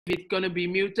it's going to be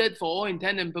muted for all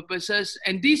intent and purposes.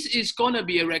 And this is going to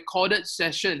be a recorded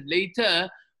session. Later,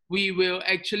 we will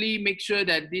actually make sure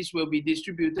that this will be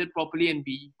distributed properly and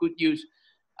be good use.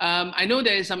 I know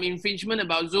there is some infringement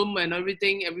about Zoom and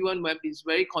everything. Everyone is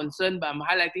very concerned, but I'm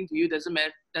highlighting to you, doesn't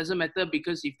matter,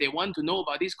 because if they want to know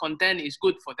about this content, it's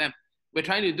good for them. We're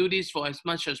trying to do this for as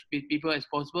much as people as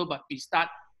possible, but we start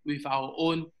with our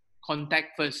own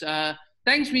contact first.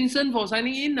 Thanks, Vincent, for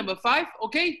signing in. Number 5.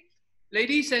 Okay,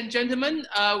 ladies and gentlemen,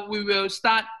 we will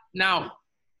start now.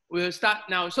 We'll start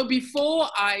now. So before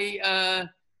I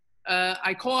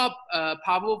call up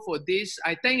Pavo for this,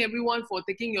 I thank everyone for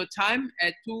taking your time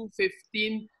at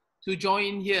 2:15 to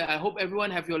join here. I hope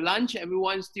everyone have your lunch.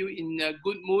 Everyone's still in a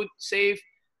good mood, safe.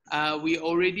 We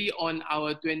already on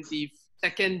our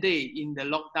 22nd day in the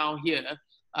lockdown here.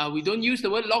 We don't use the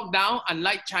word lockdown.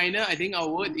 Unlike China, I think our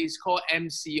word is called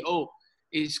MCO.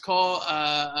 It's called,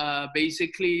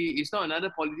 basically, it's not another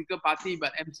political party,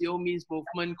 but MCO means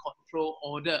Movement Control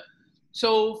Order.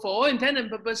 So for all intent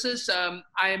and purposes,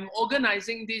 I'm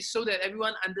organizing this so that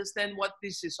everyone understands what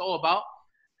this is all about.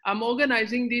 I'm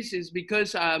organizing this is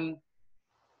because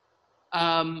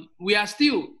we are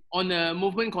still on a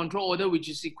movement control order, which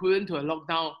is equivalent to a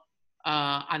lockdown,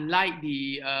 unlike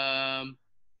in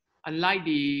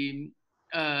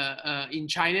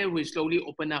China, we slowly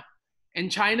open up. And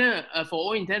China, for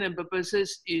all intent and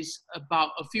purposes, is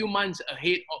about a few months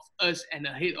ahead of us and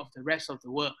ahead of the rest of the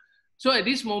world. So at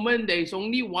this moment, there is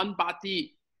only one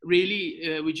party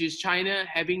really, which is China,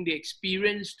 having the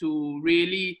experience to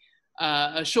really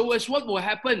show us what will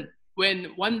happen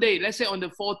when one day, let's say on the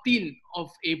 14th of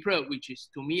April, which is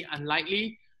to me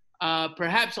unlikely,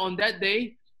 perhaps on that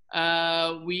day,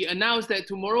 we announce that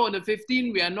tomorrow on the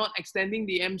 15th, we are not extending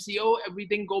the MCO,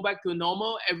 everything go back to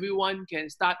normal, everyone can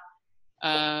start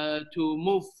to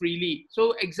move freely.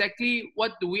 So exactly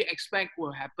what do we expect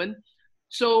will happen?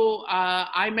 So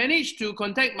I managed to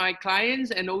contact my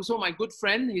clients and also my good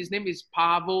friend. His name is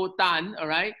Pavo Tan, all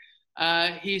right?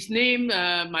 His name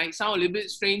might sound a little bit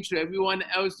strange to everyone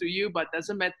else, to you, but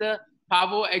doesn't matter.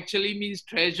 Pavo actually means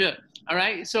treasure, all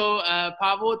right? So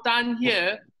Pavo Tan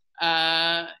here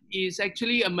is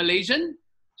actually a Malaysian,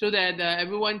 so that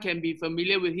everyone can be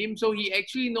familiar with him. So he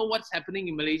actually knows what's happening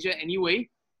in Malaysia anyway.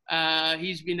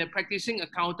 He's been a practicing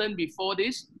accountant before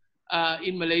this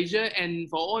in Malaysia, and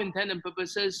for all intent and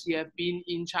purposes, he has been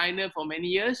in China for many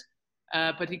years,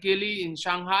 particularly in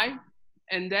Shanghai.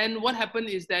 And then what happened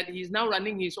is that he's now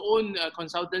running his own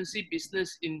consultancy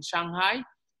business in Shanghai.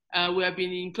 We have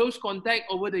been in close contact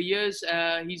over the years.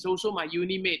 He's also my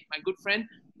uni mate, my good friend.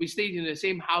 We stayed in the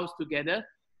same house together.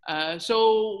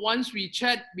 So once we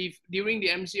chat during the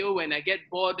MCO, when I get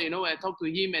bored, you know, I talk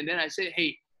to him and then I said,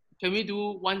 hey, can we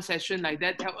do one session like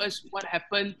that? Tell us what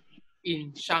happened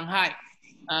in Shanghai.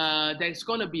 That's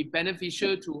going to be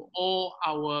beneficial to all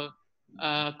our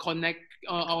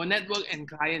our network and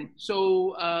client.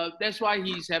 So that's why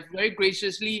he's have very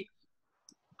graciously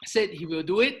said he will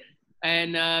do it.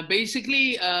 And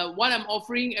basically, what I'm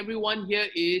offering everyone here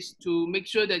is to make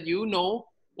sure that you know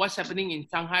what's happening in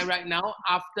Shanghai right now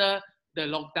after the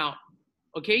lockdown.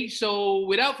 Okay, so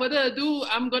without further ado,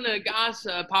 I'm going to ask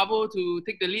Pavo to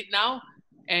take the lead now,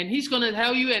 and he's going to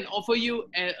tell you and offer you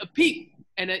a peek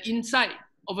and an insight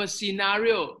of a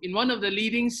scenario in one of the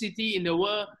leading cities in the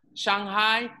world,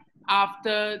 Shanghai,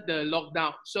 after the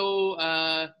lockdown. So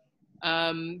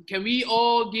can we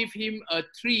all give him a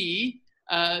 3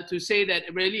 to say that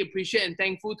really appreciate and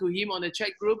thankful to him on the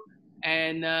chat group,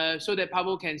 and so that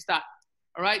Pavo can start.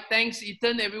 All right, thanks,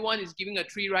 Ethan. Everyone is giving a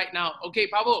 3 right now. Okay,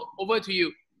 Pavo, over to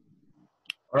you.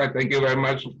 All right, thank you very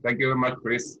much. Thank you very much,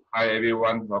 Chris. Hi,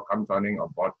 everyone. Welcome joining on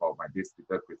board for my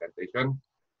digital presentation.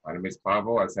 My name is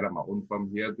Pavo. I set up my own firm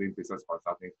here, doing business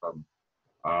consulting firm.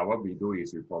 What we do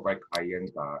is we provide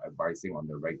clients advising on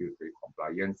the regulatory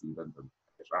compliance, even the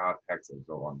HR, tax, and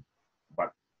so on.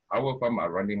 But our firm are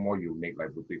running more unique,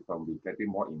 like boutique firm. We're getting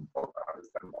more involved,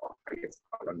 understand more clients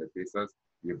on the business.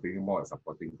 We're bringing more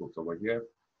supporting groups over here.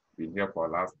 Been here for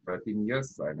the last 13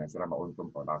 years, and I set up my own firm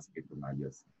for the last 8 to 9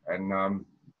 years. And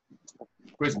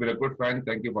Chris, been a good friend.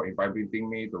 Thank you for inviting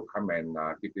me to come and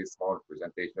give this small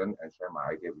presentation and share my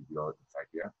idea with you inside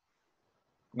here.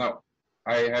 Now,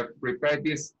 I have prepared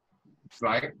this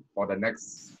slide for the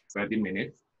next 30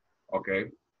 minutes. Okay.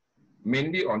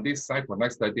 Mainly on this slide for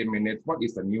next 30 minutes, what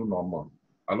is the new normal?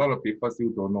 A lot of people still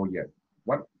don't know yet.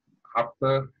 What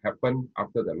happened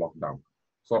after the lockdown?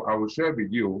 So I will share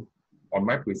with you on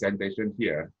my presentation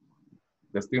here,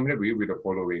 the stimulate review with the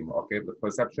following, okay, the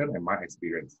perception and my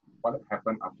experience. What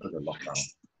happened after the lockdown?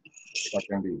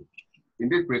 Secondly, in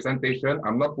this presentation,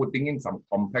 I'm not putting in some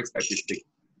complex statistics.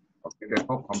 Okay, there's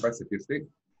no complex statistics.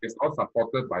 It's all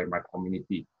supported by my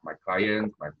community, my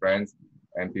clients, my friends.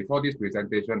 And before this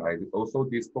presentation, I also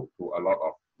spoke to a lot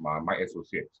of my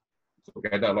associates. So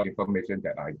gather a lot of information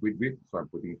that I agreed with, so I'm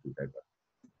putting it together.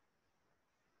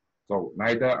 So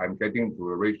neither I'm getting to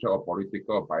a racial or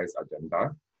political or bias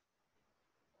agenda.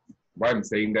 Why I'm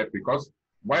saying that? Because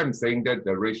why I'm saying that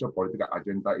the racial political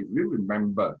agenda, if you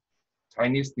remember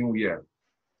Chinese New Year,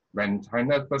 when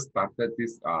China first started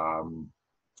this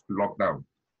lockdown,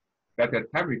 at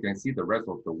that time we can see the rest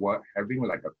of the world having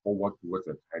like a forward towards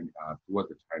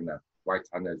China. Why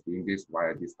China is doing this?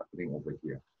 Why is this happening over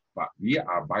here? But we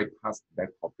are bypassed that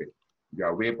topic. We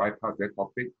are way bypassed that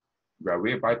topic. We are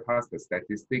way bypassed the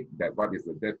statistic that what is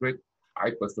the death rate.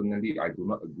 I personally, I do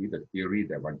not agree with the theory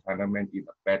that when Chinamen eat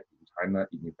a bat in China,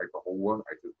 it infects the whole world.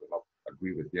 I just do not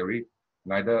agree with theory.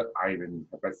 Neither I am in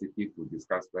capacity to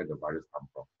discuss where the virus comes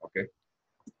from, okay?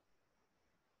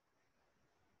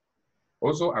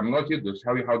 Also, I'm not here to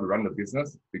tell you how to run the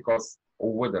business because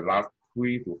over the last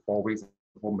 3 to 4 weeks,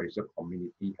 the whole Malaysia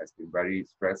community has been very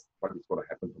stressed. What is going to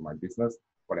happen to my business?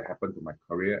 What will happen to my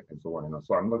career? And so on and on.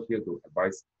 So I'm not here to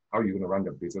advise how you're going to run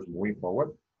the business moving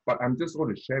forward, but I'm just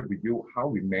going to share with you how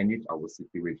we manage our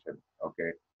situation,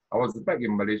 okay? I was back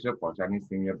in Malaysia for Chinese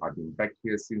New Year. I've been back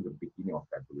here since the beginning of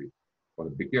February. From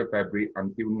the beginning of February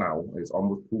until now, it's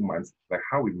almost 2 months, like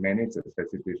how we manage the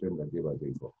situation the day by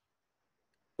day.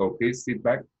 So please sit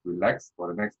back, relax for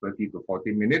the next 30 to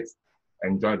 40 minutes,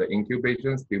 enjoy the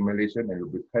incubation, stimulation,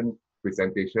 and return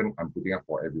presentation I'm putting up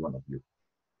for every one of you.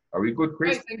 Are we good,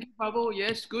 Chris? Right, thank you, Pavo.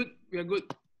 Yes, good. We are good.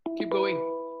 Keep going.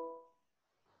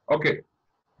 Okay.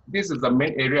 This is the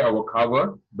main area I will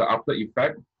cover, the after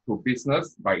effect to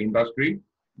business by industry,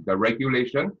 the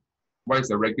regulation. What is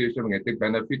the regulation we can take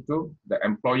benefit to? The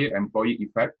employee-employee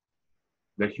effect,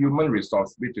 the human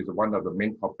resource, which is one of the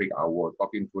main topics I will talk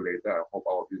into later. I hope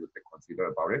all of you will consider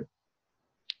about it.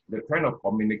 The kind of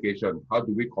communication, how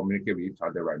do we communicate with each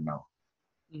other right now?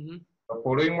 The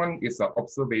following one is an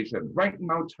observation. Right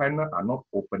now, China are not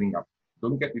opening up.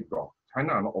 Don't get it wrong.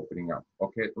 China are not opening up.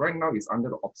 Okay, right now it's under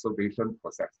the observation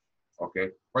process. Okay,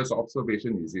 what is the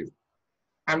observation is this?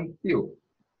 Until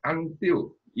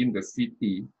in the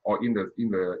city or in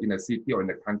the city or in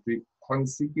the country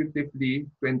consecutively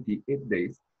 28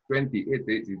 days,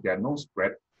 if there are no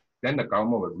spread, then the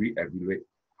government will re-evaluate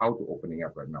how to opening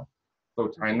up right now. So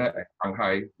China and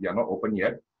Shanghai, they are not open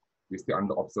yet. We're still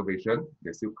under observation.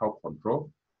 They still crowd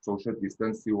control. Social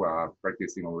distance still are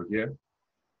practicing over here.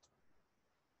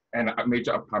 And a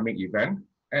major upcoming event.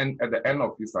 And at the end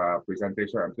of this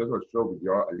presentation, I'm just going to show with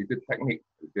you a little technique,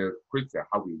 the tricks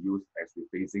how we use as we're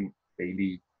facing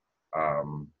daily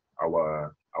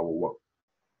our work.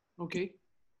 Okay,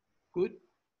 good.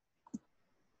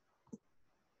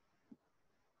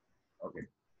 Okay.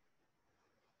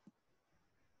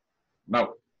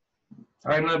 Now,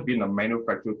 China being a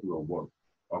manufacturer to the world,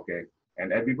 okay,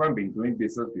 and everyone been doing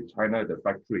business with China, the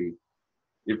factory.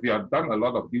 If we have done a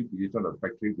lot of due diligence on the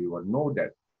factory, we will know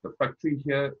that the factory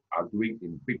here are doing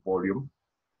in big volume,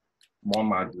 more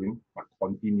margin, but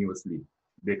continuously.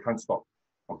 They can't stop,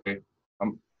 okay?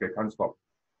 They can't stop.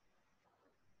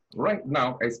 Right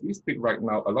now, as we speak right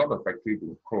now, a lot of factories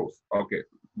being closed. Okay,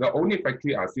 the only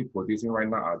factory are still producing right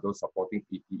now are those supporting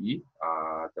PPE,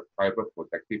 the private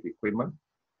protective equipment,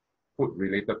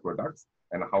 food-related products,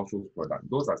 and household products.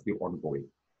 Those are still ongoing.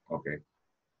 Okay.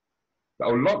 A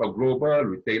lot of global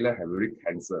retailers have already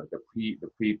canceled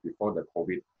before the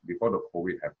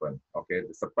COVID happened. Okay,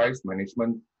 the supply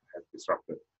management has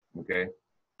disrupted. Okay,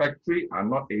 factory are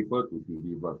not able to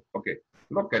deliver. Okay,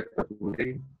 look at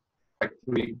today,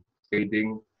 factory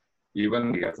trading,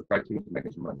 even the supply chain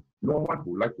management. No one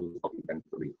would like to stop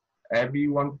inventory.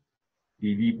 Everyone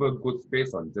deliver goods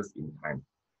based on just in time.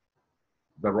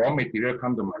 The raw material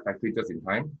come to my factory just in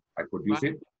time. I produce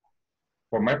it.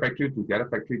 From my factory to the other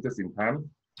factory just in time,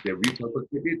 they repurpose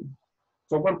it.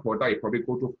 So one product, it probably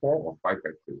go to 4 or 5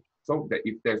 factories. So that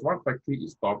if there's one factory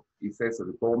is stopped, it says a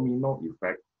domino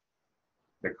effect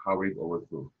that carries over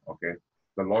through. Okay,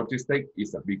 the logistic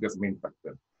is the biggest main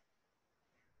factor.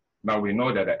 Now we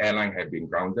know that the airline has been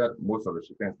grounded. Most of the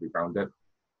shipping has been grounded.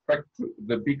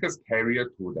 The biggest carrier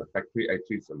to the factory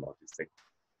actually is the logistic.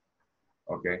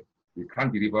 Okay, you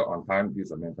can't deliver on time. This is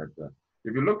the main factor.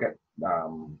 If you look at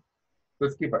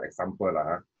let's give an example.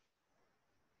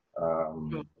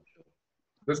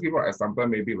 Let's give an example.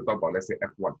 Maybe we'll talk about, let's say,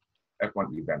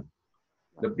 F1 event.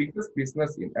 The biggest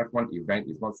business in F1 event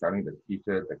is not selling the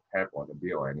t-shirt, the cap, or the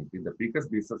beer or anything. The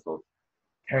biggest business of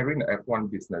carrying the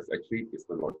F1 business actually is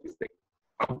the logistics.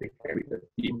 How they carry the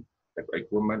team, the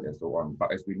equipment, and so on.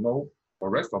 But as we know, for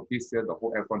the rest of this year, the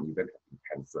whole F1 event has been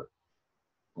cancelled.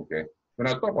 Okay. When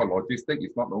I talk about logistics,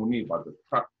 it's not only about the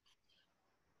truck.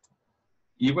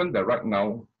 Even right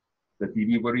now, the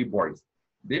delivery boys,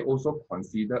 they also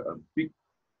consider a big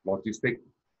logistic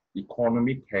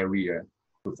economy carrier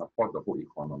to support the whole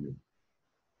economy.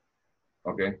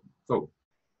 Okay, so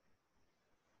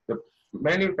the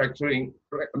manufacturing,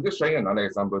 I'm just showing another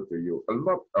example to you. A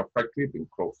lot of factories been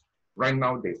closed. Right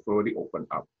now, they slowly open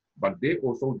up, but they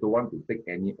also don't want to take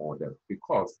any order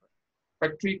because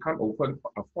factory can't afford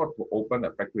to open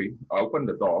a factory, open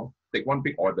the door, take one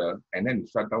big order, and then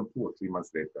shut down 2 or 3 months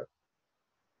later.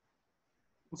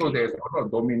 Okay. So there's a lot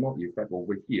of domino effect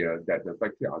over here that the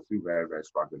factory are still very, very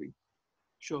struggling.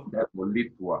 Sure. That will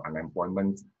lead to an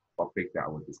unemployment topic that I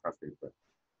will discuss later.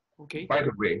 Okay. By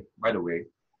the way,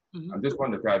 I just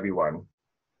want to tell everyone,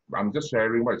 I'm just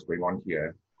sharing what is going on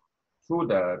here. Through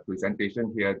the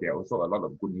presentation here, there are also a lot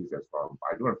of good news as well.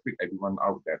 I don't want to freak everyone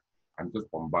out that I'm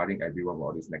just bombarding everyone with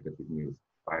all this negative news.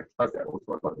 I trust that also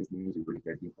a lot of this news is really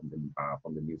getting from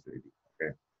the news already.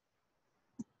 Okay.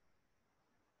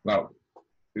 Now,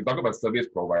 we talk about service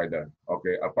provider.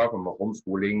 Okay, apart from the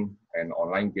homeschooling and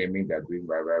online gaming, they're doing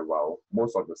very, very well.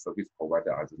 Most of the service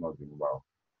provider are just not doing well.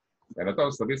 And I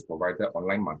talk service provider,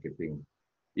 online marketing.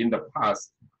 In the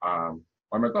past,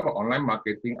 when I talk about online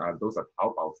marketing, those are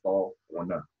Taobao store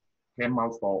owner,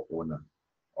 Tmall store owner.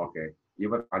 Okay,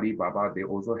 even Alibaba, they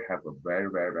also have a very,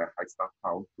 very, very high staff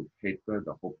count to cater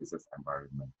the whole business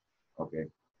environment. Okay,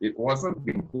 it wasn't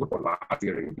been good for last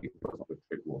year because of the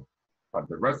trade war, but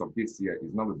the rest of this year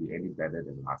is not going to be any better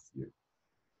than last year.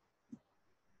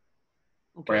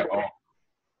 Okay.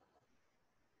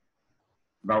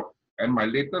 Now, in my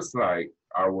latest slide,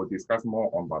 I will discuss more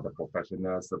about the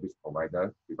professional service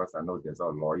provider because I know there's a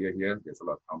lawyer here, there's a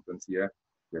lot of accountants here,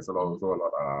 there's also a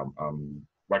lot of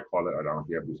white collar around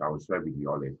here, which I will share with you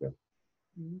all later.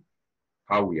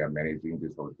 How we are managing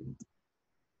this whole thing.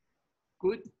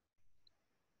 Good.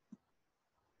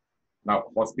 Now,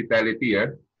 hospitality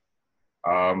here.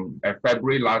 At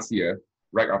February last year,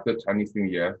 right after Chinese New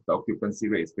Year, the occupancy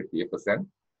rate is 58%.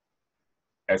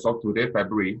 As of today,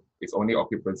 February, it's only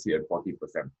occupancy at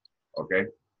 40%. Okay.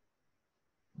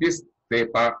 This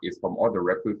data is from all the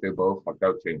reputable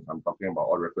hotel chains. I'm talking about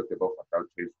all reputable hotel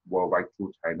chains worldwide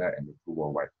through China and through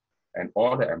worldwide. And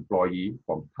all the employees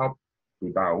from top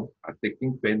to down are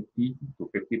taking 20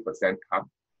 to 50% cut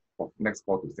for next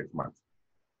 4 to 6 months.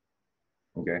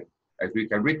 Okay. As we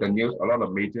can read the news, a lot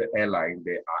of major airlines,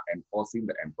 they are enforcing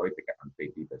the employee to get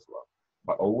unpaid leave as well.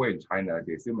 But over in China,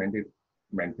 they still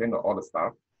maintain all the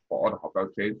staff for all the hotel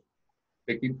chains,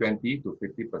 taking 20 to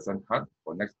 50% cut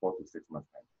for next 4 to 6 months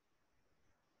time.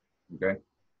 Okay.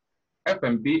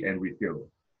 F&B and retail.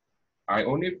 I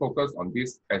only focus on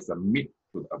this as a mid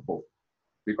to above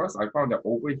because I found that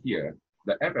over here,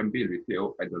 the F&B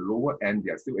retail at the lower end,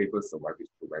 they are still able to survive this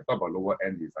too. I talk about lower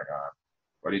end is like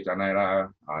Wali Janai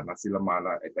nasi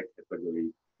lemak at that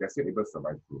category, they're still able to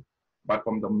survive through. But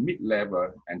from the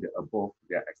mid-level and the above,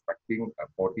 they're expecting a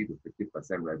 40 to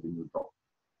 50% revenue drop.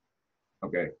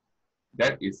 Okay,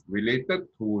 that is related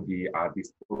to the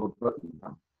disposable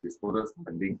income. Disposable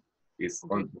spending is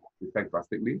going to affect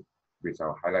drastically, which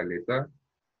I'll highlight later.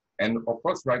 And of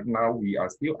course, right now, we are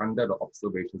still under the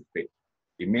observation stage.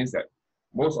 It means that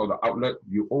most of the outlets,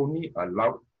 you only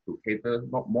allowed to cater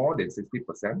not more than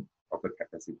 60% of the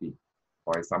capacity.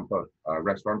 For example, a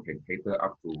restaurant can cater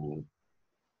up to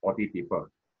 40 people,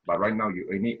 but right now you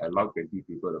only allow 20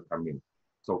 people to come in.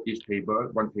 So each table,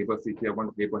 one table sit here,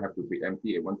 one table have to be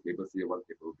empty, and one table sit here, one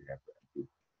table will have to empty.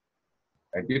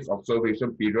 And this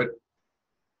observation period,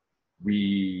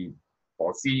 we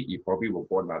foresee it probably will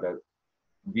go another,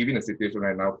 given the situation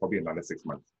right now, probably another 6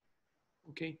 months.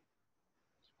 Okay.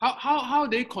 How are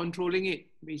they controlling it,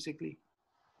 basically?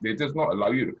 They just not allow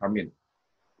you to come in.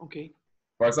 Okay.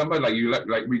 For example, like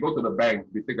we go to the bank,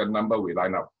 we take a number, we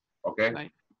line up. Okay.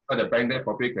 Right. But the bank there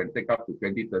probably can take up to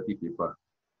 20, 30 people.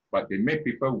 But they make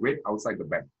people wait outside the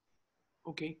bank.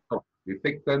 Okay. So they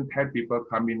take 10 people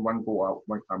come in, one go out,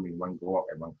 one come in, one go out,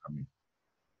 and one come in.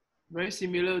 Very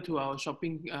similar to our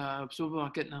shopping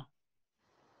supermarket now.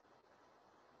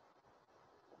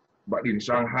 But in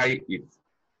Shanghai, it's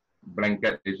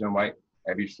blanket nationwide,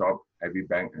 every shop, every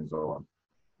bank, and so on.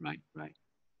 Right, right.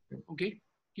 Okay,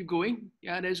 keep going.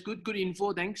 Yeah, that's good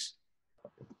info. Thanks.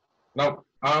 Now,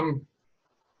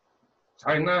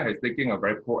 China has taken a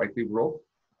very proactive role.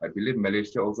 I believe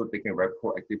Malaysia also taking a very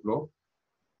proactive role,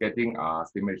 getting a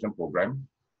stimulation program.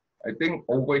 I think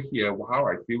over here, how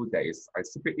I feel that is, I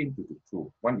split into the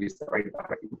two. One is the very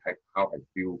direct impact, how I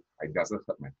feel it doesn't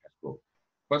hurt my cash flow.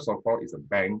 First of all, is a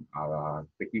bank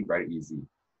taking very easy.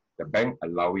 The bank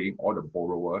allowing all the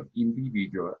borrower,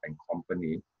 individual and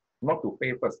company, not to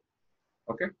pay first.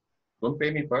 Okay, don't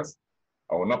pay me first.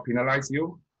 I will not penalize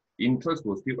you. Interest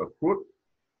will still accrue.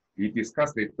 We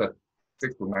discuss later,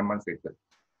 6 to 9 months later.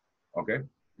 Okay,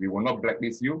 we will not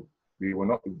blacklist you. We will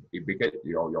not evict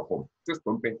your home. Just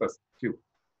don't pay first. Chill.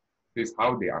 This is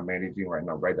how they are managing right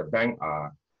now, where the bank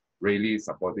are really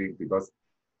supporting, because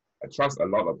I trust a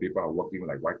lot of people are working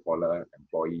like white collar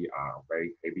employee are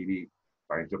very heavily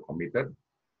financial committed.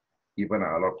 Even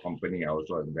a lot of company are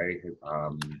also very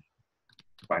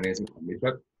financing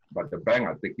committed, but the bank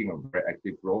are taking a very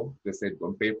active role. They say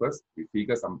don't pay first, we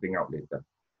figure something out later.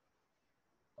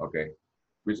 Okay,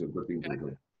 which is a good thing to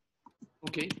do.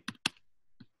 Okay.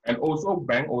 And also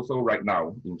bank also right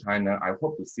now in China, I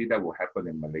hope to see that will happen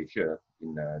in Malaysia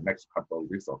in the next couple of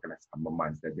weeks or next couple of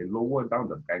months, that they lower down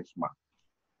the benchmark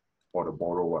for the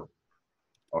borrower.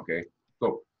 Okay,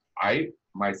 so I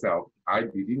myself, I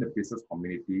within the business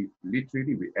community,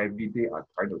 literally we every day are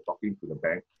trying to talking to the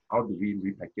bank, how do we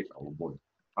repackage our loan?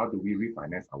 How do we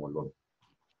refinance our loan?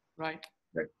 Right.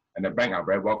 Okay. And the bank are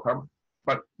very welcome,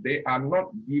 but they are not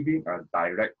giving a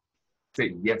direct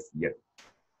say yes yet.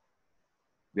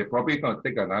 They're probably going to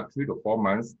take another 3 to 4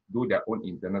 months, do their own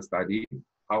internal study.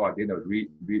 How are they going to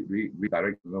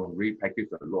redirect, repackage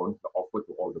the loan to offer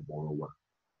to all the borrowers?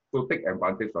 So take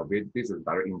advantage of it. This is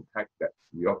direct impact that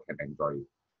we all can enjoy.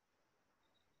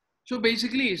 So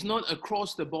basically, it's not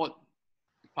across the board,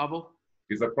 Pavo.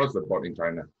 It's across the board in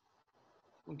China.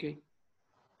 Okay.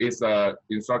 It's an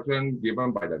instruction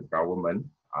given by the government.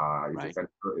 It's Right.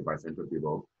 by central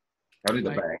people. Telling the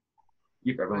Right. bank,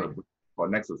 give everyone Right. for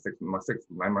next to 6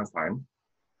 to 9 months time.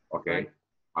 Okay.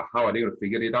 Right. How are they going to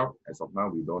figure it out? As of now,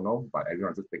 we don't know, but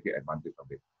everyone's just taking advantage of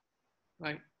it.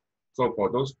 Right. So for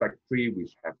those factories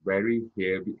which have very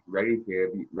heavy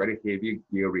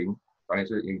gearing,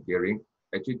 financial gearing,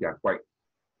 actually they are quite,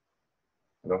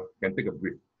 can take a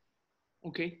breath.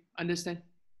 Okay. Understand.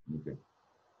 Okay.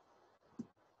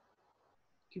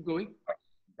 Keep going.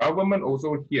 Government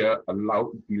also here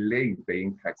allowed delay in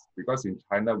paying tax, because in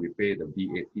China we pay the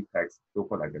VAT tax,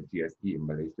 so-called like a GST in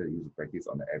Malaysia, use practice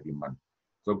on every month.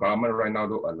 So government right now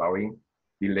though allowing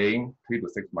delaying 3 to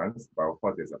 6 months, but of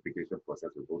course there's application process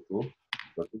to go through.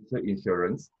 The social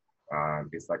insurance,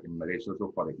 it's like in Malaysia,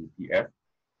 so called the ETF.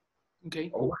 Okay.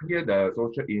 Over here, the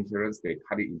social insurance, they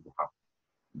cut it into half.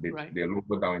 They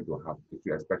lower down into half,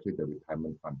 especially the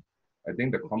retirement fund. I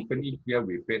think the company here,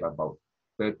 we paid about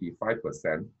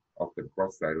 35% of the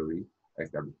gross salary, as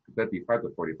 35 to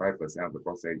 45% of the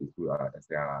gross salary as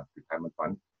their retirement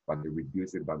fund, but they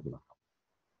reduce it down to half.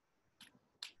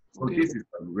 So this is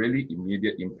a really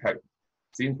immediate impact.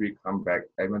 Since we come back,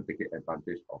 everyone take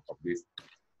advantage of this,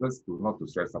 just not to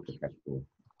stress up the cash flow.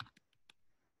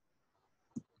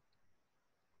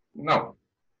 Now,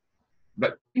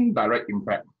 the indirect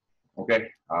impact. Okay,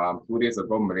 2 days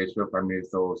ago, Malaysia Prime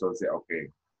Minister also said,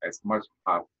 okay, as much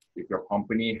as if your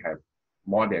company have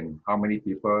more than how many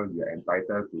people, you're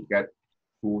entitled to get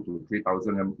 2,000 to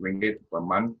 3,000 ringgit per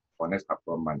month for next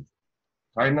couple of months.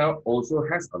 China also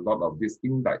has a lot of this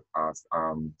indirect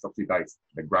subsidized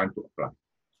the grant to apply.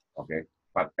 Okay,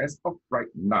 but as of right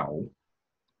now,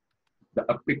 the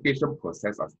application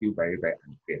process are still very, very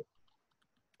unfair.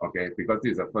 Okay, because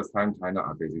this is the first time China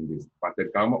are facing this. But the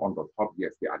government on the top,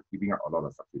 yes, they are giving out a lot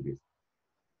of subsidies.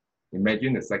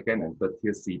 Imagine the second and third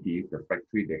tier city, the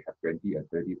factory, they have 20 and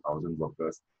 30,000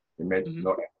 workers. Imagine,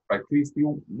 factory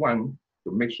still want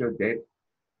to make sure that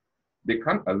they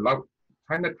can't allow,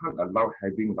 China can't allow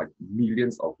having like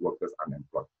millions of workers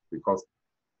unemployed, because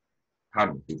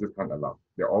they just can't allow.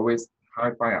 They always try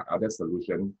to find other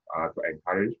solution to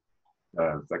encourage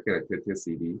the second and third tier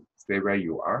city, stay where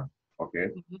you are.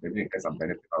 Okay, maybe you get some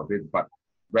benefit of it, but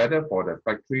whether for the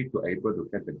factory to able to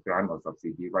get the grant or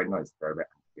subsidy right now is very, very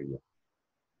unclear.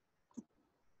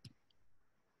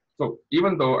 So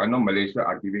even though I know Malaysia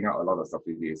are giving out a lot of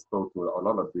subsidies, so to a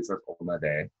lot of business owner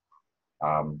there,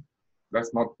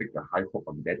 let's not take the high hope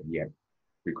on that yet,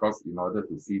 because in order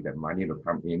to see that money to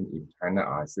come in China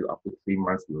are still up to 3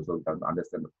 months, we also don't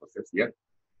understand the process yet.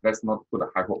 Let's not put a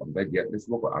high hope on that yet. Let's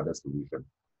look for other solutions.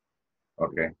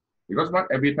 Okay. Because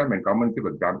not every time when government give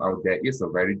a grant out, there is a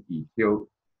very detailed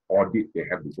audit they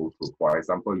have to go through. For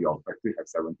example, your factory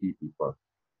has 70 people.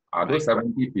 Are those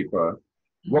 70 people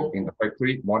work in the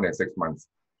factory more than 6 months?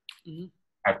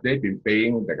 Have they been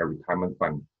paying like a retirement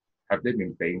fund? Have they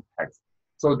been paying tax?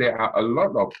 So there are a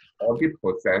lot of audit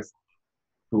process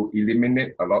to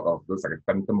eliminate a lot of those like a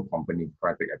phantom company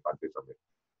trying to take advantage of it.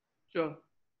 Sure.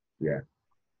 Yeah.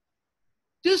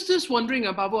 Just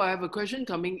wondering, Pavo, I have a question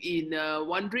coming in.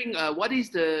 Wondering what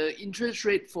is the interest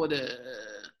rate for the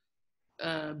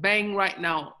bank right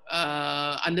now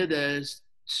under the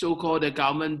so-called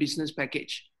government business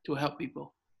package? to help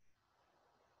people,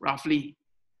 roughly,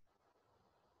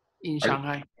 in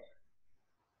Shanghai?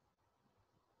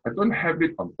 I don't have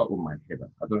it on top of my head.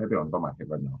 I don't have it on top of my head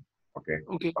right now. Okay.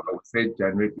 Okay. But I would say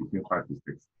generally between 5 to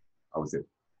 6. I would say.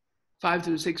 5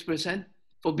 to 6%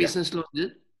 for business loans, is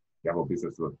it? Yeah, for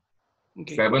business loan.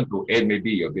 Okay. 7 to 8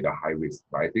 maybe a bit of high risk,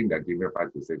 but I think that giving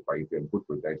 5 to 6, but if you have good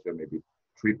potential, maybe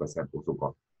 3% also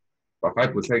got. But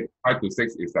 5 to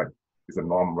 6 is a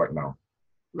norm right now.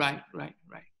 Right.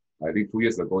 I think 2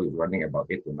 years ago it's running about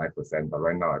 8 to 9%, but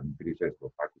right now I'm pretty sure it's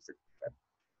for 5 to 6%.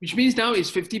 Which means now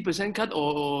it's 50% cut,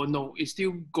 or no? It's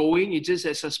still going. It just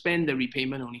suspend the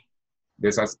repayment only. They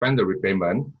suspend the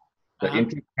repayment. The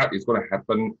interest cut is going to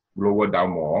happen lower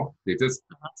down more. They just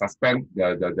suspend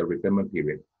the repayment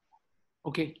period.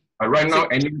 Okay. Right now,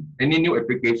 any new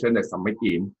application that submit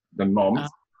in the norms,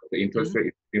 the interest rate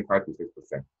is between 5 to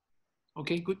 6%.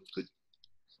 Okay, good.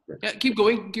 Yeah, keep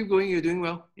going. You're doing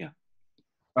well. Yeah.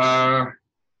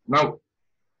 Now,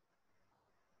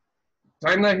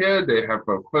 China here, they have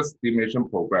a first stimulation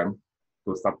program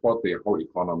to support the whole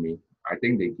economy. I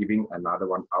think they're giving another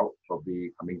one out,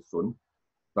 probably coming soon.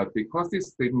 But because this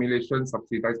stimulation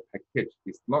subsidized package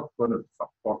is not going to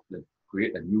support and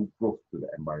create a new growth to the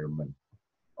environment.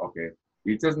 Okay,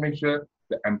 we just make sure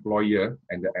the employer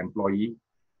and the employee,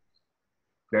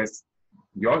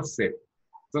 you're safe.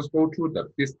 Just go through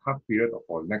this tough period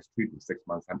for the next 3 to 6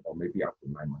 months time, or maybe up to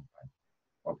 9 months time.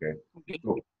 Okay.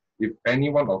 So if any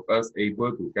one of us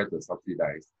able to get the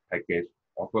subsidized package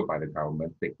offered by the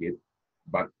government, take it.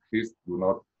 But please do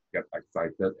not get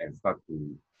excited and start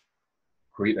to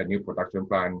create a new production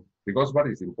plan. Because what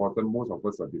is important, most of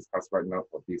us are discussing right now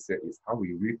for this year is how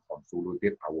we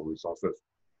reconsolidate our resources,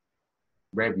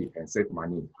 where we can save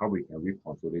money, how we can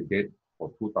reconsolidate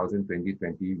for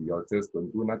 2020. We all just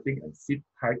don't do nothing and sit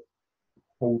tight,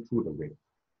 hold through the way.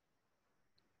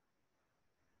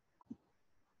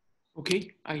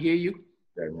 Okay, I hear you.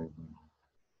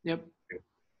 Yep.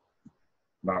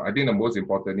 Now, I think the most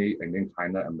importantly, and in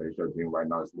China and Malaysia doing right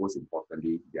now is most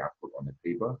importantly, they are put on the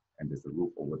table and there's a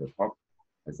roof over the top.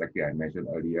 Exactly, I mentioned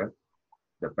earlier,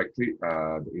 the factory,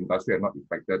 the industry are not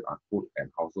affected are food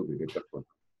and household related products.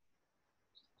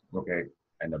 Okay,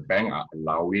 and the bank are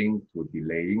allowing to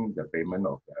delaying the payment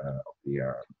of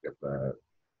the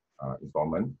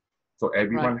installment. So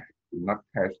everyone has enough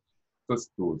cash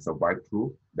just to survive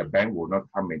through. The bank will not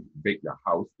come and break your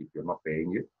house if you're not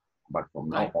paying it. But from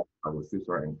now on, I will still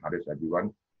encourage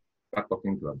everyone, start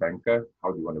talking to a banker,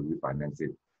 how do you want to refinance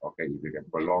it? Okay, if you can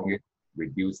prolong it,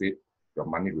 reduce it, your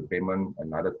money repayment,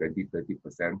 another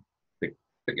 20-30%, take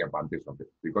advantage of it.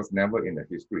 Because never in the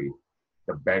history,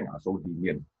 the bank are so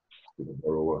lenient to the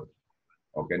borrower.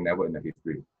 Okay, never in the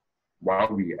history.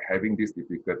 While we are having this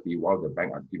difficulty, while the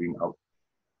bank are giving out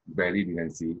very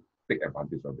leniency, take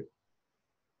advantage of it.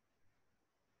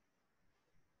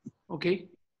 Okay,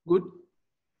 good.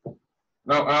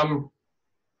 Now,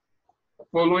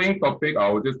 following topic,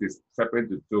 I'll just separate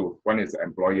the two. One is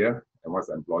employer and one's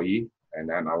employee, and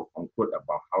then I'll conclude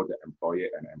about how the employer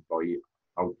and employee,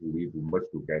 how do we merge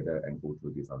together and go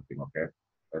through this whole thing, okay?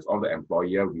 As all the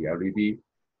employer, we already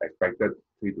expected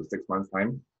 3 to 6 months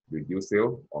time, reduce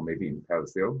sale or maybe impaired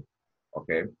sale,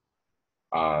 okay?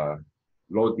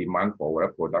 Low demand for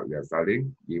whatever product we are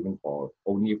selling, even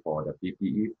only for the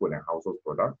PPE, food and household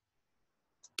product.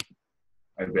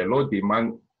 And the low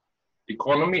demand,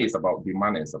 economy is about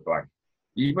demand and supply.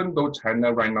 Even though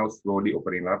China right now slowly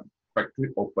opening up, factory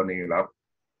opening up,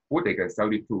 who they can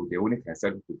sell it to, they only can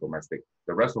sell it to domestic.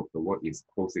 The rest of the world is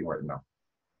closing right now.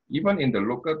 Even in the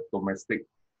local domestic,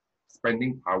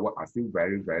 spending power are still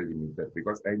very, very limited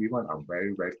because everyone are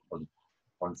very, very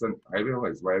concerned.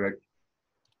 Everyone is very, very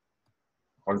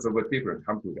conservative when it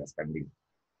comes to their spending.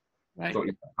 Right. So in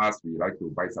the past, we like to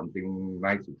buy something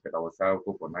nice to treat ourselves,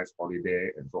 go for a nice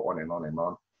holiday, and so on and on and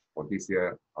on. For this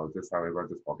year, I'll just tell everyone,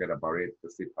 just forget about it,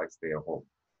 just sit tight, stay at home.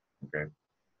 Okay.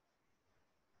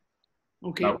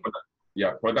 Okay. Now,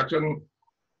 yeah, production,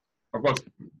 of course,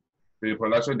 the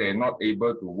production, they're not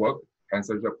able to work,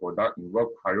 cancel the product, work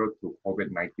prior to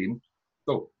COVID-19.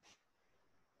 So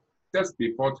just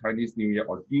before Chinese New Year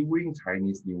or during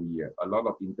Chinese New Year, a lot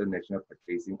of international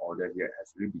purchasing order here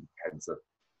has really been cancelled.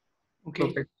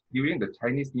 Okay. So during the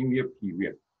Chinese New Year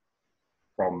period,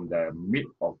 from the mid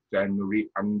of January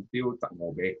until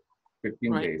November,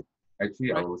 15 days,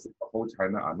 actually, I would say the whole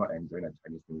China are not enjoying the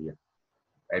Chinese New Year.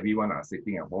 Everyone are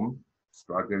sitting at home,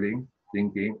 struggling,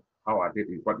 thinking,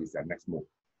 what is their next move?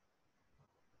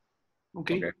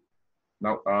 Okay.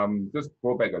 Now, just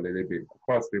go back a little bit. Of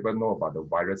course, people know about the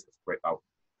virus spread out.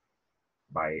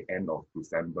 By end of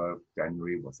December,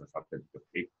 January was a sudden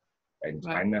peak. And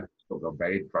China took a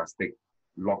very drastic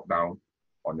lockdown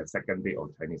on the second day of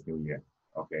Chinese New Year.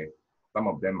 Okay, some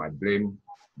of them might blame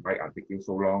why are taking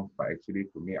so long, but actually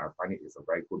to me, I find it is a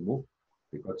very good move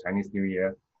because Chinese New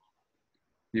Year,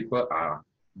 people are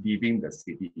leaving the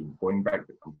city, going back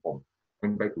to kampong,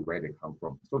 going back to where they come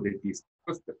from. So they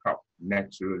disperse the crowd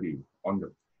naturally on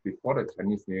the before the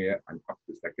Chinese New Year and up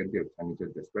to second day of Chinese New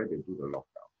Year. That's where they do the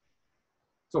lockdown.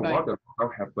 So while the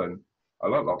lockdown happened, a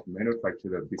lot of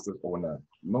manufacturer, business owner,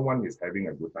 no one is having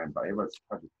a good time, but everyone's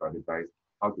trying to strategize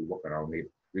how to work around it,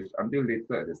 which until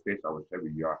later at the stage, I will share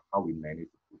with you how we manage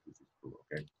to put this through,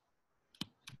 okay?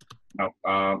 Now,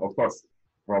 of course,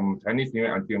 from Chinese New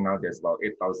Year until now, there's about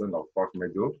 8,000 of force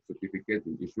majeure certificates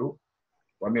in issue.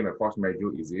 What I mean by force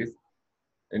majeure is this,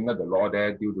 under the law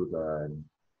there, due to the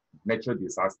natural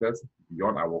disasters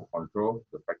beyond our control,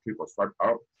 the factory was wiped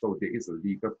out. So there is a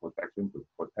legal protection to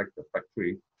protect the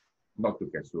factory not to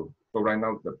get sued. So right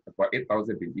now, about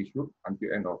 8,000 been issued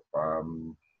until end of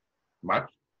March.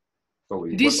 So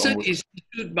this is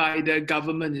issued by the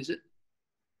government, is it?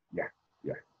 Yeah,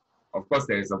 yeah. Of course,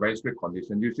 there is a very strict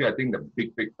condition. Usually, I think the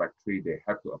big factory, they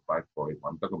have to apply for it.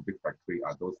 I'm talking big factory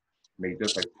are those major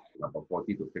factories, about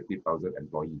 40 to 50,000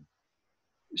 employees.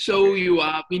 So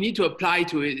we need to apply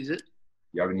to it, is it?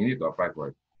 Yeah, we need to apply for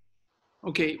it.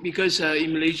 Okay, because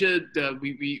in Malaysia,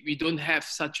 we don't have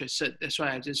such a cert. That's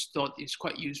why I just thought it's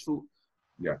quite useful.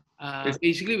 Yeah.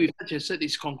 Basically, with such a cert,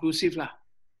 it's conclusive lah.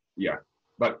 Yeah,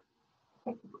 but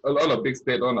a lot of big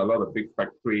state-owned, a lot of big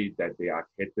factory that they are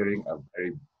catering a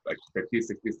very like 50,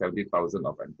 60, 70,000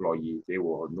 of employees. They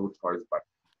will have no choice but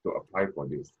to apply for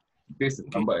this. This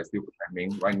number is still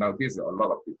coming. Right now, this is a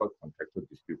lot of people contractual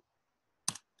dispute.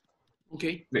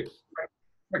 Okay.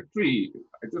 Factory,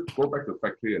 I just go back to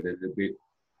factory a little bit,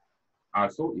 are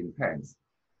so intense.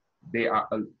 They are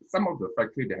some of the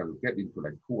factory they have to get into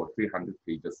like 200 or 300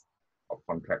 pages of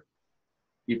contract.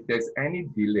 If there's any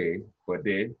delay per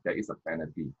day, there is a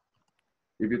penalty.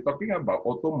 If you're talking about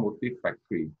automotive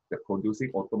factory, the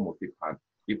producing automotive part,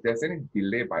 if there's any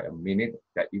delay by a minute,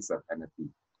 there is a penalty.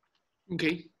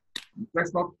 Okay.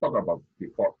 Let's not talk about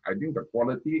default. I think the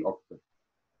quality of the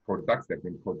products that have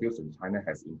been produced in China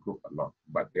has improved a lot,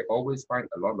 but they always find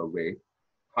a lot of way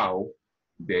how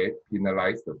they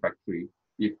penalize the factory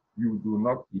if you do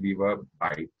not deliver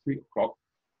by 3 o'clock,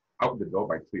 out the door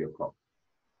by 3 o'clock.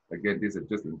 Again, this is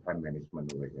just in-time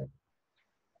management over here.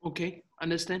 Okay,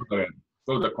 understand.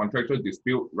 So the contractual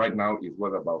dispute right now is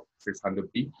worth about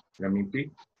 600 B, RMB,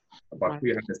 about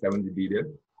 370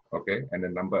 billion. Okay, and the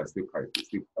number is still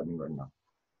coming right now.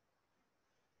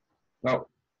 Now,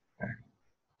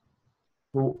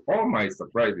 to all my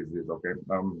surprise is this, okay,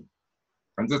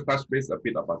 I'm just touch base a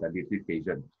bit about the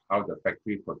litigation, how the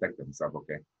factory protect themselves,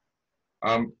 okay.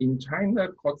 In China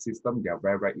court system, they are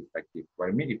very, very effective. What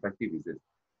I mean effective is this.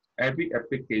 Every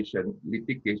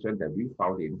litigation that we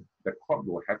file in, the court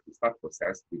will have to start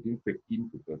process within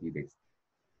 15 to 30 days.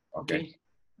 Okay.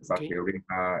 Start hearing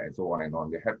and so on and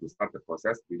on. They have to start the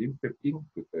process within 15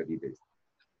 to 30 days.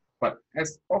 But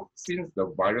as of since the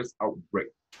virus outbreak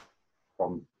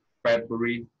from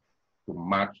February to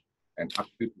March and up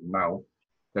to now,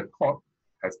 the court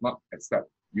has not accepted.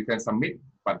 You can submit,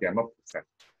 but they are not accepted.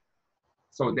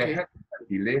 So they had a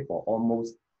delay for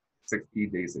almost 60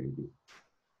 days already.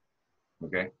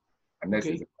 Okay, and this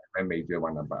is a very major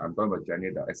one, but I'm talking about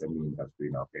generally the SME industry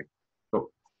now. Okay,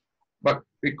 so but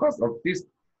because of this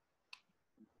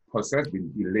process being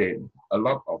delayed, a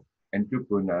lot of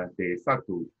entrepreneurs they start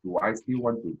to do I still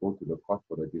want to go to the court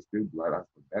for the dispute? Do I ask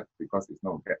for that because it's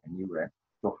not get anywhere?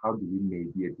 So how do we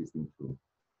mediate this thing through?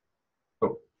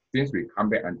 So since we come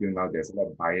back until now, there's a lot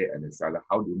of buyer and the seller.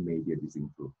 How do we mediate this thing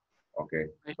through? Okay,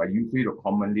 but usually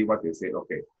commonly what they say,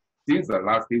 okay. Since the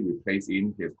last deal we placed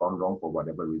in has gone wrong for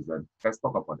whatever reason, let's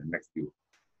talk about the next deal,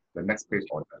 the next page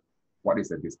order. What is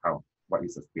the discount? What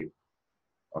is the split?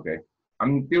 Okay.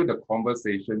 Until the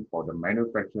conversation for the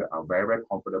manufacturer are very, very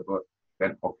comfortable,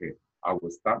 then okay, I will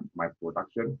start my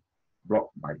production block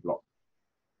by block.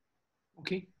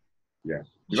 Okay. Yeah.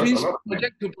 Because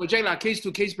project to project, like case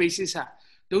to case basis,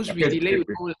 those we delay with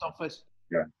all the talk first.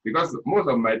 Yeah. Because most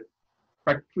of my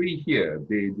factory here,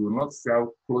 they do not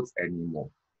sell clothes anymore.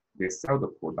 They sell the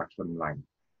production line.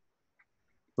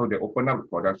 So they open up the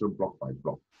production block by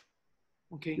block.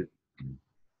 Okay.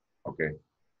 Okay.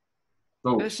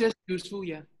 So that's just useful,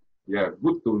 yeah. Yeah,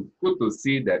 good to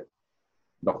see that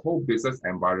the whole business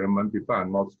environment, people are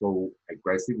not so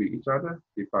aggressive with each other.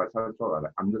 People are sort of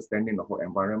like understanding the whole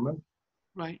environment.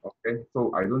 Right. Okay.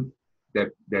 So I don't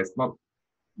there's not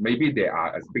maybe there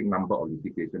are a big number of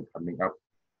litigation coming up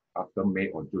after May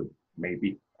or June.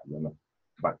 Maybe. I don't know.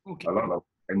 But a lot of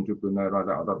entrepreneurs,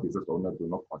 other business owners do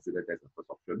not consider that as a first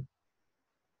option.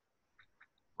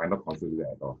 might not consider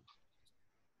that at all.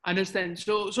 Understand.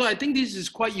 So I think this is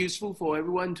quite useful for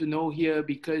everyone to know here,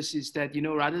 because is that, you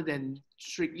know, rather than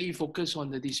strictly focus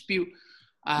on the dispute,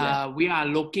 we are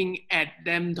looking at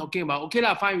them talking about, okay,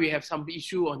 fine, we have some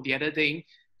issue on the other thing.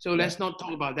 So let's not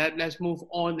talk about that. Let's move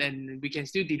on, and we can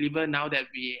still deliver now that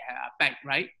we are back,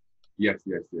 right? Yes.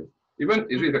 Even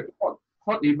is it the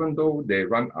court, even though they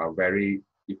run very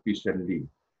efficiently,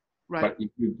 Right. but if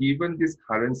you given this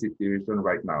current situation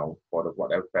right now for the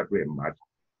whatever February and March,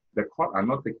 the court are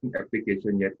not taking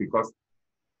application yet because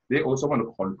they also want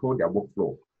to control their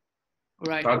workflow.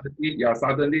 Right.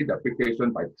 Suddenly the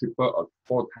application by triple or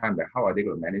 4 times, how are they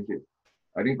going to manage it?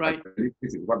 I think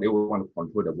this is what they will want to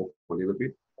control the workflow a little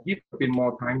bit. Give a bit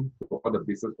more time to all the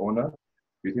business owner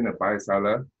between the buyer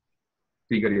seller,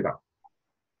 figure it out.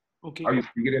 Okay. How you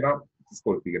figure it out? Just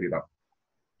go figure it out.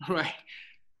 Right.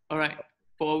 All right.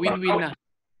 For a win-win.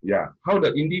 Yeah. How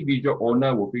the individual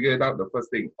owner will figure it out, the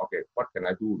first thing, okay, what can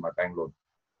I do with my bank loan?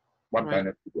 What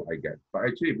benefit do I get? But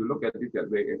actually, if you look at it that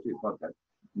way, actually it's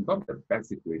not the best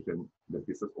situation the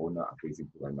business owner are facing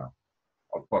right now.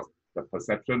 Of course, the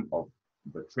perception of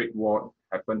the trade war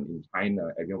happened in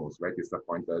China, everyone was very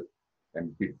disappointed.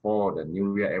 And before the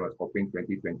new year, everyone was hoping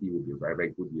 2020 will be a very, very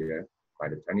good year. By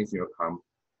the Chinese New Year come,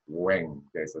 when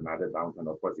there's another downturn,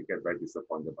 of course, you get very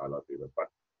disappointed by a lot of people. But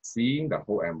seeing the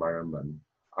whole environment,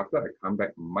 after I come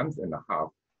back months and a half,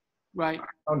 I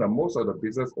found that most of the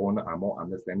business owners are more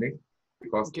understanding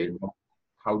because they know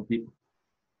how deep.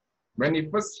 When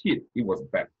it first hit, it was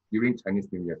bad during Chinese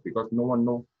New Year because no one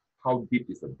knows how deep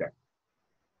is the debt.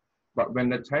 But when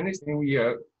the Chinese New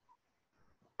Year,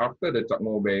 after the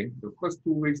Chakmobe, the first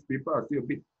 2 weeks, people are still a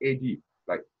bit edgy,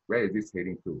 like where is this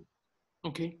heading to?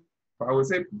 Okay. But I would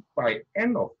say by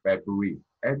end of February,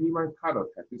 everyone kind of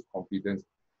has this confidence.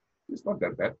 It's not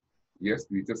that bad. Yes,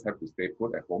 we just have to stay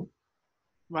put at home.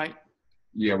 Right.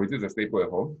 Yeah, we just stay put at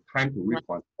home. Time to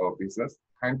refund our business.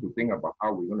 Time to think about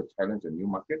how we're going to challenge a new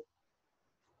market.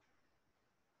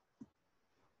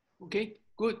 Okay,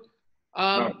 good.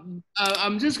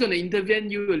 I'm just going to intervene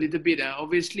you a little bit.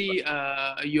 Obviously,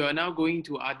 you are now going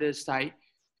to other side.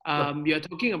 You're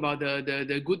talking about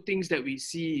the good things that we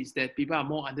see is that people are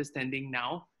more understanding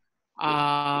now.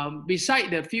 Beside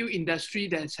the few industry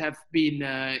that have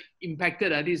been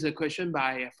impacted, this is a question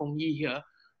by Feng Yi here,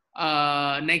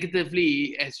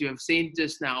 negatively, as you have said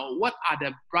just now, what are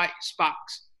the bright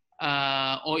sparks,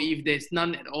 or if there's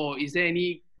none at all, is there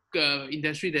any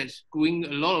industry that's doing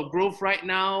a lot of growth right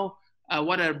now?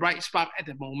 What are the bright sparks at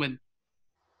the moment?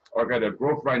 Okay, the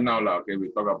growth right now, okay, we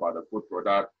talk about the food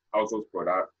product, household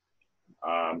product,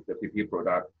 the PP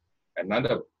product.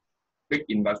 Another big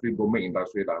industry, booming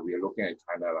industry that we are looking at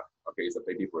China, okay, it's a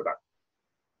baby product.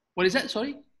 What is that?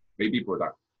 Sorry? Baby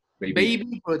product.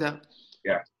 Baby product.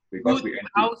 Yeah. Because food,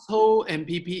 household and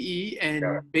PPE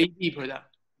and baby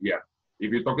product. Yeah.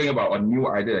 If you're talking about a new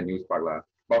idea, a new spark,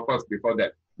 but first, before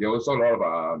that, there are also a lot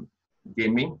of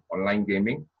gaming, online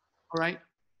gaming. All right.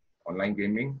 Online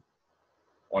gaming,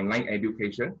 online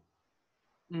education.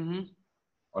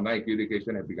 Online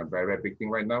education has become a very, very big thing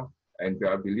right now. And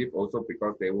I believe also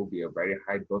because there will be a very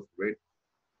high birth rate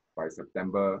by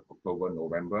September, October,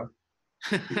 November.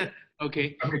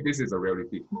 Okay. I mean, this is a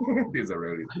reality. This is a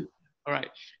reality. All right.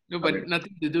 No, but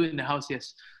nothing to do in the house,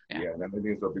 yes. Yeah,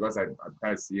 nothing. So because I'm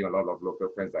kind of seeing a lot of local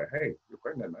friends like, hey, you're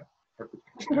pregnant, man.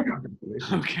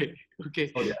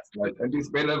 Okay. So yes, and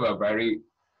this may have a very,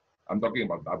 I'm talking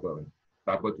about double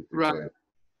to triple. Right.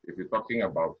 If you're talking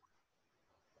about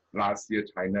last year,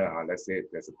 China, let's say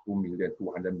there's a 200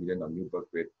 million of new birth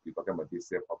rate. You're talking about this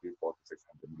year, probably 400 to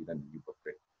 600 million new birth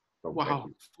rate. So wow,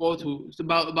 it's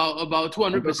about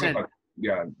 200%.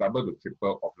 Yeah, double to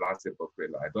triple of last year birth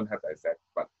rate. I don't have the exact,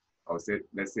 but I would say,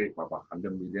 let's say about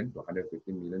 100 million to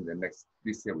 150 million.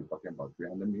 This year we're talking about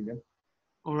 300 million.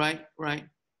 All right.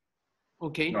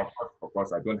 Okay. Now, of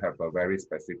course, I don't have a very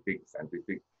specific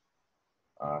scientific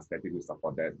study to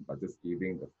support that, but just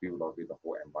giving the feel of it, the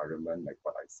whole environment, like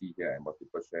what I see here and what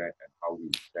people share and how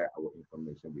we share our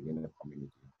information within the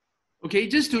community. Okay,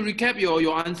 just to recap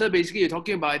your answer, basically you're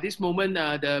talking about at this moment,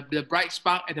 the bright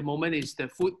spark at the moment is the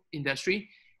food industry,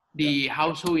 the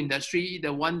household industry,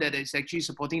 the one that is actually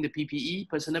supporting the PPE,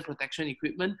 personal protection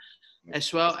equipment,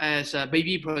 as well as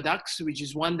baby products, which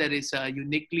is one that is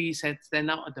uniquely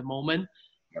stand out at the moment.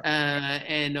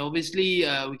 And obviously,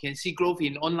 we can see growth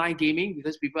in online gaming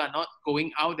because people are not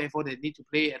going out, therefore they need to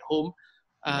play at home.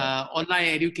 Online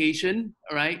education,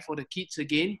 right, for the kids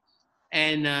again.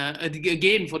 And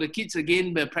again, for the kids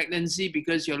again, the pregnancy,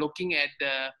 because you're looking at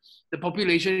the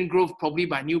population growth probably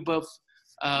by new birth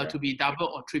to be double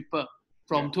or triple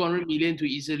from 200 million to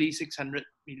easily 600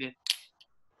 million.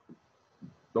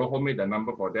 don't hold me the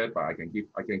number for that, but I can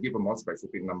give a more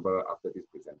specific number after this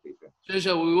presentation.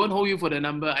 Sure. We won't hold you for the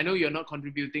number. I know you're not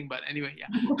contributing, but anyway,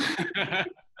 yeah.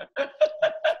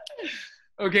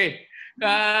 Okay.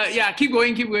 Yeah, keep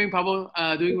going, Pavo.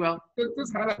 Doing well.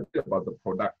 Just highlight a bit about the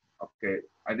product. Okay,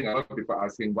 I think a lot of people are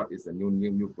asking what is the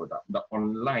new product. The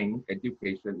online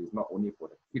education is not only for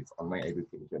the kids' online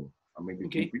education. I mean,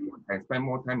 if you can spend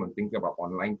more time on thinking about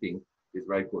online things, it's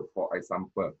very good. For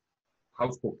example,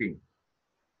 house cooking.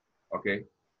 Okay,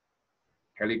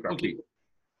 calligraphy.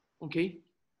 Okay.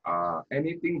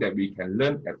 Anything that we can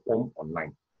learn at home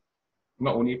online,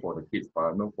 not only for the kids,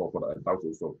 but not for the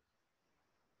adults also.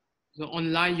 So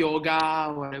online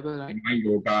yoga, whatever, right? Online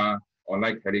yoga,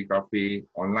 online calligraphy,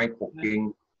 online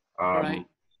cooking. Right.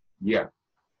 Yeah,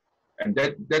 and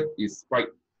that is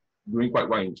doing quite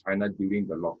well in China during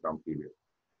the lockdown period.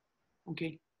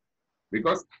 Okay.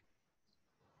 Because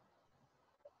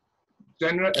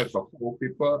general as a whole,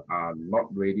 people are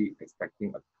not really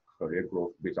expecting a career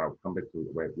growth, which I'll come back to,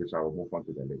 which I will move on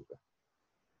to the later.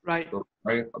 Right. So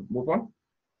I move on.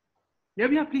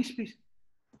 Yeah. Please.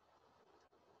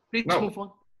 Please now, move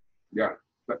on. Yeah,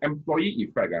 the employee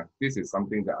effect. This is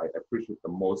something that I appreciate the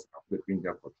most after being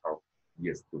there for 12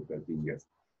 years to 13 years.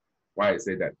 Why I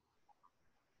say that?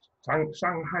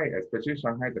 Shanghai, especially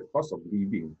Shanghai, the cost of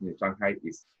living in Shanghai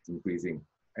is increasing.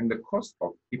 And the cost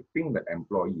of keeping the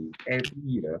employee every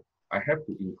year, I have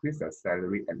to increase their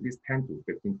salary at least 10 to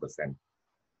 15%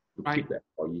 to keep the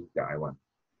employee that I want.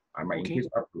 I might increase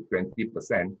up to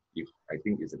 20% if I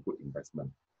think it's a good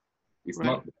investment. It's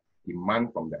not the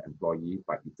demand from the employee,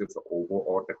 but it's just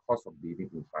overall the cost of living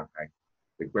in Shanghai.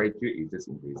 The graduate is just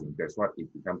increasing. That's why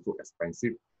it becomes so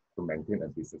expensive to maintain a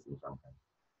business in Shanghai.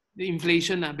 The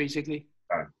inflation, basically.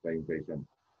 The inflation.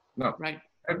 Now,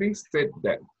 having said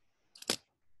that,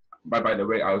 but by the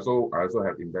way, I also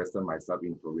have invested myself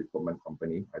into a recruitment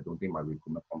company. I don't think my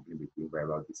recruitment company will do very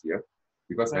well this year,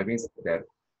 because having said that,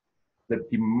 the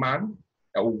demand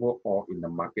overall in the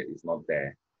market is not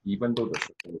there, even though the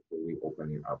system is really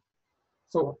opening up.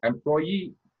 So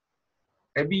employee,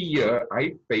 every year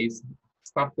I face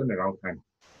staff turnaround time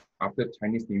after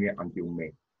Chinese New Year until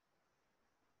May.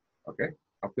 Okay,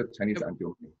 after Chinese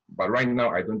until May. But right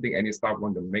now, I don't think any staff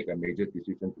want to make a major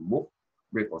decision to move,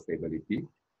 wait for stability.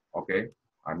 Okay,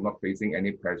 I'm not facing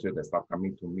any pressure. The staff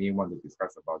coming to me want to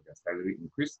discuss about their salary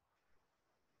increase.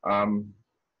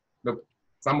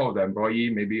 Some of the employee,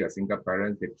 maybe a single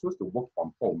parent, they choose to work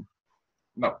from home.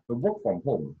 Now, the work from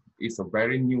home is a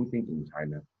very new thing in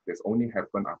China. This only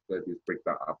happened after this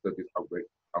breakdown, after this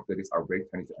outbreak,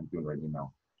 Chinese until right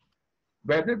now.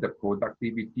 Whether the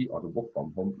productivity or the work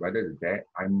from home, whether it's there,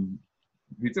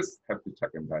 we just have to check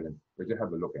and balance. We just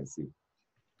have a look and see.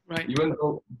 Right. Even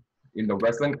though in the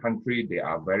Western country, they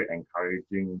are very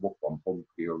encouraging work from home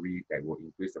theory that will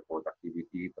increase the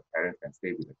productivity, the parents can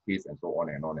stay with the kids and so on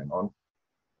and on and on.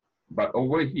 But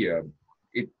over here,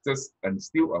 it's just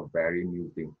still a very new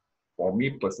thing. For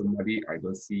me personally, I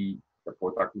don't see the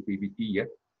productivity yet.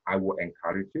 I will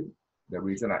encourage it. The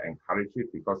reason I encourage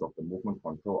it because of the movement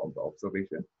control of the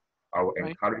observation. I will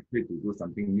encourage it to do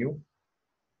something new.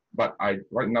 But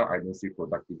right now, I don't see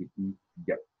productivity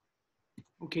yet.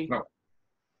 Okay. Now,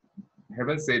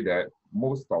 having said that,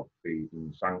 most of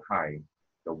in Shanghai,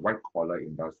 the white collar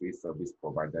industry service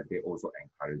provider, they also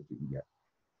encourage it yet.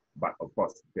 But of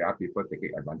course, there are people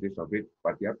taking advantage of it,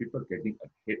 but there are people getting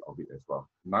ahead of it as well.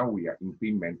 Now we are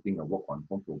implementing a work on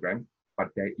home program, but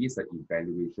there is an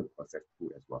evaluation process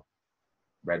too as well.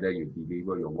 Whether you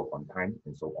deliver your work on time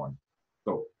and so on.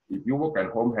 So if you work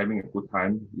at home having a good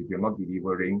time, if you're not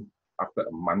delivering after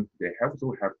a month, they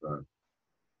also have an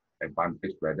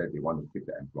advantage whether they want to keep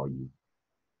the employee.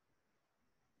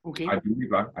 Okay. I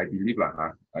believe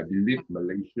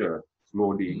Malaysia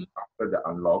slowly after the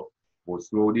unlock was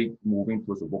slowly moving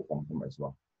towards the work from home as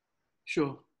well.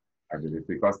 Sure. I believe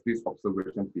because this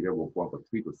observation period will go on for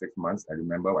 3 to 6 months. I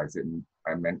remember I said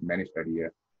I managed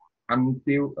earlier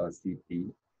until a city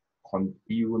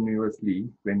continuously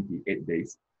 28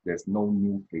 days, there's no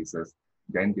new cases,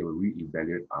 then they will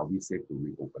reevaluate, are we safe to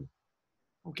reopen?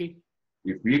 Okay.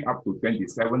 If we up to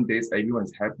 27 days,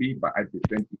 everyone's happy, but at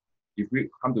the if we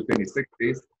come to 26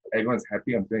 days, everyone's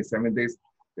happy on 27 days,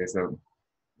 there's a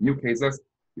new cases,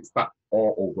 it start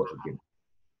all over again.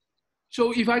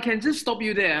 So if I can just stop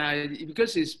you there,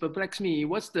 because it's perplexed me,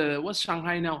 what's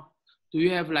Shanghai now? Do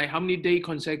you have like how many days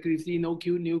consecutively no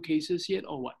new cases yet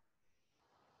or what?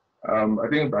 I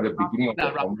think by the beginning of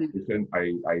the conversation,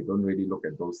 I don't really look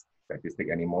at those statistics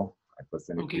anymore. I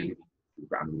personally feel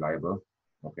it's unreliable.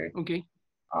 Okay. Okay.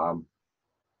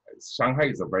 Shanghai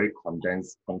is a very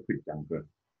condensed concrete jungle.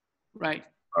 Right.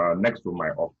 next to my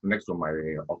office, next to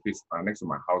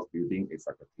my house building is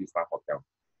like a 3-star hotel.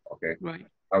 Okay. Right.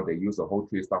 Now they use a whole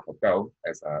 3-star hotel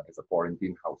as a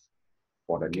quarantine house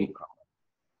for the newcomer.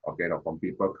 Okay, from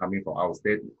people coming from our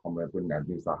state, coming to the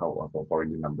 3-star house for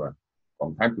quarantine number.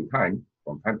 From time to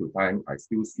time, I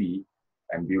still see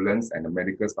ambulance and the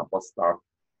medical support staff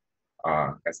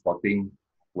escorting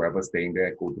whoever staying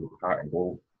there, go to the car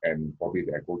and probably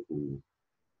they go to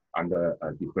under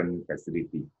a different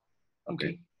facility.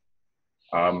 Okay.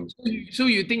 So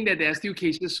you think that there are still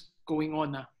cases going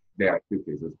on now? There are still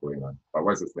cases going on. But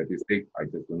what's the statistic? I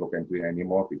just don't look into it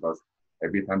anymore because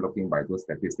every time looking by those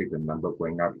statistics, the number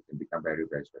going up, it can become very,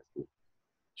 very stressful.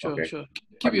 Sure, okay? Sure.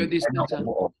 Keep your distance.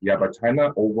 Yeah, but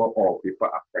China overall, people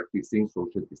are practicing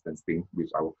social distancing, which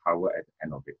I will cover at the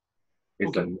end of it.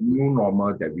 It's a new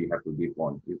normal that we have to live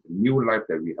on. It's a new life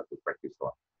that we have to practice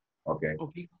on. Okay.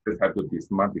 Just have to be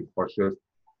smart, be cautious,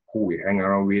 who we hang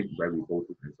around with, where we go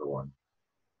to, and so on.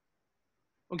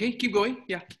 Okay, keep going.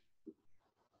 Yeah.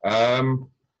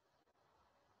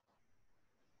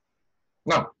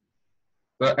 Now,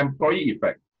 the employee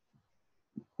effect.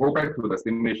 Go back to the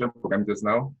stimulation program just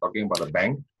now, talking about the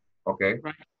bank. Okay.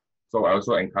 Right. So I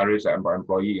also encourage the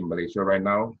employee in Malaysia right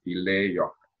now, delay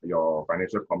your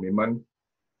financial commitment.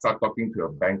 Start talking to your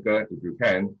banker if you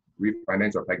can,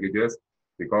 refinance your packages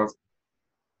because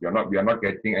we are not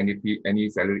getting any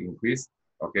salary increase.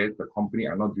 Okay, the company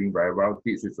are not doing very well.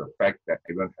 This is a fact that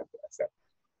everyone has to accept.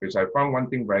 Which I found one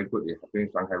thing very good is happening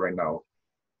in Shanghai right now.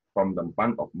 From the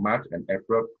month of March and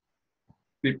April,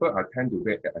 people are tend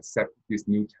to accept these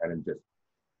new challenges.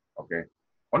 Okay,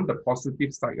 on the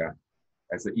positive side,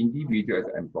 as an individual, as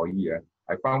an employee,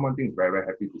 I found one thing very, very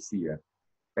happy to see.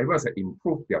 Everyone has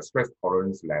improved their stress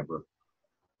tolerance level.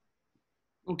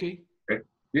 Okay.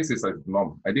 This is a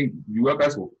norm. I think you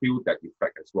guys will feel that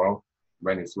effect as well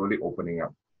when it's really opening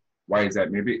up. Why is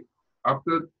that? Maybe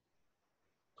after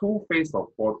 2 phases of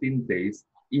 14 days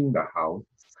in the house,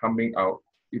 coming out,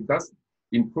 it does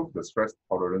improve the stress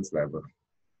tolerance level.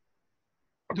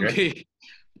 Okay.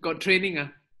 Got training.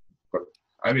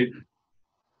 I mean,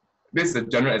 this is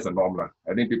general as a norm.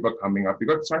 I think people coming up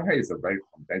because Shanghai is a very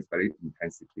condensed, very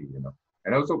intensity,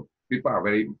 and also people are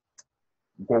very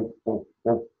go,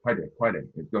 quiet.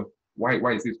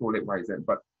 Why is it so late? Why is that?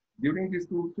 But during these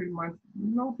 2-3 months,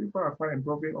 people are fine and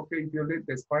probably okay. If you're late,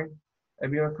 that's fine.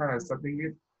 Everyone kind of accepting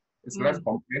it. It's less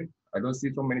complaint. I don't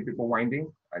see so many people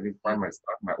winding. I need to find my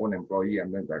staff, my own employee,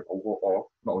 and then like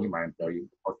overall, not only my employee,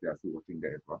 because they are still working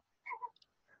there as well.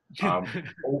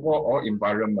 Overall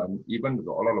environment, even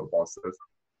to a lot of bosses,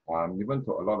 even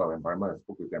to a lot of environment, I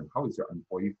spoke with them. How is your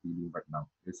employee feeling right now?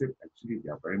 They said actually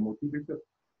they are very motivated.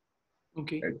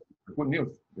 Okay. It's good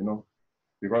news,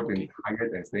 because been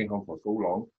tired and staying home for so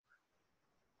long,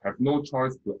 have no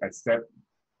choice to accept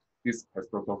this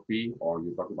catastrophe, or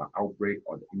you talk about outbreak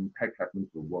or the impact happening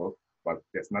to the world, but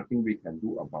there's nothing we can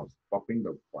do about stopping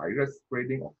the virus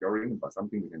spreading or curing, but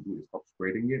something we can do is stop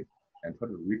spreading it and try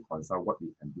to reconcile what we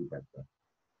can do better.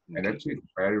 And actually,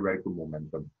 it's very, very good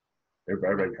momentum.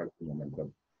 Very, very healthy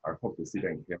momentum. I hope to see that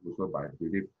in here also, but I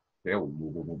believe they will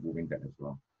moving that as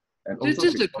well. And also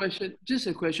just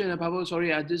a question, Pavo,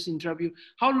 sorry, I just interrupt you.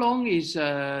 How long is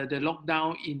the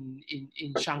lockdown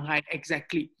in Shanghai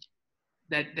exactly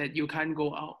that you can't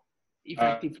go out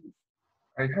effectively?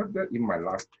 I have that in my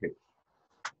last page.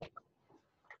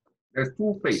 There's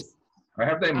 2 phases. I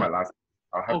have that in my last.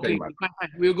 I'll have that in my.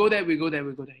 Fine. We'll go there. Yeah.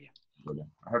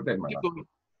 I have that in my last.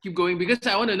 Keep going because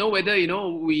I want to know whether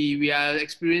we are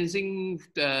experiencing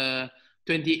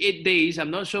 28 days.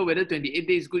 I'm not sure whether 28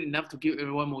 days is good enough to keep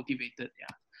everyone motivated.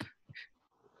 Yeah.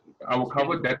 I will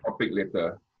cover that topic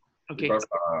later. Okay. Because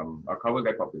I'll cover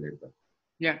that topic later.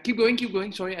 Yeah, keep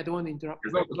going. Sorry, I don't want to interrupt.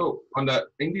 So on the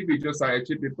individual side,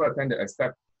 actually people tend to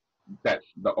accept that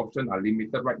the options are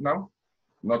limited right now.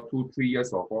 Not 2-3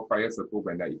 years or 4-5 years ago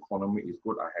when the economy is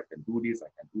good, I can do this, I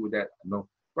can do that. No.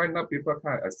 Right now, people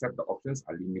kind of accept the options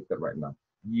are limited right now,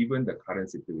 given the current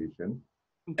situation.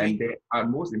 Okay. And they are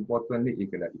most importantly, in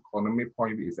the economic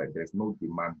point of view, is that there's no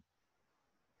demand.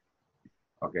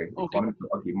 Okay. Economic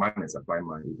demand and supply.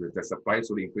 If the supply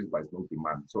slowly increase, but there's no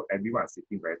demand. So everyone is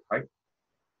sitting very tight,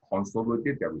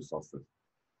 consolidate their resources.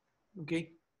 Okay.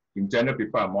 In general,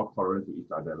 people are more tolerant to each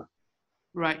other.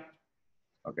 Right.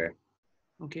 Okay.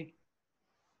 Okay.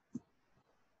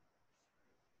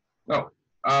 Now,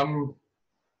 I'm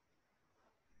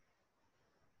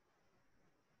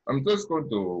just going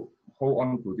to hold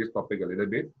on to this topic a little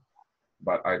bit,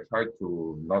 but I try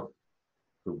to not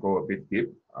to go a bit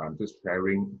deep. I'm just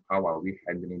sharing how are we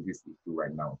handling this issue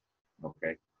right now,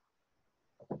 okay?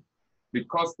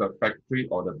 Because the factory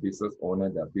or the business owner,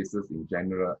 the business in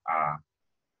general are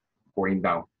going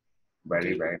down very,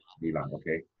 Okay. very quickly.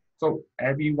 Okay. So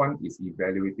everyone is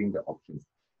evaluating the options.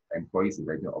 Employees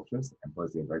evaluating options,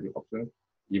 employees evaluating options.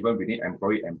 Even within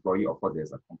employee, of course,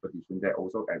 there's a competition there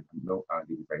also, and the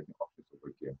evaluating options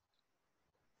over here.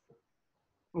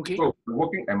 Okay. So the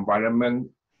working environment,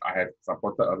 I have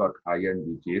supported a lot of clients,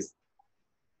 which is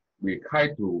we try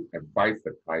to advise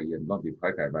the client, not the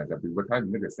client advise, but we try to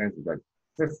make a sense that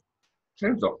just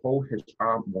change the whole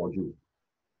HR module.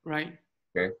 Right.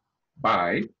 Okay.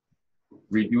 By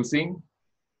reducing,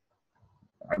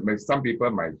 I mean, some people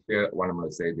might hear what I'm going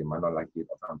to say, they might not like it,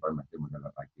 or some people might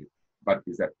not like it. But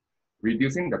is that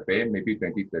reducing the pay, maybe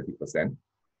 20-30%.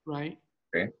 Right.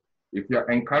 Okay. If you're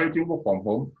encouraging work from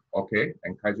home, okay,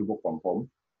 encourage work from home,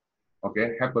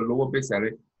 okay, have a lower base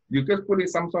salary, you just put in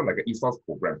some sort of like an ESOS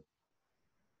program.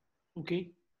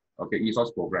 Okay. Okay,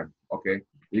 ESOS program. Okay.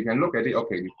 You can look at it,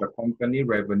 okay, if the company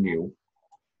revenue,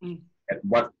 at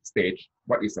what stage,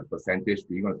 what is the percentage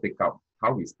we're going to take out,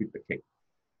 how we split the cake.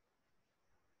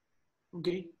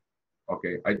 Okay.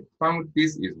 Okay, I found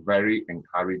this is very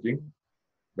encouraging,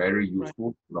 very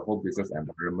useful to the whole business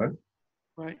environment.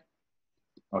 Right.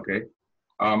 Okay.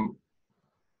 I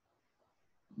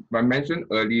mentioned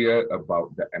earlier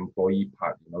about the employee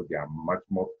part, they are much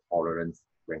more tolerant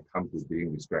when it comes to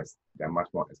dealing with stress. They are much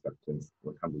more acceptance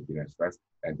when it comes to dealing with stress,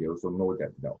 and they also know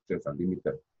that the options are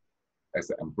limited. As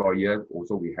an employer,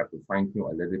 also we have to fine tune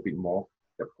a little bit more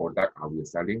the product are we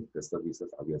selling, the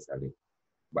services are we selling.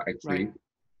 But actually,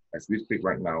 as we speak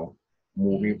right now,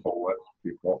 moving forward,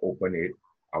 before open it,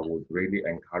 I would really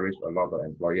encourage a lot of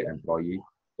employee,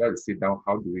 let's sit down,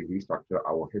 how do we restructure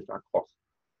our HR costs?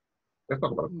 Let's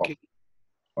talk about the cost.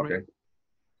 Okay. Right.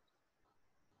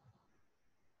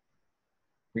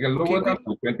 You can lower down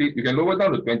to 20, you can lower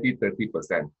down to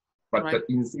 20-30%, but the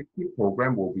incentive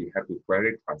program will be have to be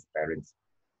very transparent.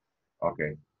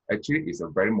 Okay. Actually, it's a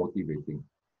very motivating.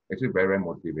 Actually, very, very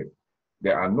motivating.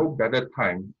 There are no better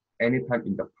time, any time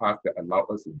in the past that allow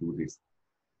us to do this.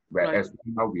 Whereas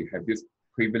now we have this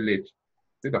privilege,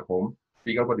 sit at home,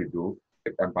 figure out what to do,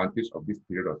 take advantage of this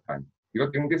period of time.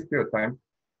 Because in this period of time,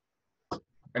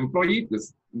 employee,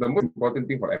 the most important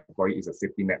thing for employee is a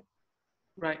safety net.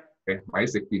 Right. Okay, my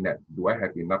safety net. Do I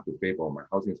have enough to pay for my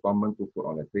house installment, to put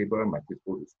on the table, my kids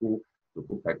go to school, to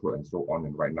put petrol and so on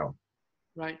and right now?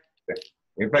 Right. Okay.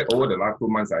 In fact, over the last 2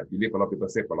 months, I believe a lot of people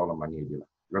save a lot of money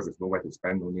because there's nowhere to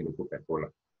spend, no need to put petrol.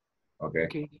 Okay.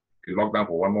 The lockdown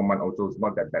for 1 more month also is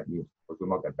not that bad news. Also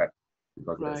not that bad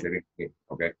because they're saving.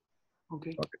 Okay.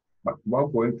 Okay. But while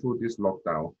going through this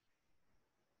lockdown,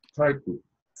 try to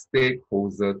stay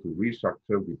closer to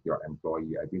restructure with your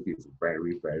employee. I think it's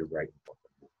very, very, very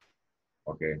important.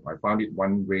 Okay. I found it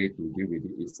one way to deal with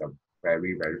it is a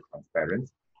very, very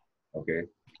transparent. Okay.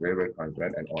 Very, very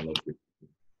transparent and honest.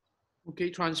 Okay.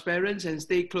 Transparent and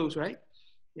stay close, right?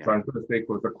 Yeah. Transparent, stay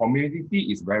close. The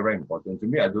community is very, very important. To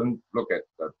me, I don't look at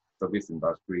the service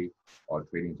industry or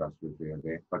trading industry,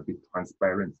 okay? But be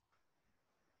transparent.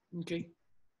 Okay.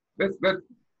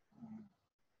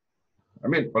 I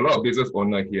mean, a lot of business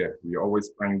owners here, we always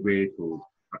find way to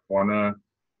cut corner.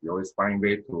 We always find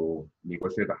way to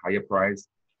negotiate a higher price.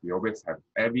 We always have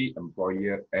every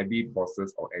employer, every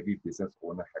bosses, or every business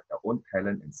owner have their own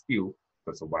talent and skill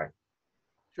to survive.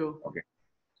 Sure. Okay.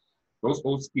 Those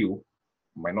old skills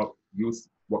might not use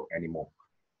work anymore.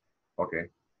 Okay.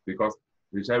 Because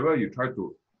whichever you try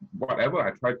to, whatever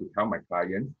I try to tell my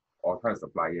client or tell a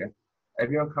supplier,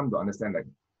 everyone come to understand like,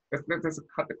 let's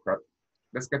cut the crap.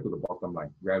 Let's get to the bottom line.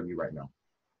 Where are we right now?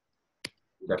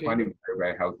 I find it very,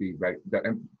 very healthy.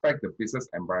 In fact, the business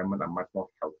environment are much more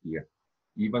healthier,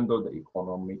 even though the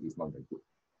economy is not that good.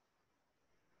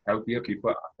 Healthier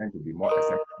people tend to be more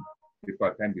accepting.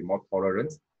 People tend to be more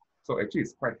tolerant. So actually,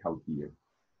 it's quite healthier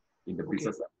in the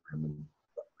business environment.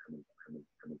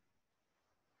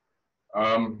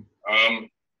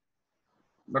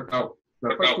 But now,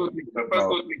 the first two things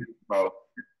about.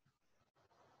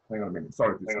 Hang on a minute.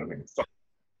 Sorry, just a minute.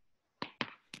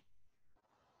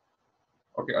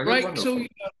 Okay, I just want to. So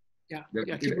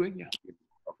keep going. Yeah.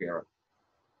 Okay, all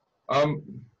right.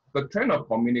 The trend of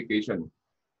communication.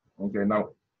 Okay, now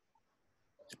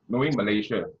knowing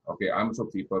Malaysia. Okay, I'm so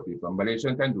people.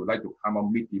 Malaysians tend to like to come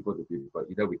and meet people to people.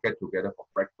 Either we get together for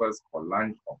breakfast, for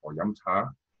lunch, or for yum cha,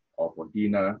 or for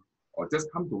dinner, or just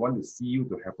come to want to see you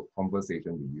to have a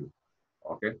conversation with you.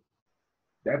 Okay,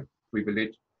 that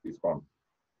privilege is gone.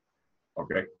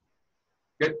 Okay,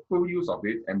 get full use of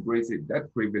it, embrace it.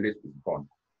 That privilege is gone.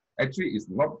 Actually, it's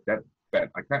not that bad.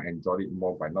 I can enjoy it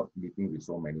more by not meeting with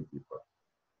so many people.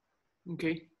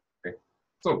 Okay. Okay.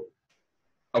 So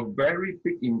a very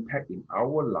big impact in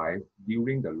our life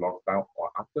during the lockdown or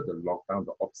after the lockdown,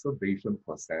 the observation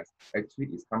process actually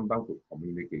is come down to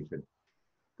communication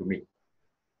to me.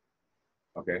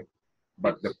 Okay.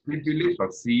 But the privilege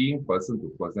of seeing person to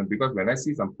person, because when I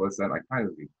see some person, I kind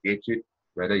of engage it,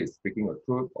 whether he's speaking a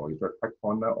truth or he's trying to cut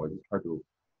corner or he's trying to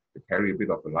carry a bit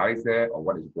of lies there or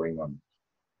what is going on.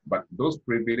 But those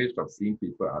privilege of seeing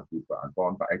people are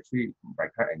gone, but actually I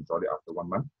can't enjoy it after 1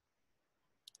 month.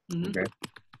 Okay.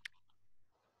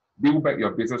 Build back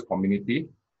your business community.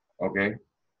 Okay.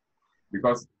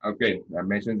 Because again, I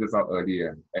mentioned this out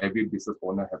earlier, every business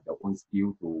owner have their own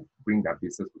skill to bring their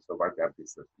business to survive their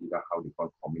business, either how they can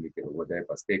communicate over there,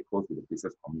 but stay close to the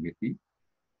business community.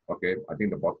 Okay, I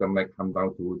think the bottom line comes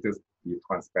down to just be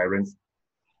transparent.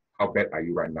 How bad are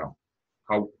you right now?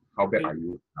 How bad are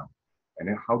you now? And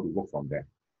then how to work from there.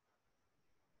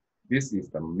 This is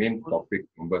the main topic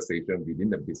conversation within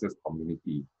the business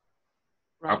community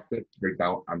after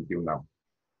breakdown until now.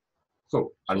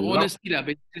 So honesty,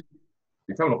 basically.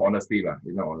 It's not honesty,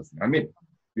 it's not honesty. I mean,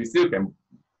 we still can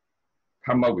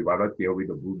come up with other theory,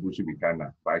 the bullshit we can,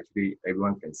 but actually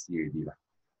everyone can see it.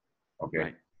 Okay.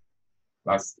 Right.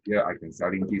 Last year I can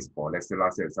selling this for, let's say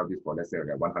last year I sell this for, let's say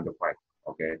like 105.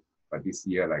 Okay. But this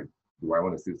year, like, do I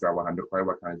want to still sell 105?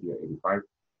 What can I do at 85?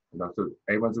 You know, so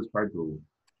everyone's just trying to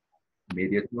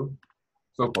mediate through.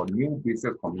 So for new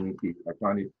business community, I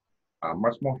find it a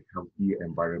much more healthy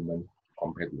environment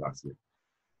compared to last year.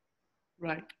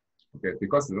 Right. Okay,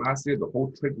 because last year the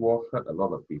whole trade war hurt a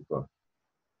lot of people.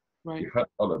 Right. It hurt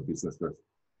a lot of businesses.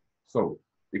 So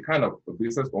the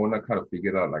business owner kind of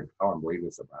figured out like how I'm going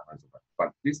to survive.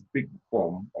 But this big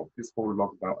form of this whole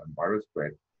lockdown and virus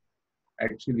spread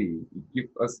actually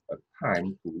gives us a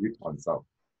time to reconcile.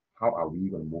 How are we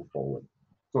going to move forward?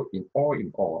 So in all,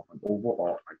 and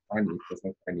overall, I find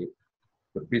it,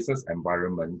 the business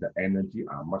environment, the energy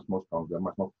are much more stronger,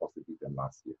 much more positive than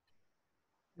last year.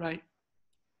 Right.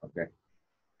 Okay.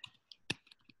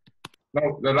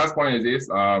 Now, the last point is this,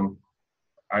 I'm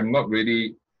not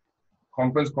really,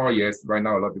 conference call, yes, right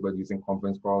now a lot of people are using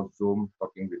conference call, Zoom,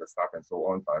 talking with the staff and so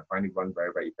on, but I find it one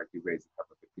very, very effective way is to have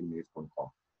a 15 minutes phone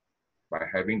call. By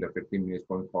having the 15 minutes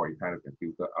phone call, you kind of can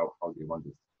filter out how they want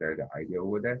to share the idea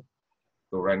over there.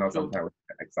 So right now, sometimes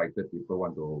excited people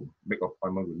want to make an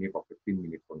appointment with me for 15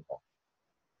 minutes phone call.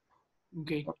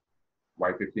 Okay.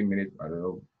 Why 15 minutes? I don't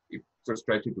know. If just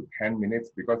stretch it to 10 minutes,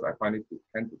 because I find it to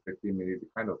 10 to 15 minutes, you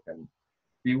kind of can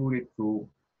feel it through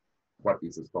what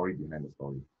is the story behind the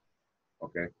story.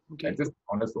 Okay? And just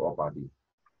honest to all parties.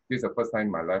 This is the first time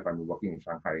in my life I'm working in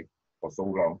Shanghai for so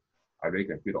long. I really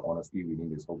can feel the honesty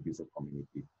within this whole business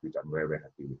community, which I'm very, very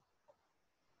happy with.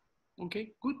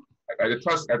 Okay, good. I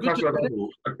trust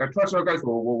you guys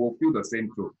will feel the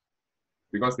same truth.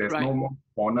 Because there's no more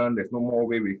corner, there's no more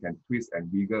way we can twist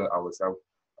and wiggle ourselves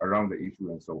around the issue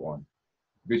and so on.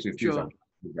 Which is very,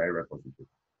 very positive.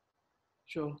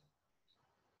 Sure.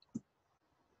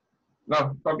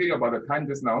 Now, talking about the time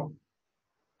just now,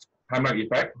 time lag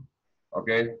effect,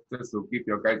 okay, just to give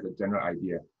you guys a general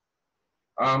idea.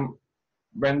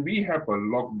 When we have a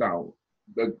lockdown,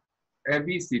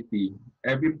 every city,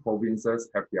 every provinces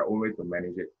have their own way to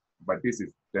manage it. But this is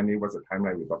generally what's the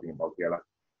timeline we're talking about here.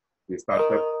 We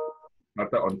started on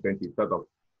 23rd of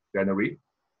January.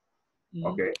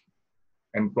 Okay.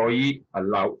 Employee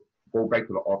allowed go back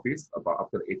to the office about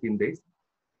after 18 days.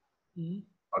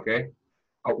 Okay.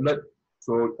 Outlet,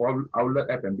 so all outlet,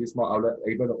 F&B, small outlet,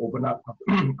 able to open up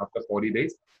after 40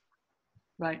 days.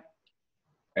 Right.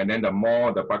 And then the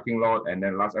mall, the parking lot, and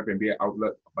then last F&B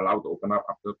outlet allowed to open up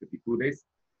after 52 days.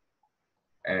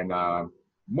 And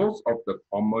most of the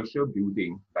commercial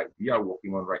building like we are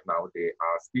working on right now, they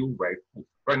are still very full.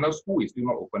 Right now, school is still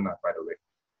not open, by the way.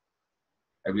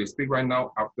 As we speak right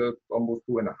now, after almost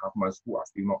 2.5 months, school are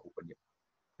still not open yet.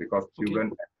 Because children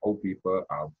and old people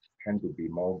tend to be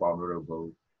more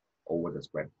vulnerable over the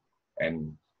spread.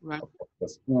 And the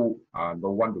school don't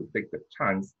want to take the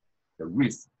chance, the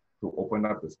risk to open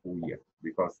up the school year,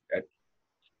 because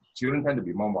children tend to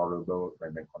be more vulnerable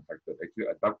when they're contacted. Actually,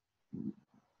 adult,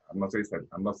 I'm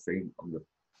not saying from the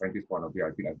scientist point of view,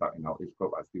 I think adult in our age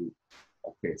group are still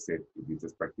okay, safe if we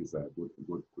just practice a good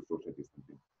social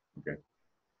distancing. Okay.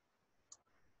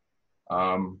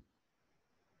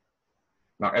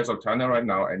 Now, as of China right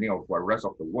now, any of the rest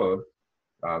of the world,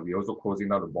 we're also closing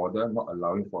down the border, not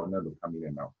allowing foreigners to come in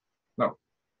and out. Now,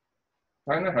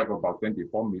 China have about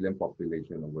 24 million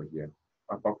population over here.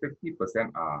 About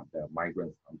 50% are the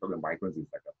migrants. I'm talking migrants is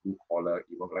like a blue collar,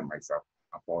 even like myself,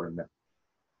 a foreigner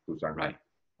to Shanghai. Right.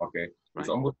 Okay, it's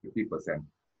almost 50%.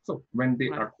 So when they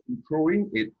are controlling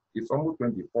it, it's almost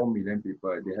 24 million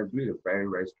people. They have really a very,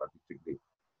 very strategic day.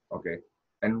 Okay.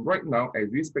 And right now, as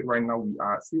we speak right now, we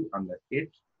are still on the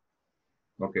edge.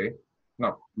 Okay.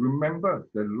 Now, remember,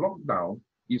 the lockdown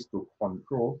is to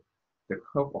control the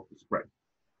curve of the spread.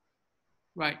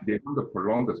 Right. They want to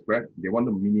prolong the spread. They want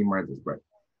to minimize the spread.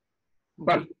 Okay.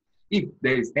 But if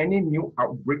there is any new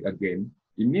outbreak again,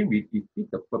 it means we defeat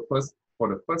the purpose for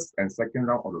the first and second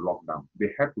round of the lockdown.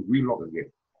 They have to relock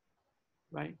again.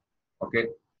 Right. Okay.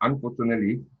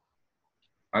 Unfortunately,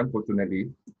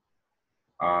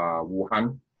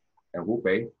 Wuhan and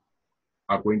Hubei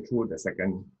are going through the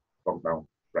second lockdown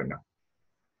right now.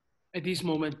 At this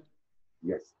moment.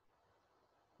 Yes.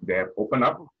 They have opened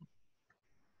up,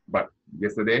 but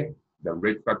yesterday the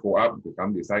rates got go up, they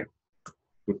come decide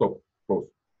to close.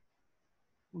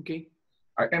 Okay.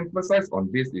 I emphasize on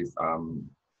this is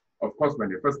of course when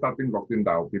they first starting locking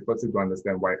down, people still don't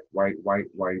understand why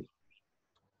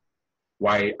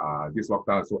this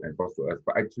lockdown is so enforced to us.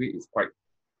 But actually it's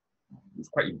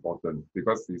quite important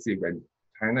because you see when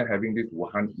China having this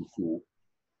Wuhan issue,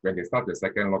 when they start the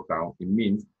second lockdown, it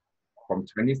means from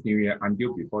Chinese New Year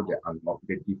until before they unlock,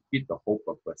 they defeat the whole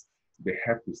purpose. They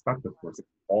have to start the process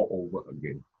all over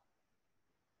again.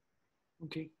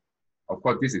 Okay. Of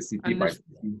course, this is city by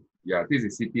city. Yeah, this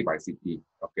is city by city.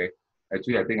 Okay.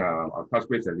 Actually, I think I'll touch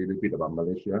base a little bit about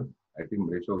Malaysia. I think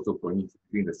Malaysia also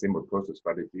doing the same approach to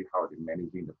strategy, how they're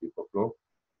managing the people flow.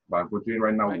 But unfortunately,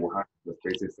 right now, Wuhan the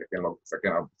space is second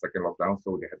lockdown,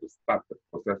 so they have to start the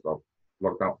process of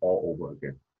lockdown all over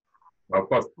again. Now, of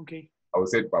course, okay. I would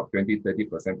say about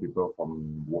 20-30% people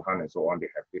from Wuhan and so on, they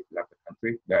have left the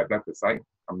country, they have left the site,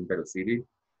 coming back to the city.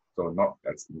 So not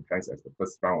as intense as the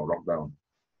first round of lockdown.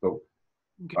 So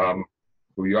okay.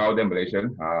 to you out there,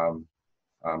 Malaysian,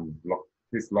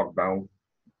 this lockdown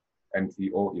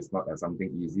MCO is not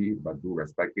something easy, but do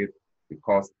respect it,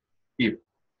 because if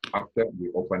after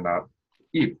we open up,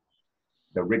 if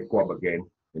the rate go up again,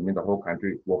 it means the whole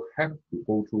country will have to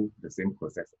go through the same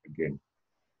process again,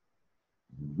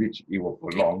 which it will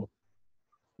prolong,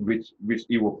 which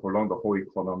it will prolong the whole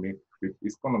economy, which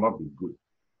is gonna not be good.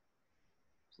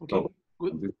 Okay. So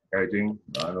good. I'm just encouraging,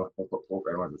 hope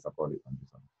everyone to support it on this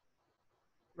one.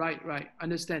 Right.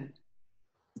 Understand.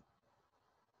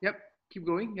 Yep. Keep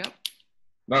going. Yep.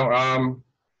 Now,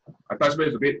 I touched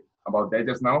base a bit about that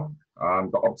just now.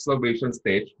 The observation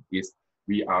stage is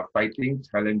we are fighting,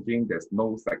 challenging. There's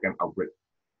no second outbreak.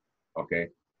 Okay.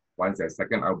 Once there's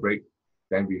second outbreak,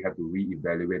 then we have to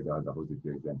reevaluate the whole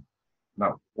situation.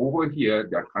 Now, over here,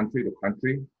 they are country to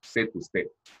country, state to state.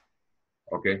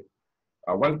 Okay.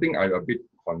 One thing I'm a bit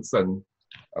concerned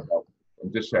about,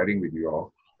 I'm just sharing with you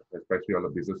all, especially all the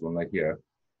business owners here.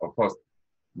 Of course,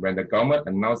 when the government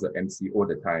announced the MCO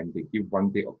the time, they give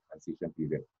 1 day of transition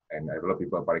period. And a lot of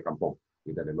people balik kampung,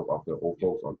 either they look after old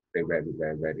folks or stay where they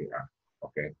are.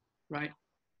 Okay. Right.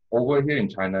 Over here in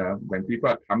China, when people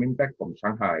are coming back from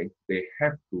Shanghai, they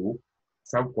have to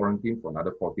self-quarantine for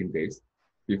another 14 days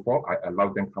before I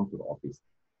allow them come to the office.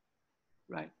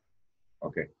 Right.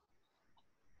 Okay.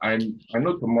 I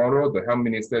know tomorrow the health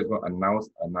minister is going to announce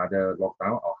another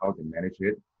lockdown or how to manage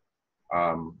it.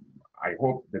 I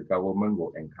hope the government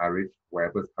will encourage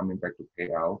whoever's coming back to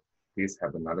pay out, please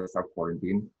have another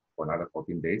self-quarantine for another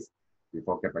 14 days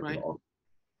before get back to the office.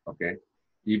 Okay.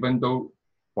 Even though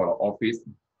for the office,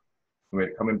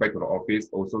 when coming back to the office,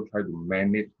 also try to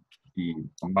manage the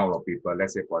amount of people.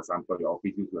 Let's say, for example, your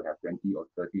office used to have 20 or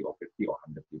 30 or 50 or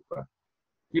 100 people.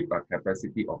 Keep a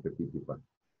capacity of 50 people.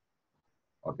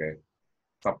 Okay.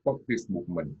 Support this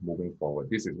movement moving forward.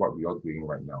 This is what we are doing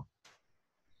right now.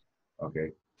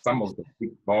 Okay. Some of the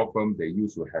big law firms, they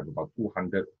used to have about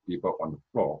 200 people on the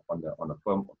floor, on the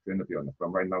firm, or 300 people on the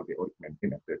firm. Right now, they only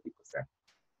maintain at 30%.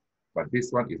 But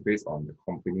this one is based on the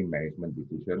company management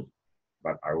decision.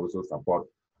 But I also support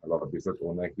a lot of business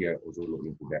owners here also look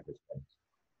into that as well.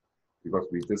 Because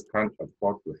we just can't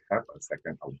afford to have a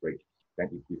second outbreak. Then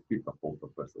it defeats the whole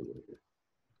purpose over here.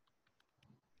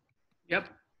 Yep.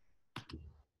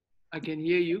 I can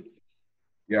hear you.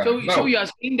 Yeah. So you are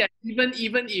saying that even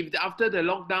if after the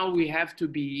lockdown we have to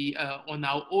be on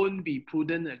our own, be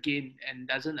prudent again, and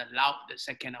doesn't allow the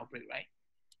second outbreak, right?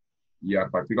 Yeah,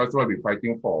 but because what we're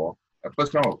fighting for, the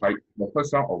first round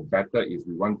of battle is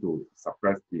we want to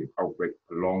suppress the outbreak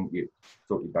along it,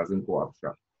 so it doesn't go up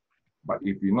sharp. But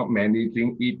if you're not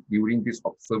managing it during this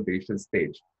observation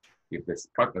stage, if they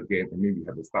start again, I mean we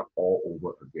have to start all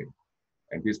over again.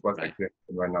 And this was actually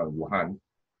right now in Wuhan.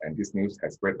 And this news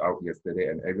has spread out yesterday,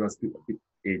 and everyone's still a bit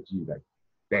edgy, like,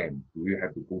 damn, do we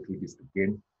have to go through this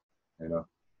again? You know?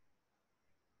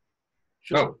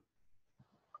 Sure. So,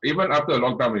 even after the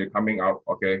lockdown, when you're coming out,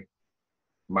 okay,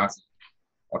 mask,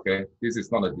 okay, this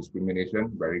is not a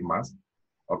discrimination, wearing mask,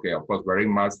 Okay, of course,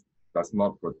 wearing mask does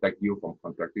not protect you from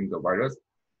contracting the virus,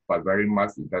 but wearing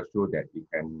mask, it does show that it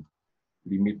can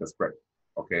limit the spread.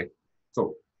 Okay,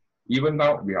 so even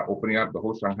now we are opening up the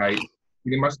whole Shanghai,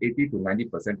 pretty much 80 to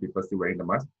 90% people still wearing the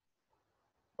mask.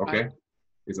 Okay, Right.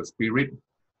 it's a spirit.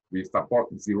 We support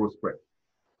zero spread.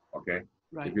 Okay,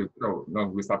 Right. if you no,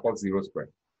 we support zero spread.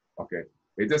 Okay,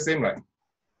 it's the same like,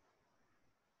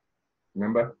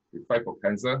 remember, we fight for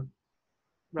cancer.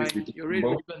 Right. This Your red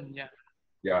symbol, ribbon, yeah.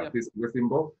 yeah, Yep. this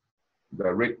symbol,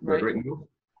 the red news.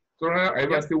 So now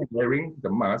everyone's still wearing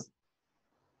the mask.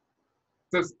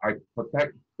 Just I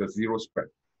protect the zero spread.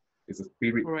 It's a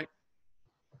spirit. All right.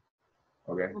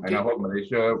 Okay. And I hope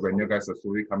Malaysia, when you guys are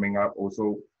slowly coming up,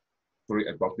 also slowly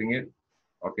adopting it.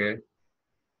 Okay.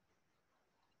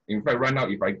 In fact, right now,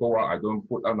 if I go out, I don't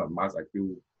put on a mask, I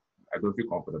don't feel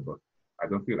comfortable. I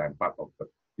don't feel I'm part of the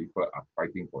people are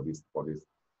fighting for this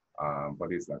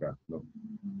like a no,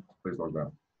 please not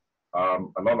that.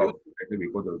 A lot of actually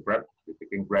we go to Grab, we're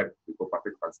taking Grab, we go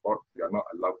public transport, we are not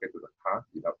allowed to get to the car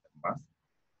without the mask.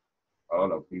 A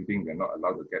lot of building, we're not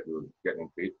allowed to get in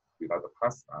place without the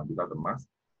pass, without the mask.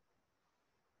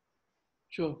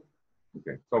 Sure.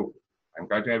 Okay, so I'm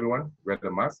encouraging everyone, wear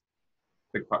the mask,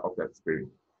 take part of that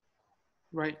experience.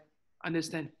 Right.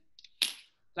 Understand.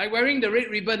 Like wearing the red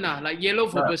ribbon, like yellow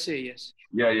for per se, yes.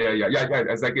 Yeah,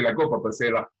 exactly. Like go for per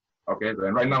se lah. Okay,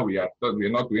 and right now we are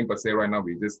not doing per se right now.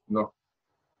 We just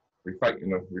we fight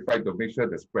to make sure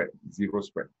the spread zero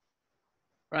spread.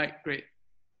 Right, great.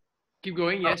 Keep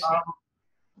going, yes.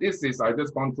 This is I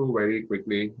just gone through very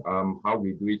quickly. How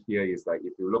we do it here is like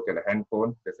if you look at the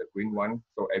handphone, there's a green one,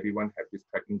 so everyone have this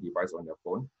tracking device on their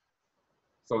phone.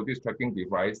 So this tracking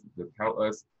device will tell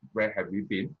us where have we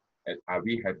been. And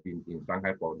we have been in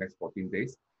Shanghai for the next 14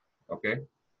 days. Okay.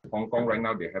 Hong Kong right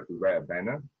now, they have to wear a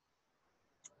banner.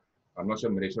 I'm not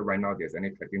sure Malaysia right now there's any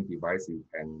tracking device you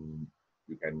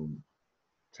can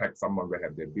track someone where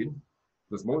have they been.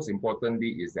 Because most importantly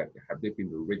is that have they been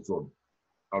in the red zone?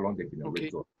 How long they've been in a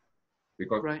red zone?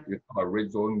 Because it's not a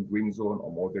red zone, green zone,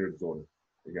 or moderate zone.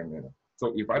 Again,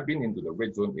 so if I've been into the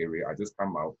red zone area, I just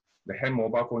come out, the hand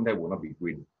mobile phone there will not be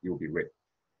green, it will be red.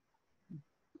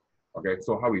 Okay,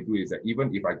 so how we do is that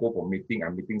even if I go for meeting,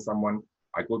 I'm meeting someone,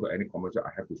 I go to any commercial,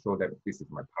 I have to show that this is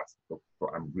my pass, so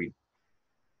I'm green.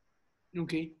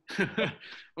 Okay.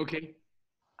 Okay.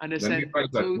 Understand.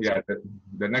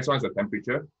 The next one is the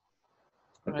temperature.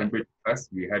 The temperature test,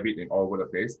 we have it in all over the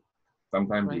place.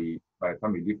 Sometimes by the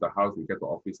time we leave the house, we get to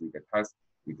office, we get test.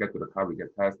 We get to the car, we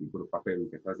get test. We go to cafe, we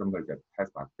get test. Sometimes we get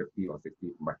test by 50 or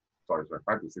 60,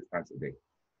 5 to 6 times a day.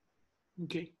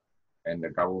 Okay. And the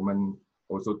government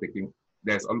also taking,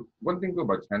 there's one thing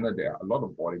about China, there are a lot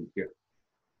of volunteers.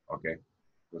 Okay.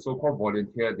 The so-called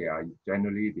volunteer, they are the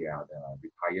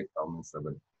retired government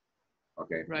servants.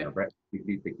 Okay. They are very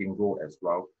actively taking role as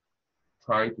well.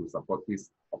 Try to support this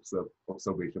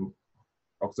observation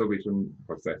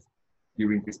process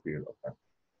during this period of time.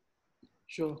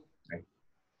 Sure. Okay.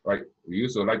 Right. We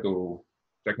used to like to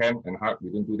shake hand and hug.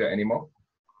 We don't do that anymore.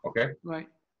 Okay. Right.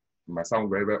 It might sound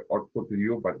very, very awkward to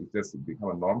you, but it just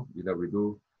become a norm. Either we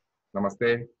do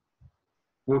namaste,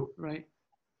 food,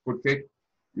 food cake.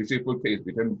 You see food cake is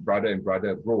between brother and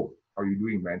brother. Bro, how you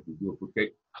doing, man? To do a food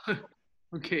cake.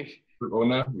 Okay. Food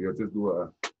owner, we'll just do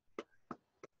a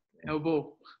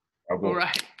elbow. All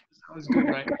right. Sounds good,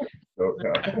 right? So,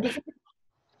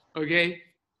 okay.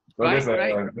 So there's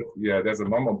a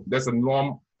norm. There's a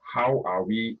norm. How are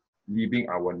we living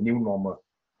our new normal?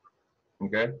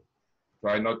 Okay.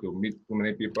 Try not to meet too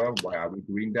many people. Why are we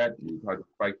doing that? We try to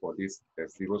fight for this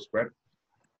zero spread.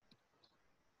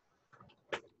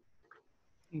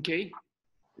 Okay.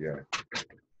 Yeah.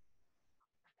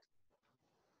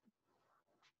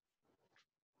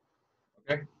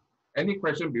 Okay. Any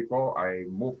question before I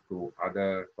move to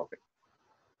other topics?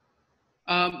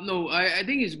 No, I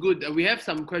think it's good. We have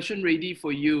some question ready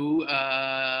for you.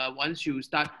 Once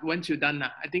you're done.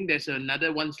 I think there's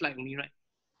another one slide only, right?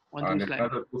 There's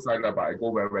another 2 slides, but I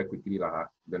go very, very quickly.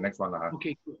 The next one.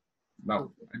 Okay, good.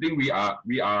 Now, I think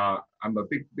I'm a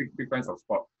big fan of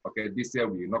sport. Okay, this year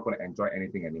we're not going to enjoy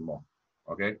anything anymore.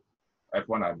 Okay,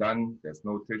 F1 are done. There's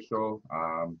no trade show.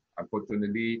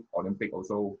 Unfortunately, Olympic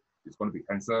also is going to be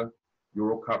cancelled.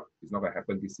 Euro Cup is not going to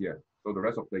happen this year. So the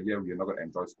rest of the year, we're not going to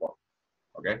enjoy sport.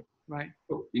 Okay? Right.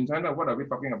 So in China, what are we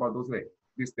talking about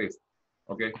these days?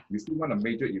 Okay, we still want a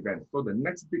major event. So the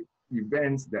next big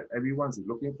events that everyone is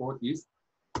looking for is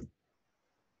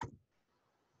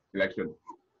election.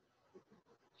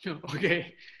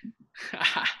 Okay.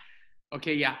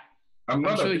 Okay, yeah. I'm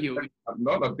not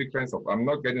a big fan of, I'm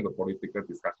not getting the political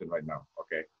discussion right now.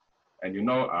 Okay. And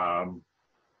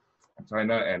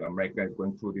China and America is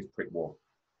going through this trade war.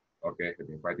 Okay, they've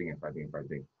been fighting and fighting and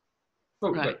fighting.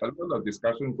 So Right. a lot of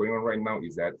discussion going on right now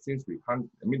is that since we can't,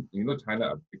 I mean, you know, China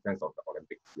are big fans of the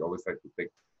Olympics. We always like to take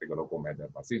a local medal,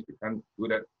 but since we can't do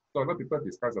that, so a lot of people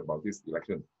discuss about this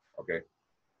election, okay?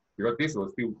 Because this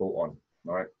will still go on,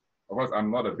 all right? Of course, I'm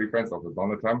not a big fan of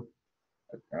Donald Trump,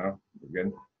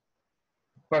 again,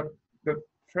 but the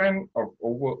trend of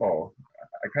overall,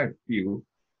 I kind of feel,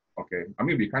 okay, I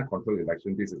mean, we can't control the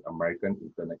election. This is American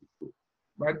internet issue.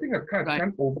 But I think I kind of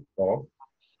trend overall,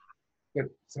 the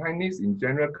Chinese in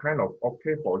general kind of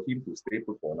okay for him to stay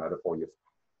put for another 4 years.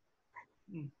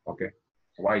 Okay,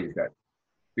 why is that?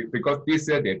 Because this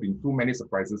year there have been too many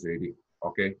surprises already.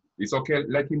 Okay, it's okay,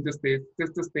 let him just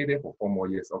stay there for 4 more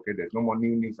years. Okay, there's no more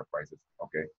new surprises.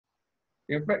 Okay,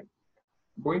 in fact,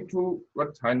 going through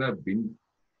what China been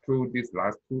through these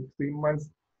last 2-3 months,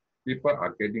 people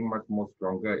are getting much more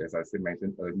stronger, as I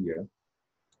mentioned earlier.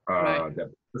 The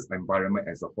business environment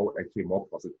as a whole actually more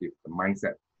positive. The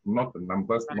mindset, not the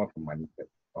numbers, not the mindset.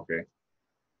 Okay.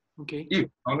 Okay. If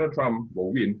Donald Trump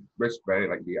will win, which very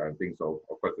likely I think so,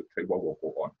 of course the trade war will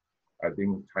go on. I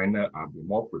think China are be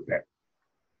more prepared.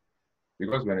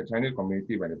 Because when the Chinese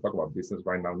community, when they talk about business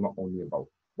right now, not only about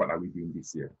what are we doing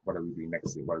this year, what are we doing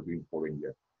next year, what are we doing following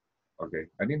year. Okay.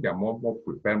 I think they're more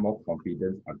prepared, more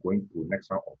confident are going to next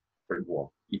round of trade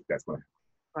war, if that's going to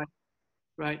happen.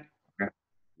 Right. Okay.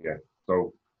 Yeah.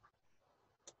 So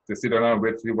to sit down and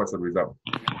wait, see what's the result.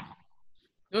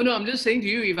 No, I'm just saying to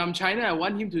you, if I'm China, I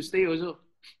want him to stay also.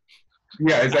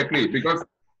 Yeah, exactly. Because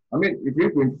I mean, if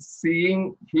you've been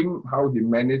seeing him how he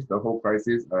managed the whole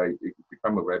crisis, it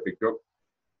become a very big joke.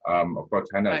 Of course,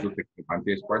 China also takes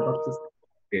advantage. Why not just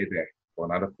stay there for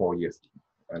another 4 years?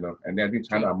 And then I think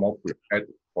China are more prepared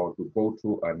to go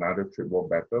through another trade war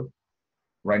battle.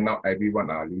 Right now, everyone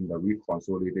are in the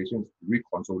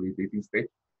reconsolidating stage.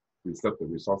 Reserve the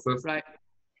resources. Right.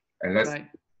 And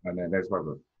then that's what.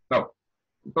 Now,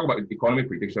 talk about economic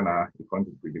prediction.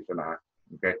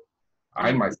 Okay.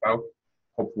 I myself,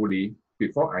 hopefully,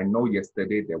 before I know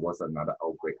yesterday there was another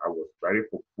outbreak, I was very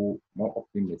hopeful, more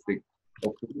optimistic,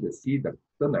 hopefully to see the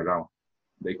turnaround.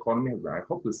 The economy, I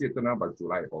hope to see a turnaround by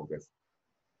July, August.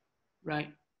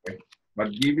 Right. Okay.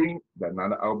 But given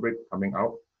another outbreak coming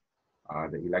out,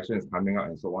 the election is coming out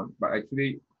and so on, but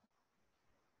actually,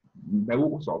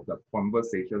 most of the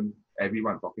conversation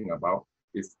everyone talking about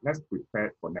is let's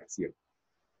prepare for next year.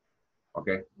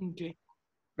 Okay. Okay.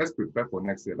 Let's prepare for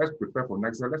next year. Let's prepare for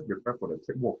next year. Let's prepare for the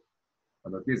trade war.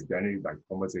 And this is generally like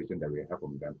conversation that we have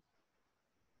from them.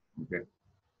 Okay.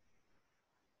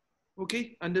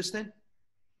 Okay, understand.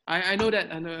 I know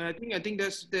that, and I think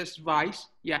there's vice.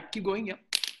 Yeah, keep going. Yeah.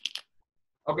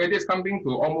 Okay, this coming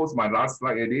to almost my last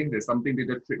slide already. There's something that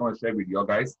I want to share with you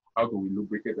guys. How do we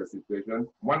lubricate the situation?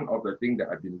 One of the things that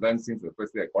I've been learned since the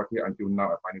first day I got here until now,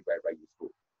 I find it very, very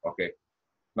useful. Okay.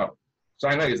 Now,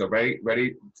 China is a very,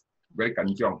 very, very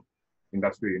kanjiong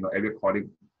industry. You know, every calling,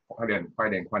 quite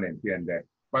and here and there.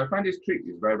 But I find this trick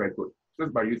is very, very good.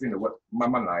 Just by using the word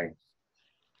mama lai.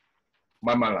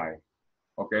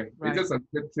 Okay. Right. It's just a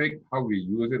good trick how we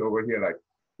use it over here. Like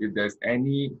if there's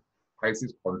any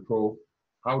crisis control,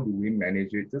 how do we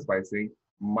manage it? Just by saying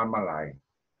mama lai.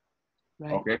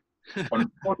 Right. Okay.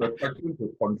 Control the action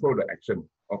to control the action.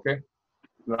 Okay.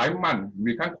 Like man,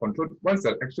 we can't control once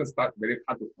the action starts, very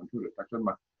hard to control the action,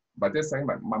 but just saying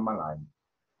like mama lai.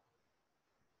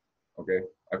 Okay.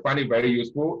 I find it very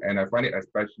useful, and I find it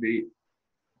especially,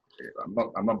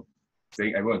 I'm not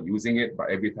saying everyone using it,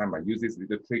 but every time I use this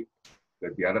little trick,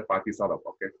 that the other party sort of,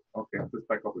 okay, just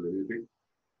back up a little bit.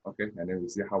 Okay, and then we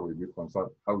see how we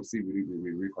reconcile,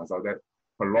 we reconcile that,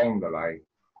 prolong the line,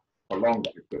 prolong the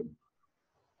action.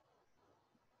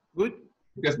 Good.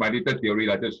 That's my little theory,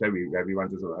 I just share with everyone.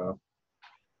 Just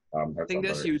I think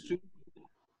that's useful.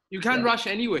 You can't rush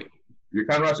anyway. You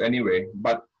can't rush anyway,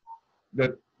 but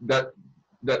the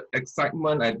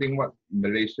excitement, I think what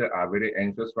Malaysia are very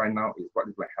anxious right now is what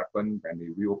will happen when we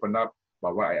reopen up.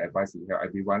 But what I advise to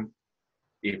everyone,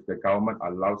 if the government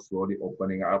allows slowly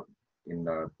opening up in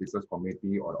the business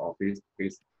community or the office,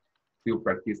 please still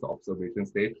practice the observation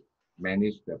stage,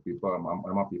 manage the people,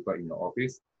 among people in the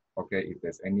office. Okay, if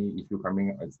there's any issue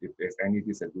coming, if there's any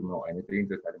disagreement or anything,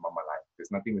 just let them on my line. There's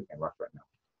nothing we can rush right now.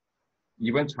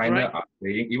 Even China are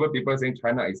saying, even people saying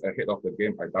China is ahead of the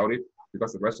game, I doubt it,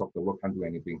 because the rest of the world can't do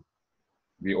anything.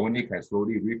 We only can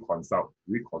slowly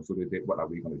reconsolidate what are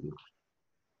we going to do.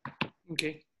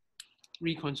 Okay.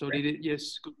 Reconsolidate,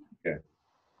 yes. Good. Yeah.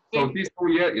 So this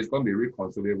 2 years is going to be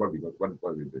reconsolidated what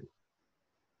we did.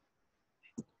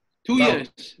 2 years,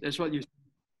 that's what you said.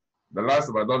 The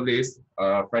last but not least,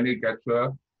 friendly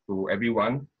gesture to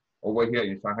everyone. over here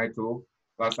in Shanghai too.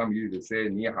 Last time you used to say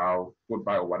ni hao,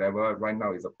 goodbye or whatever. Right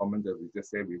now it's a common that we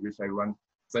just say we wish everyone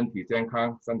身体健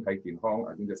康, 身体健康.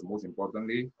 I think that's most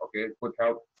importantly. Okay, good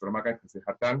health. Selamat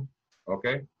kesehatan.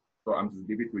 Okay, so I'm just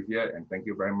leave it to here and thank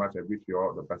you very much. I wish you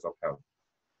all the best of health.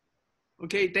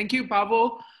 Okay, thank you,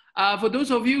 Pavo. For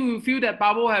those of you who feel that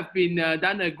Pavo have been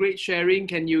done a great sharing,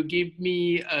 can you give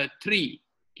me a 3?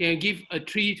 Can you give a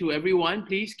 3 to everyone?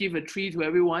 Please give a 3 to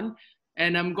everyone.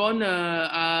 And I'm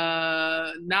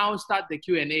gonna now start the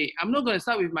Q&A. I'm not gonna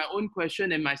start with my own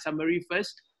question and my summary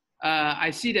first. I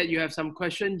see that you have some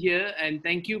question here, and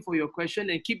thank you for your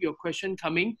question, and keep your question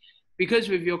coming, because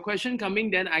with your question coming,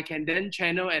 then I can then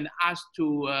channel and ask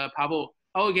to Pavo.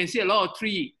 Oh, you can see a lot of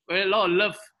 3, a lot of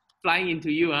love flying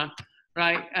into you, huh?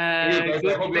 Right. I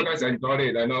hope you guys enjoyed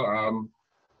it. I know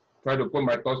try to put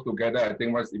my thoughts together. I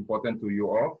think what's important to you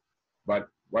all. But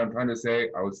what I'm trying to say,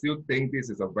 I would still think this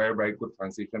is a very, very good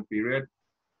transition period.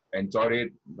 Enjoy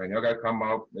it. When you guys come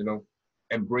out, you know,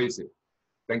 embrace it.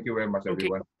 Thank you very much,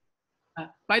 everyone.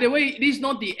 By the way, this is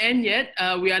not the end yet.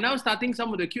 We are now starting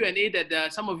some of the Q&A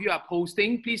that some of you are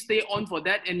posting. Please stay on for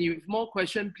that. And if more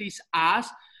questions, please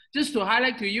ask. Just to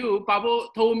highlight to you, Pavo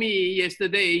told me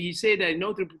yesterday, he said that, you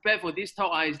know, to prepare for this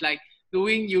talk, is like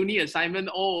doing uni assignment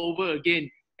all over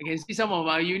again. I can see some of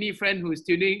our uni friends who's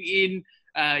tuning in.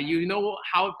 You know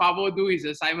how Pavo do his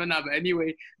assignment. But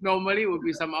anyway, normally would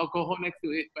be some alcohol next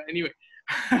to it. But anyway.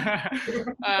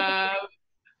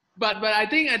 But I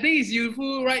think it's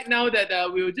useful right now that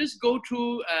we'll just go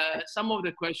through some of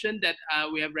the questions that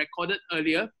we have recorded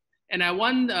earlier. And I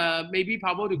want maybe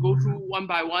Pavo to go through one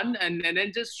by one and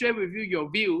then just share with you your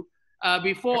view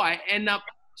before I end up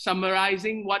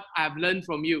summarizing what I've learned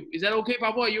from you. Is that okay,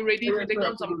 Pavo? Are you ready to take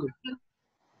on some questions?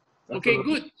 Okay,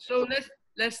 good. So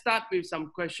let's start with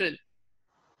some questions.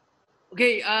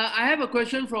 Okay, I have a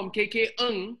question from KK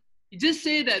Ng. He just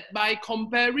said that by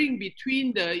comparing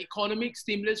between the economic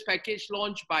stimulus package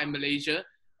launched by Malaysia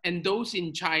and those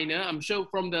in China, I'm sure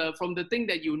from the thing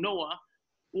that you know,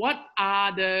 what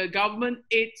are the government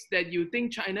aids that you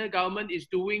think China government is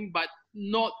doing but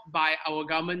not by our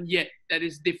government yet that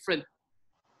is different?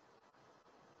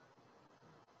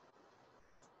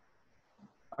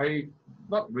 I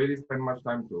not really spend much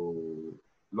time to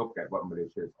look at what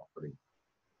Malaysia is offering.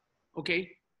 Okay.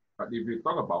 But if you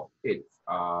talk about it,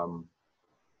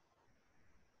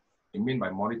 you mean by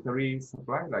monetary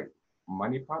supply, like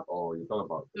money part, or you talk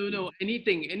about? No,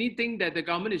 anything that the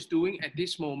government is doing at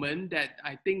this moment that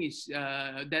I think is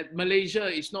that Malaysia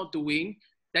is not doing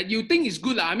that you think is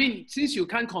good. I mean, since you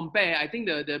can't compare, I think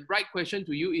the right question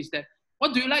to you is that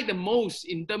what do you like the most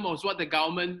in terms of what the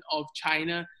government of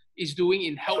China is doing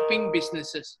in helping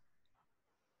businesses,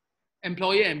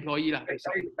 employee lah.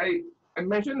 I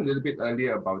mentioned a little bit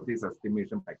earlier about this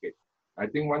stimulation package. I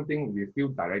think one thing we feel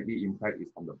directly impact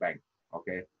is from the bank.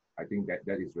 Okay, I think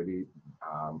that is really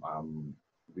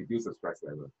reduce the stress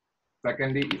level.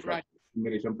 Secondly, is right.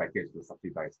 Stimulation package to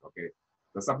subsidize. Okay,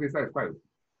 the subsidize is quite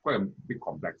a big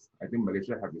complex. I think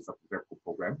Malaysia have a subsidize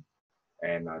program,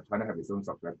 and China have its own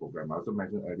subsidize program. I also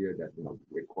mentioned earlier that we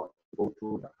go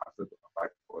through the hassle to apply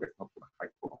for it, not to high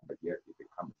court, but yet it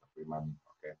becomes supplement.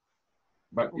 Okay.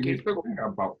 But if you're talking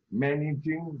about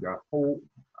managing the whole,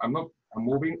 I'm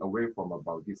moving away from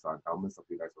about this government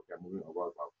subsidized. Okay, I'm moving away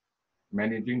about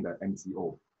managing the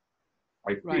MCO.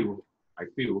 I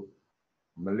feel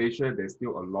Malaysia, there's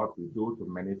still a lot to do to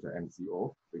manage the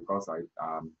MCO because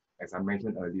as I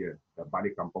mentioned earlier, the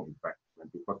balik kampung effect. When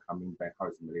people coming back, how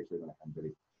is Malaysia going to handle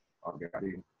it? Okay,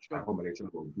 I hope Malaysia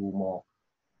will do more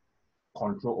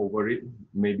control over it.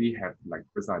 Maybe have, like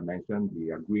first I mentioned,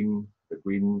 the green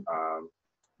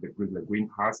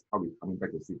pass, how it's coming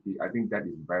back to city. I think that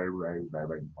is very, very, very,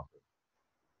 very important.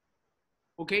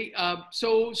 Okay,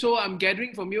 so I'm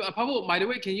gathering from you. Pavo, by the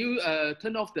way, can you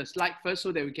turn off the slide first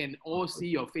so that we can all see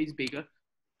your face bigger?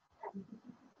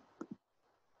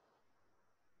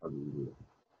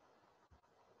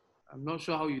 I'm not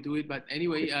sure how you do it, but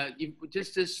anyway, you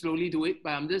just slowly do it.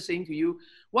 But I'm just saying to you,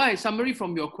 what I summary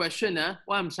from your question,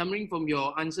 what I'm summarizing from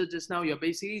your answer just now, you're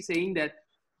basically saying that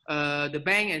the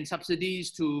bank and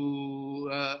subsidies to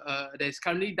that's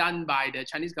currently done by the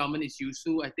Chinese government is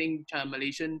useful. I think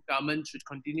Malaysian government should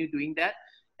continue doing that.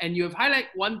 And you have highlighted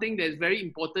one thing that is very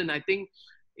important. I think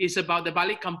is about the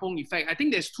balik kampung effect. I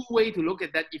think there's two ways to look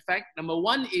at that effect. Number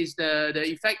one is the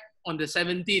effect on the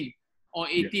 17 or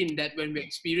 18 that when we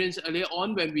experienced earlier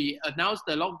on, when we announced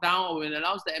the lockdown or when we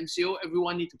announced the MCO,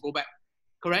 everyone need to go back.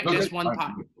 Correct? No, that's one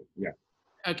part. Yeah.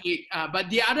 Okay, but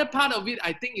the other part of it,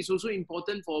 I think is also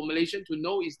important for Malaysian to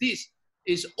know is this,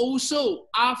 is also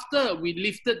after we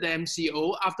lifted the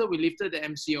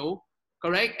MCO,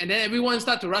 correct? And then everyone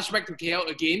start to rush back to KL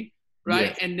again, right?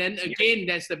 Yes. And then again,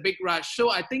 there's the big rush.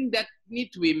 So I think that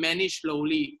need to be managed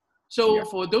slowly. So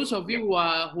for those of you who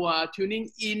are tuning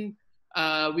in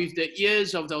with the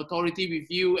ears of the authority with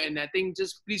you, and I think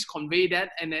just please convey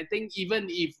that. And I think even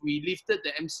if we lifted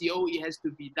the MCO, it has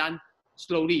to be done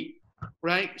slowly,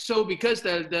 right? So because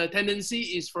the tendency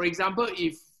is, for example,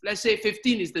 if let's say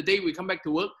 15 is the day we come back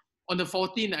to work, on the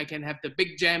 14th I can have the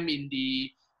big jam in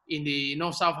the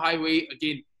North-South Highway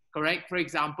again, correct? For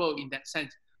example, in that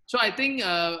sense. So I think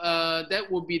that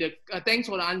would be the, thanks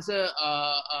for the answer,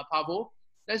 Pavo.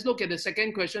 Let's look at the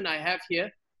second question I have here.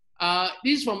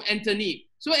 This is from Anthony.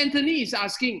 So Anthony is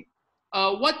asking,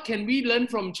 what can we learn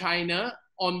from China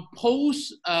on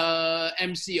post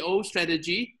MCO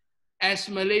strategy, as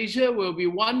Malaysia will be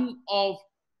one of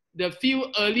the few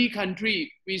early countries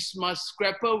which must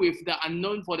grapple with the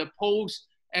unknown for the post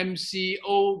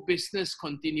MCO business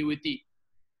continuity.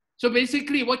 So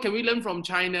basically, what can we learn from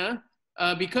China?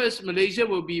 Because Malaysia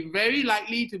will be very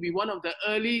likely to be one of the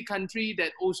early countries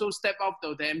that also step out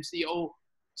of the MCO,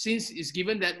 since it's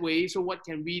given that way. So what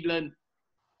can we learn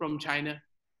from China?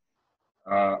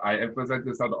 I emphasize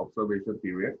this on the observation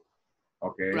period.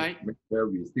 Okay. Right. Make sure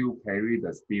we still carry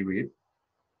the spirit.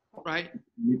 Right.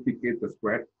 Mitigate the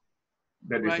spread.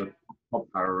 That is a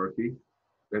top priority.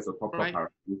 That's a top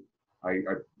priority.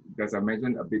 As I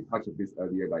mentioned a bit, touch of this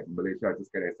earlier, like Malaysia, I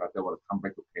just get excited, want to come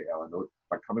back to KL.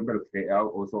 But coming back to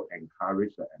KL, also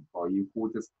encourage the employee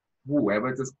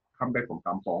whoever just come back from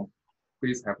Kampong,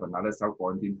 please have another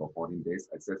self-quarantine for 14 days,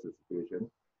 assess the situation.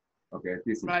 Okay,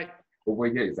 this is over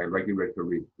here is a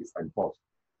regulatory, it's enforced.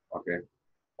 Okay,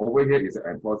 over here is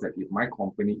enforced that if my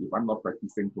company, if I'm not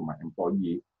practicing to my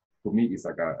employee, to me it's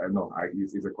like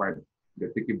it's a crime. They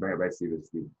take it very, very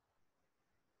seriously.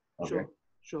 Okay.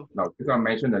 Sure. Now, as I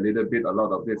mentioned a little bit, a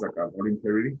lot of this like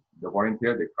voluntary. The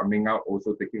volunteer, they're coming out,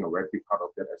 also taking a very big part of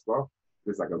that as well.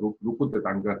 It's like a luput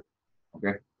tetangga.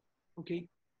 Okay. Okay.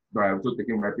 But I'm also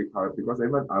taking a very big part because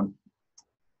even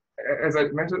as I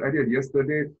mentioned earlier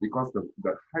yesterday, because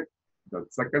the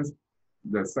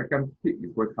second peak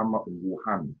is going to come up in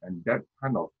Wuhan, and that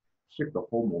kind of shift the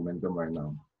whole momentum right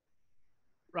now.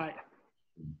 Right.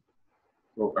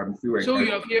 So I'm still. So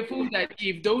you are fearful that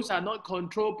if those are not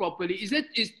controlled properly, is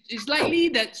likely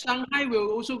that Shanghai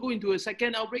will also go into a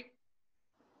second outbreak?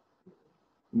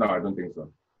 No, I don't think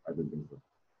so. I don't think so.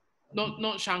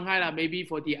 Not Shanghai, maybe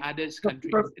for the others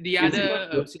countries.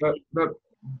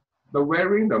 The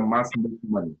wearing the mask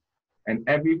movement, and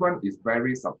everyone is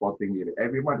very supporting it.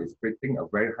 Everyone is putting a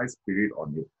very high spirit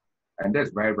on it, and that's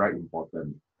very, very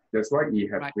important. That's why we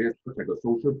have created such like a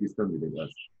social distance within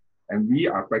us. And we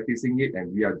are practicing it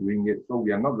and we are doing it. So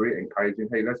we are not very encouraging,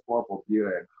 hey, let's go out for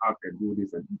beer and hug and do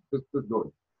this and just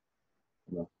don't.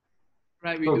 You know?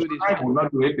 Right, we do this. Shanghai will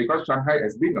not do it because Shanghai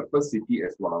has been the first city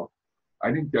as well.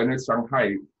 I think generally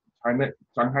Shanghai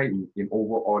in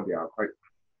overall, they are quite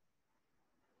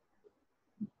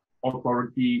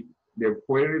authority. They're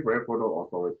very, very follow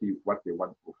authority, what they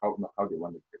want to, how they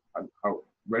want to get, and how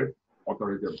very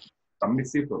authoritative,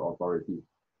 submissive to authority.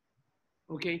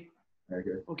 Okay.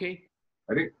 Okay.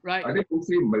 I think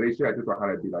mostly in Malaysia, I just want to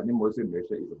highlight. I think mostly in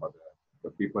Malaysia is about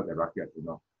the people, the rakyat,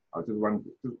 I just want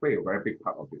to play a very big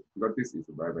part of it because this is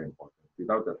very, very important.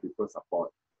 Without the people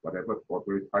support, whatever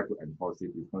corporate try to enforce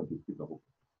it is going to defeat the whole.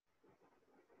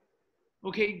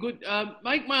 Okay, good.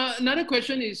 Mike, another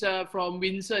question is from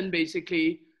Vincent,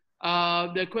 basically.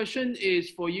 The question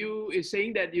is for you, is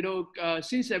saying that,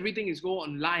 since everything is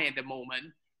going online at the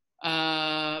moment,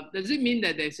 does it mean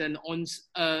that there's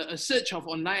a surge of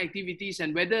online activities,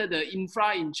 and whether the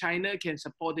infra in China can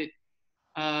support it?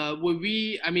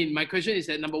 My question is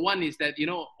that number one is that,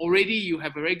 already you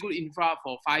have a very good infra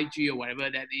for 5G or whatever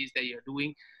that is that you're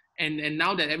doing. And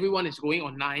now that everyone is going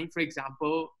online, for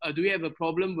example, do you have a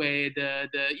problem where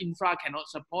the infra cannot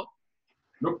support?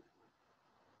 Nope.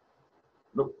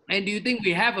 Nope. And do you think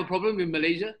we have a problem in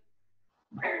Malaysia?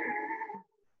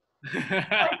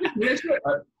 Malaysia,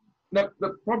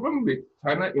 the problem with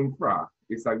China infra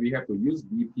is that we have to use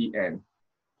VPN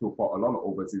for a lot of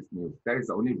overseas news. That is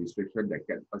the only restriction that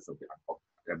gets us a bit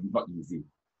not easy.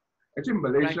 Actually,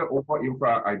 Malaysia overall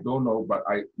infra, I don't know, but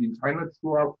in China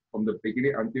throughout from the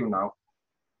beginning until now,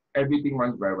 everything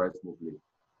runs very, very smoothly.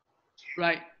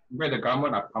 Right. Where the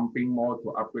government are pumping more to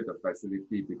upgrade the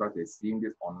facility because they're seeing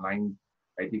this online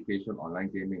education, online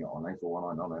gaming, online so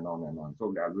on and on and on and on.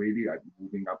 So they are really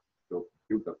moving up to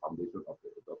build the foundation of the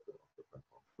platform.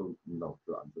 So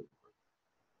to answer the question.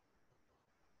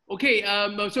 Okay,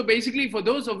 so basically for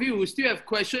those of you who still have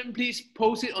questions, please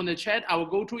post it on the chat. I will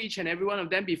go through each and every one of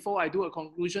them before I do a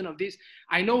conclusion of this.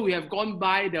 I know we have gone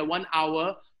by the 1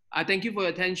 hour. Thank you for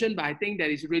your attention, but I think that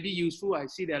is really useful. I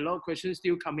see there are a lot of questions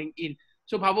still coming in.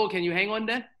 So Pavo, can you hang on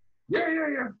there? Yeah.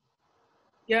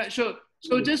 Yeah, sure.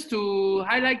 So just to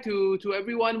highlight to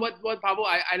everyone what Pavo,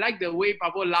 I like the way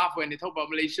Pavo laugh when they talk about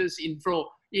Malaysia's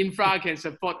infra can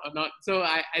support or not. So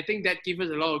I think that gives us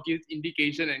a lot of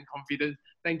indication and confidence.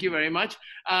 Thank you very much.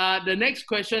 The next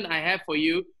question I have for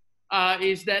you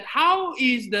is that how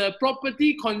is the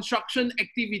property construction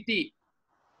activity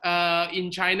in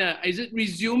China? Is it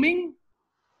resuming?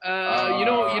 You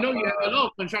have a lot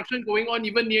of construction going on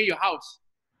even near your house.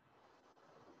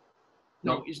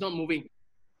 No, it's not moving.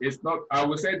 It's not, I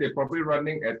would say they're probably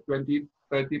running at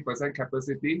 20-30%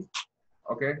 capacity.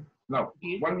 Okay. Now,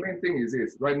 one main thing is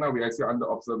this. Right now, we're actually under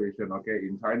observation. Okay,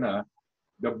 in China,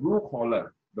 the blue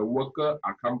collar, the worker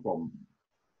are come from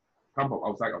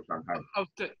outside of Shanghai.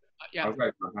 Outside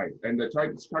Shanghai. And the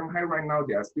Shanghai right now,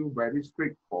 they are still very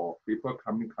strict for people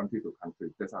coming country to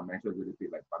country. As I mentioned a little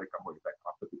bit, like effect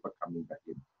after people coming back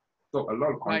in. So a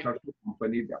lot of construction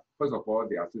companies, first of all,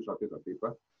 they are still shortage of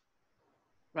people.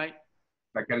 Right.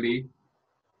 Secondly,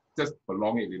 just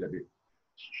prolong it a little bit.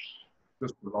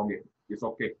 Just prolong it. It's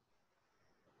okay.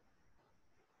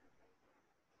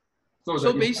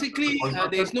 So basically,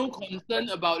 there's no concern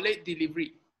about late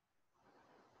delivery.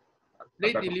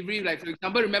 Late delivery, like for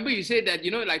example, remember you said that,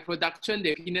 like production,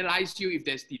 they penalize you if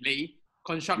there's delay.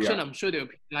 Construction, I'm sure they'll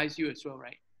penalize you as well,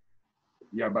 right?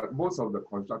 Yeah, but most of the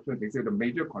construction, they say the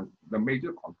major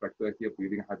contractor here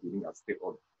building high building are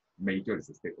state-owned. Major is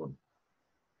a state-owned.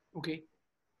 Okay.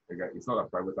 It's not a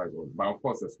privatized one. But of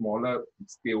course, the smaller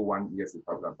scale one, yes, it's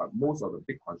privatized. But most of the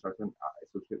big construction are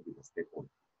associated with the state-owned.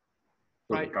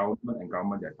 So the government and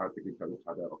government, they're trying to tell each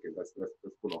other, okay, let's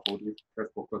put a hold this,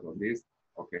 let's focus on this.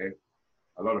 Okay.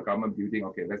 A lot of government building,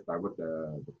 okay, let's divert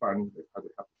the fund, let's try to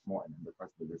help small and enterprise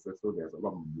businesses. So there's a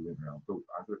lot of moving around. So to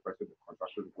answer the question, the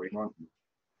construction going on,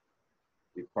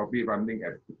 it's probably running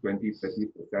at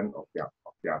 20-30% of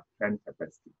their planned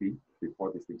capacity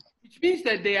before this thing. Which means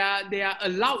that they are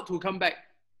allowed to come back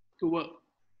to work.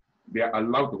 They are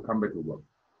allowed to come back to work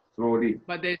slowly.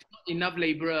 But there's not enough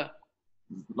labor.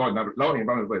 Not enough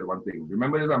labor is one thing.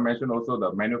 Remember, as I mentioned also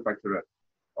the manufacturer.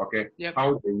 Okay,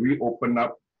 how they reopen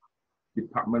up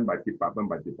department by department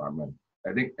by department.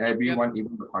 I think everyone,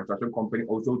 even the construction company,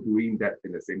 also doing that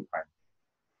in the same time.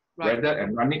 Rather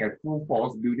than running at full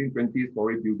force, building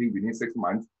 20-story building within 6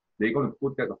 months, they're going to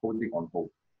put that whole thing on hold.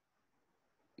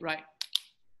 Right.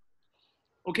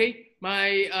 Okay.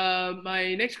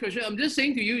 My next question, I'm just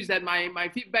saying to you is that my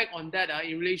feedback on that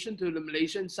in relation to the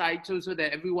Malaysian side, so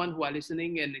that everyone who are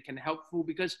listening and it can helpful,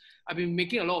 because I've been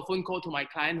making a lot of phone calls to my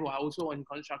client who are also on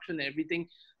construction and everything.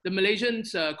 The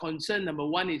Malaysians' concern number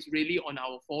one is really on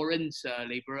our foreign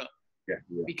laborer.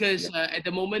 Because at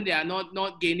the moment they are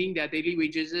not gaining their daily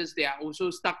wages. They are also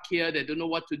stuck here. They don't know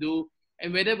what to do.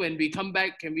 And whether when we come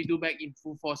back, can we do back in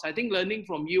full force? I think learning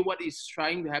from you, what is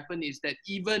trying to happen is that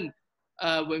even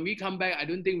when we come back, I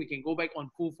don't think we can go back on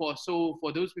full force. So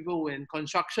for those people who are in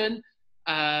construction,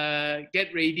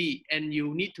 get ready, and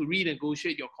you need to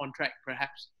renegotiate your contract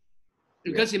perhaps.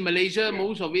 Because in Malaysia,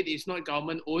 most of it is not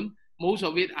government owned. Most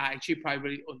of it are actually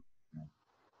privately owned.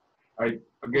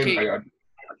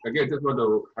 Again, just want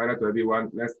to highlight to everyone,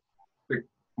 let's take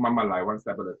Mama Lai one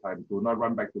step at a time. Do not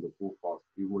run back to the full force.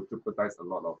 We will jeopardize a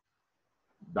lot of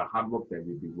the hard work that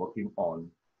we've been working on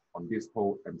this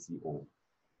whole MCO.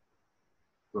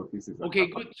 So this is okay,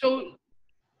 good. So,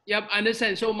 yep, I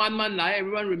understand. So Man Lai,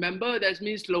 everyone remember, that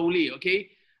means slowly, okay?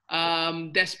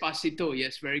 Despacito,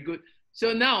 yes, very good.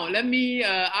 So now let me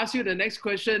ask you the next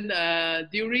question.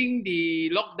 During the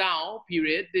lockdown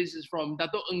period, this is from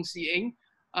Dato' Ng Si Eng.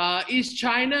 Is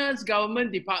China's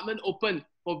government department open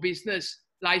for business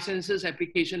licenses,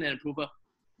 application, and approval?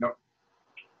 No.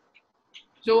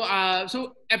 So,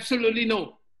 so absolutely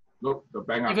no. Nope, the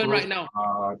bank even closed. Right now.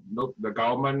 Nope, the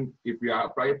government, if you are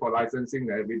applying for licensing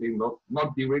and everything, nope,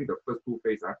 not during the first two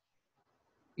phases.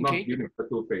 Not during the first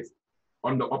two phases.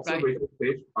 On the observation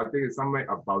stage, I think it's somewhere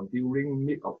about during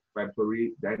mid of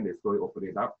February, then they slowly open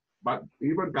it up. But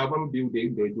even government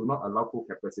building, they do not allow full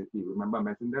capacity. Remember I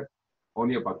mentioned that?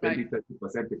 Only about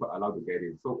 20-30% people are allowed to get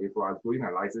in. So if you are doing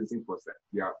a licensing process,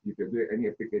 if you're doing any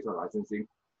application licensing,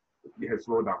 it has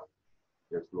slowed down.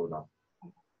 It has slowed down.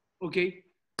 Okay.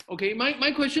 Okay.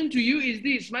 My question to you is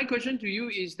this. My question to you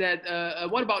is that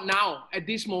what about now at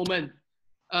this moment?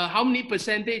 How many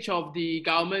percentage of the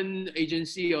government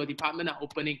agency or department are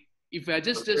opening? If I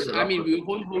I mean, we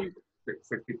won't hold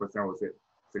 60% was it?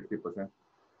 60%.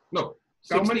 No,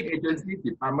 government agency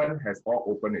department has all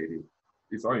open already.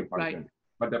 It's all in function.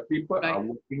 But the people are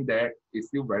working there is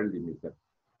still very limited.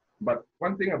 But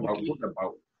one thing about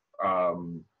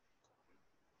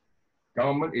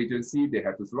Government agency, they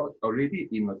have to slot already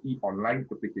in an online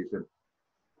application.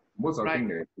 Most of the things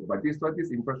they do. But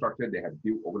this infrastructure they have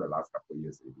built over the last couple of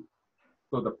years already.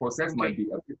 So the process might be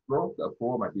a bit slow, the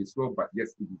approval might be slow, but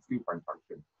yes, it is still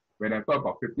function. When I talk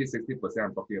about 50–60%,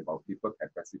 I'm talking about people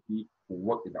capacity who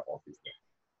work in the office there.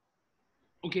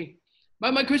 Okay.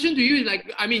 But my question to you is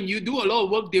like, I mean, you do a lot of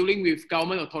work dealing with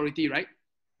government authority, right?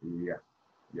 Yeah.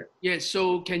 Yes.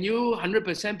 So can you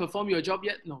 100% perform your job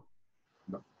yet? No.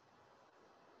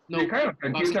 You kind of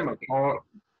can give them a call.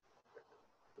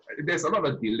 There's a lot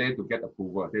of delay to get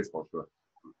approval, that's for sure.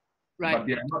 Right. But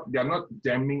they are not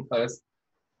jamming us,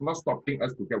 not stopping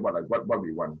us to get what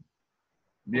we want.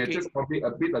 They are just probably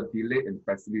a bit of delay in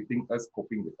facilitating us,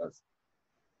 coping with us.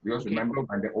 Because remember,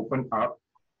 when they open up,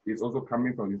 it's also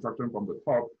coming from instruction from the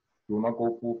top, do not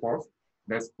go full force.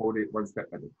 Let's hold it one step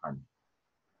at a time.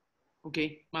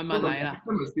 Okay, so the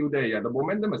momentum is still there. Yeah, the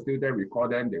momentum is still there. We call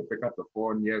them, they'll pick up the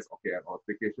phone. Yes, okay, an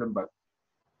application, but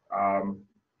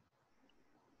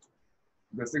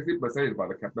the 60% is about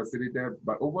the capacity there,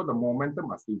 but over the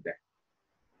momentum are still there.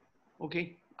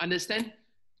 Okay, understand.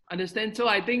 So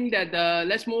I think that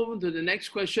let's move on to the next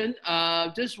question.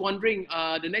 Just wondering,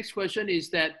 the next question is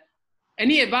that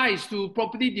any advice to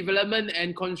property development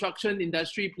and construction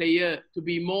industry player to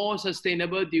be more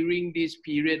sustainable during this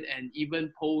period and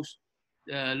even post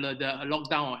the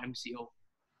lockdown or MCO?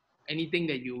 Anything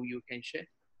that you can share?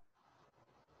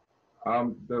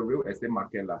 The real estate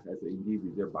market as an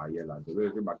individual buyer, the real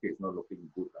estate market is not looking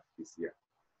good this year.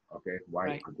 Okay, why?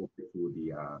 Right. I go through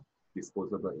the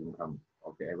disposable income.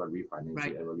 Okay, ever refinancing,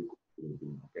 right. ever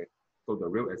refinancing. Okay, so the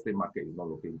real estate market is not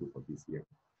looking good for this year.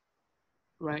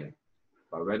 Right. Okay?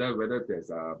 But whether there's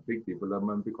a big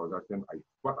development, big construction,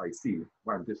 what I see,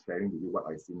 what I'm just sharing with you, what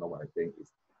I see, not what I think,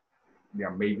 is there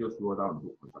are major slowdown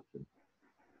in construction.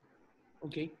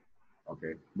 Okay.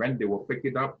 Okay, when they will pick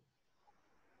it up,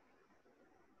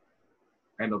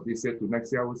 end of this year to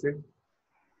next year, I would say.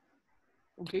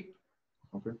 Okay.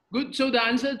 Okay. Good. So the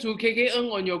answer to KK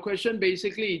Ng on your question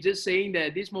basically is just saying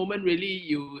that this moment really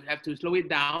you have to slow it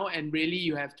down and really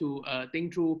you have to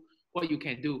think through what you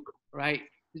can do, right?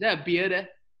 Is that a beer there?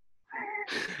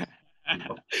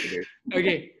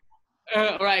 Okay.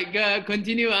 All right.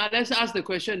 Continue. Let's ask the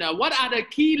question. What are the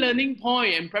key learning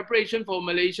point and preparation for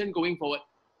Malaysian going forward?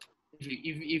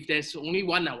 If there's only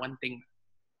one thing.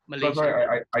 Malaysia.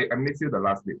 Sorry, I missed you the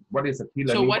last bit. What is the key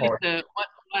learning point? So what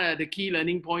are the key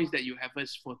learning points that you have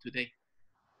us for today?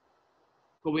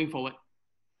 Going forward.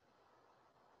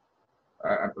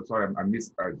 I'm sorry, I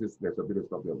missed. Just there's a bit of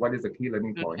stuff there. What is the key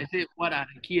learning point? I said, what are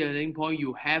the key learning points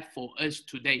you have for us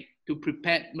today to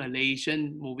prepare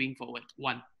Malaysian moving forward?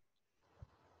 One.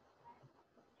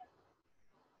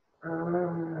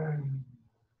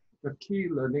 The key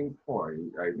learning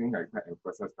point, I think I can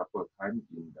emphasize a couple of times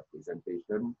in the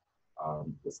presentation,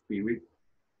 the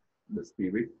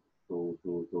spirit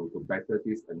to better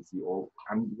this MCO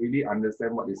and really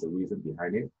understand what is the reason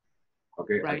behind it.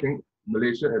 Okay, right. I think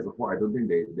Malaysia as a whole, I don't think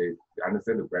they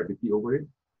understand the gravity over it.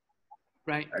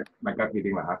 Right. My gut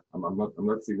feeling, I'm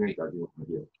not sitting and judging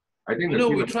here. I think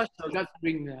we trust our gut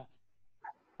feeling there.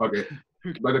 Okay,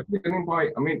 but the key learning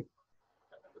point, I mean,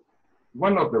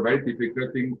 one of the very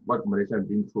difficult things what Malaysia has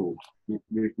been through,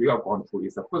 we have gone through,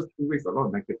 is the first 2 weeks a lot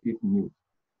of negative news.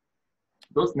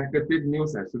 Those negative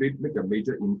news actually make a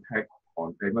major impact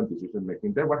on even decision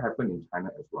making. That's what happened in China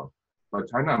as well. But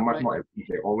China are much more efficient.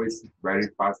 They're always very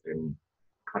fast and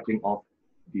cutting off,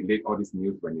 delete all this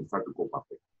news when it starts to go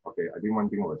public. Okay, I think one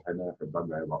thing about China has done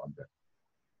very well on that.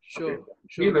 Sure. Okay.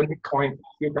 Key learning point,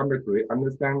 still come back to it,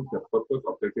 understand the purpose,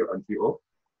 objective, MCO.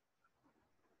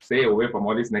 Stay away from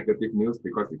all this negative news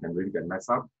because it can really get messed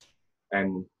up,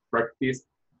 and practice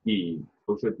the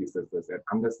social distances and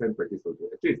understand practice social.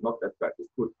 Actually, it's not that bad. It's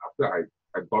good. After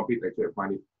I got it, actually, I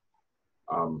find it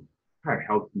kind of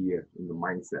healthier in the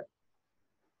mindset.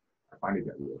 I find it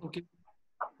that way. Okay.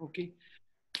 Okay.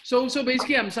 So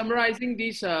basically, I'm summarizing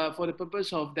this for the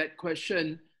purpose of that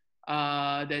question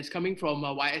that's coming from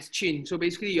YS Chin. So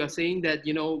basically, you're saying that,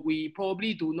 you know, we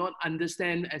probably do not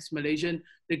understand as Malaysian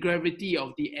the gravity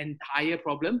of the entire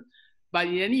problem. But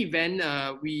in any event,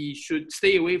 we should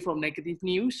stay away from negative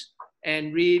news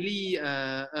and really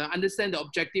understand the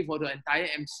objective for the entire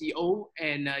MCO.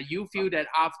 And you feel that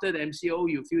after the MCO,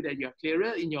 you feel that you're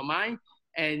clearer in your mind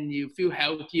and you feel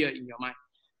healthier in your mind.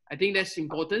 I think that's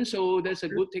important. So that's a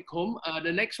good take home.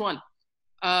 The next one.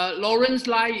 Lawrence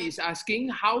Lai is asking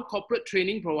how corporate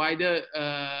training provider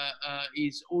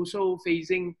is also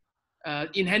facing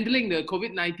in handling the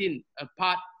COVID-19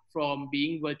 apart from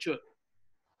being virtual.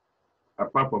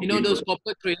 Apart from those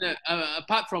corporate trainer,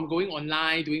 apart from going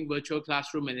online, doing virtual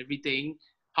classroom and everything,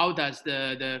 how does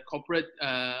the corporate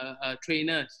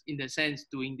trainers, in the sense,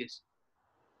 doing this?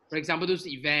 For example, those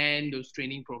event, those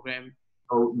training program.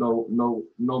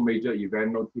 No major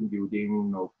event, no team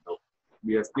building, no.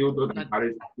 We are still don't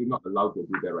encourage, still not allowed to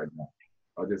do that right now.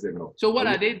 I'll just say no. So what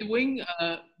are they doing?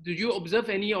 Do you observe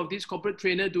any of these corporate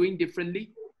trainer doing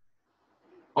differently?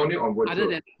 Only on virtual. Other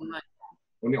than online.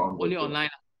 Only on virtual. Only online.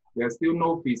 There's still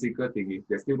no physical thinking.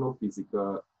 There's still no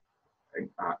physical.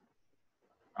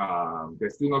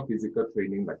 There's still no physical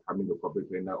training like coming to corporate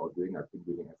trainer or doing a team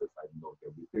building exercise. No,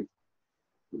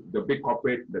 the big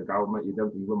corporate, the government,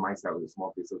 even myself, the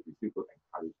small business, we still don't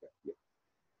encourage that. Yeah.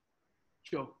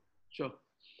 Sure.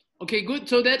 Okay, good.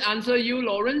 So that answer you,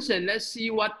 Lawrence, and let's see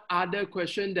what other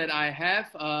question that I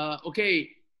have.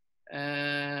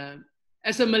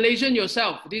 As a Malaysian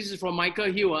yourself, this is from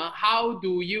Michael Hill. How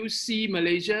do you see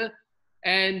Malaysia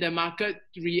and the market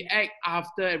react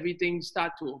after everything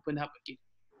start to open up again?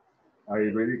 I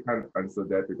really can't answer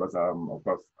that because of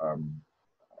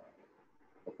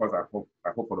course I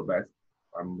hope for the best.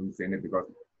 I'm saying it because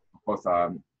of course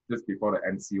just before the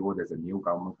NCO there's a new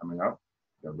government coming up.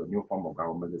 There's a new form of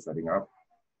government is setting up.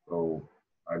 So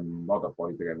I'm not a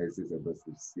political analyst able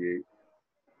to see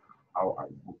how I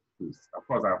hope to. Of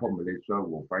course I hope Malaysia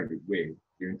will find a way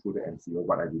going through the NCO,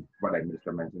 what I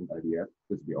mentioned earlier.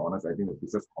 Just to be honest, I think the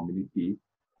business community,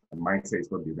 the mindset is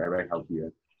going to be very, very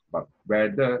healthier. But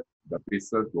whether the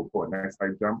business will go a next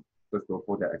high jump, just go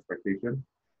for their expectation,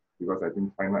 because I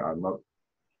think China are not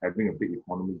having a big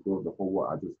economic growth. The whole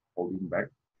world are just holding back.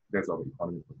 That's our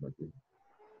economic perspective.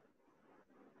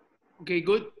 Okay,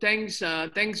 good. Thanks.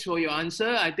 Thanks for your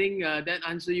answer. I think that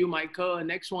answer you, Michael.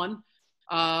 Next one.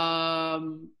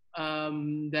 That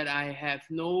I have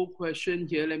no question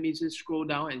here. Let me just scroll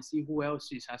down and see who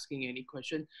else is asking any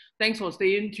question. Thanks for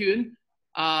staying tuned.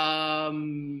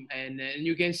 And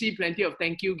you can see plenty of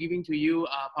thank you giving to you,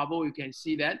 Pavo. You can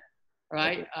see that,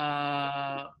 right?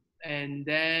 And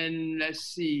then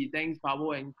let's see. Thanks,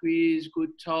 Pavo and Chris.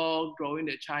 Good talk. Drawing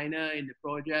the China in the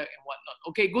project and whatnot.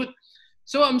 Okay, good.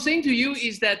 So I'm saying to you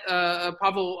is that,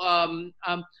 Pavo,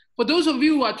 for those of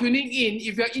you who are tuning in,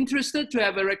 if you're interested to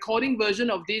have a recording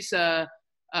version of this,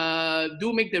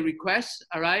 do make the request,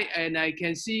 all right? And I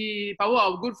can see, Pavo,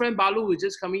 our good friend Balu, who is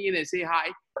just coming in and say hi.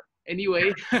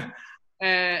 Anyway,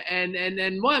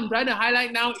 and what I'm trying to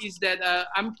highlight now is that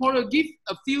I'm going to give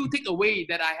a few takeaways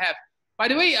that I have. By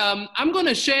the way, I'm going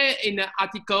to share in an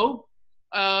article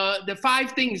the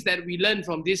 5 things that we learned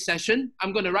from this session.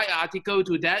 I'm going to write an article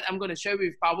to that. I'm going to share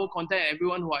with Pavo, contact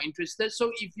everyone who are interested.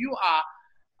 So if you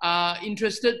are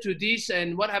interested to this,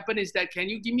 and what happened is that, can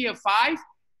you give me a 5?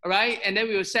 All right, and then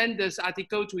we will send this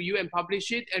article to you and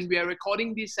publish it, and we are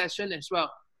recording this session as well.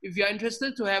 If you're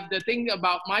interested to have the thing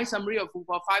about my summary of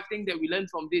 5 things that we learned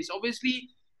from this, obviously,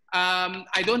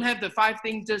 I don't have the 5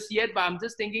 things just yet, but I'm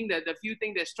just thinking that the few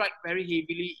things that strike very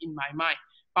heavily in my mind.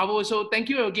 Pavo, so thank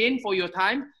you again for your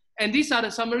time. And these are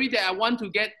the summary that I want to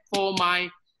get for my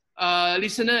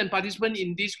listener and participant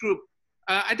in this group.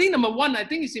 I think number 1, I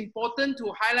think it's important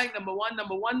to highlight number one,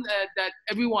 that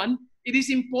everyone, it is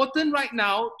important right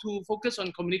now to focus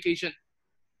on communication.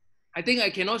 I think I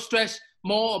cannot stress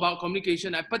more about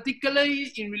communication,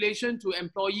 particularly in relation to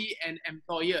employee and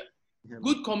employer. Yeah.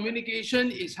 Good communication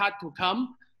is hard to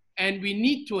come, and we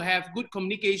need to have good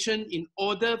communication in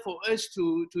order for us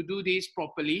to do this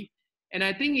properly. And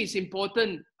I think it's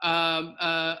important,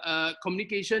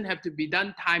 communication have to be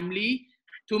done timely.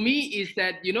 To me is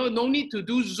that, you know, no need to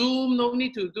do Zoom, no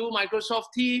need to do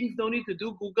Microsoft Teams, no need to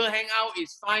do Google Hangout.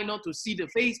 It's fine not to see the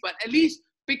face, but at least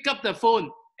pick up the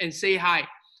phone and say hi.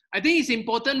 I think it's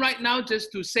important right now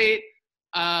just to say,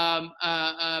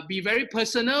 be very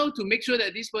personal to make sure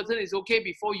that this person is okay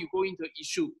before you go into an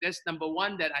issue. That's number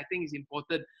 1 that I think is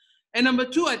important. And number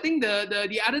 2, I think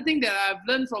the other thing that I've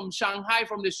learned from Shanghai,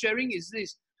 from the sharing, is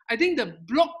this. I think the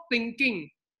block thinking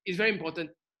is very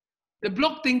important. The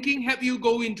block thinking help you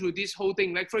go into this whole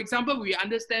thing. Like, for example, we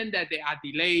understand that there are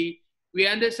delay. We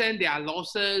understand there are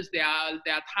losses. There are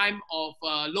time of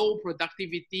low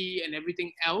productivity and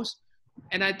everything else.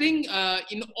 And I think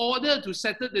in order to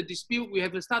settle the dispute, we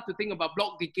have to start to think about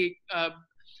block thinking.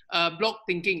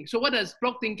 So what does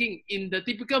block thinking in the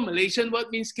typical Malaysian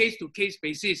word means? Case-to-case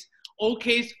basis. Old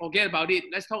case, forget about it.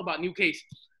 Let's talk about new case,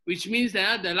 which means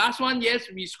that the last one, yes,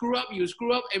 we screw up, you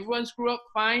screw up, everyone screw up,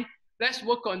 fine. Let's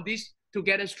work on this to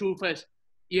get us through first.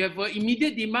 You have an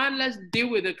immediate demand, let's deal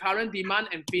with the current demand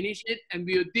and finish it, and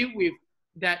we'll deal with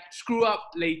that screw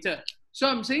up later. So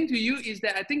I'm saying to you is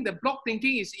that I think the block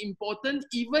thinking is important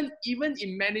even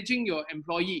in managing your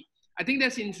employee. I think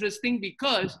that's interesting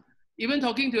because even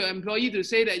talking to an employee to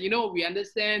say that, you know, we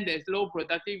understand there's low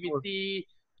productivity,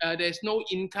 there's no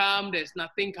income, there's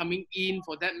nothing coming in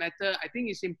for that matter, I think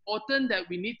it's important that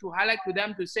we need to highlight to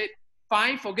them to say,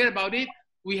 fine, forget about it.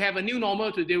 We have a new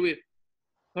normal to deal with.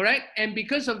 Correct? And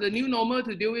because of the new normal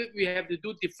to deal with, we have to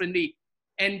do differently.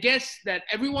 And guess that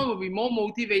everyone will be more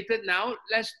motivated now.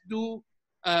 Let's do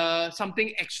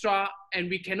something extra, and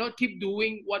we cannot keep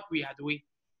doing what we are doing.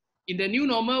 In the new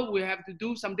normal, we have to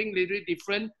do something a little bit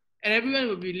different, and everyone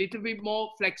will be a little bit more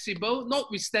flexible,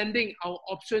 notwithstanding our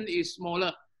option is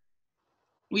smaller.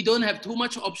 We don't have too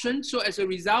much option, so as a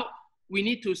result, we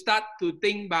need to start to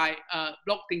think by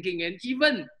block thinking. And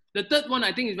even the third one,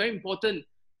 I think, is very important.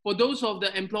 For those of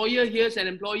the employer here and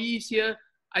employees here,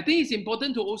 I think it's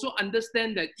important to also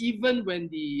understand that even when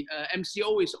the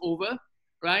MCO is over,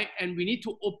 right, and we need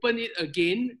to open it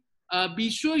again, be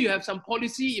sure you have some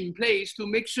policy in place to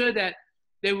make sure that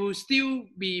there will still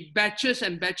be batches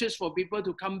and batches for people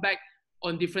to come back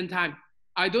on different time.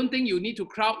 I don't think you need to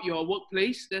crowd your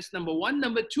workplace. That's number one.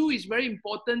 Number two is very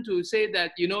important to say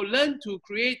that, you know, learn to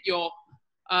create your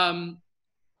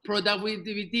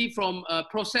productivity from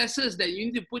processes that you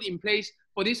need to put in place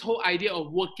for this whole idea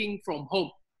of working from home.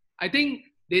 I think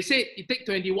they say it takes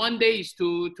 21 days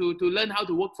to learn how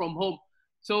to work from home.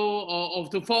 So, or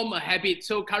to form a habit.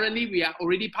 So currently we are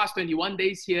already past 21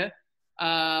 days here.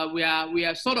 We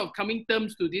are sort of coming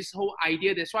terms to this whole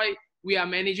idea. That's why we are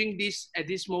managing this at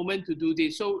this moment to do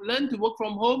this. So learn to work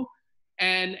from home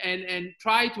and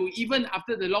try to, even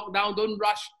after the lockdown, don't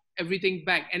rush everything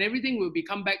back, and everything will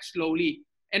come back slowly.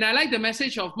 And I like the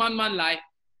message of Man Man Lai,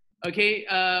 okay,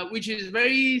 which is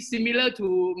very similar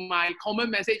to my common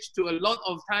message to a lot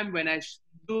of time when I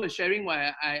do a sharing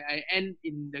where I end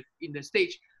in the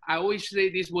stage. I always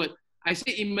say this word. I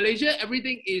say in Malaysia,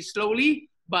 everything is slowly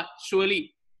but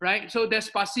surely, right? So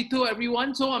despacito,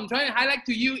 everyone. So I'm trying to highlight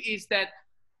to you is that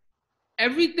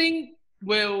everything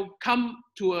will come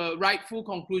to a rightful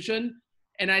conclusion.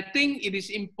 And I think it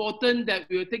is important that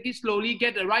we will take it slowly,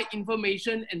 get the right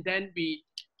information, and then we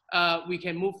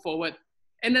can move forward.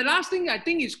 And the last thing I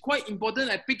think is quite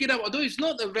important, I pick it up, although it's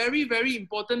not a very, very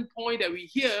important point that we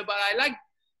hear, but I like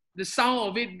the sound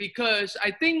of it because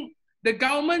I think the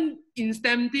government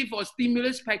incentive or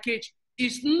stimulus package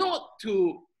is not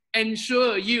to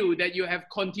ensure you that you have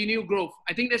continued growth.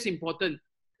 I think that's important,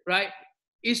 right?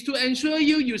 It's to ensure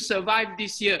you survive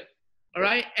this year, all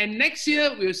right? And next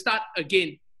year we'll start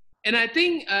again. And I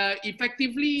think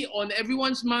effectively on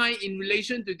everyone's mind in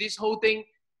relation to this whole thing,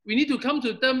 we need to come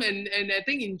to term, and I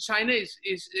think in China is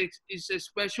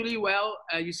especially well,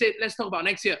 you said, let's talk about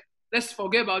next year. Let's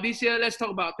forget about this year. Let's talk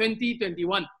about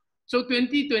 2021. So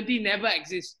 2020 never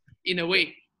exists in a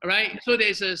way, right? So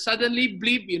there's a suddenly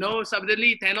blip, you know,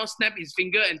 suddenly Thanos snapped his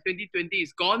finger and 2020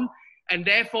 is gone. And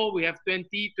therefore we have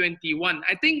 2021.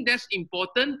 I think that's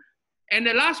important. And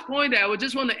the last point that I would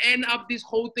just want to end up this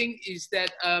whole thing is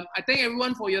that I thank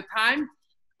everyone for your time.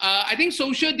 I think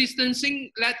social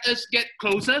distancing let us get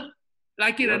closer,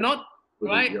 like it or not,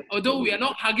 right? Although we are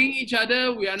not hugging each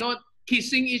other, we are not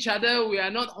kissing each other, we are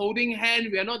not holding hands,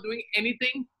 we are not doing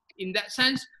anything in that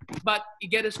sense, but it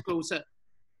gets us closer.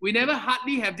 We never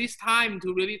hardly have this time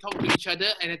to really talk to each other.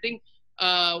 And I think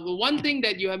one thing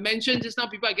that you have mentioned just now,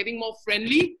 people are getting more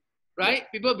friendly, right?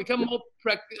 People become more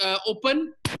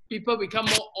open, people become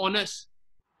more honest.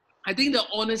 I think the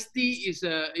honesty is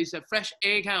a fresh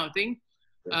air kind of thing.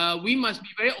 We must be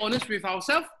very honest with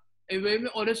ourselves and very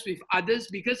honest with others,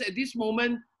 because at this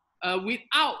moment,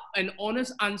 without an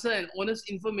honest answer and honest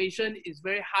information, it's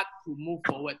very hard to move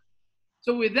forward.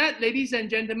 So with that, ladies and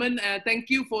gentlemen, thank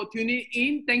you for tuning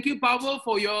in. Thank you, Pavo,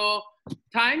 for your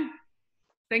time.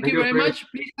 Thank you very much.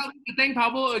 Please help me to thank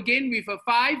Pavo again with a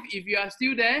 5 if you are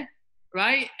still there,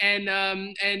 right? And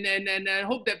I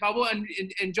hope that Pavo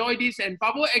enjoy this. And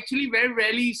Pavo actually very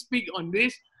rarely speak on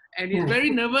this, and he's very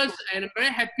nervous, and I'm very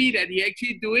happy that he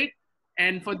actually do it.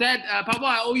 And for that, Pavo,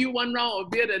 I owe you 1 round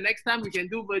of beer. The next time we can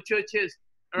do virtual cheers.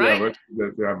 All right?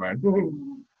 Yeah, man.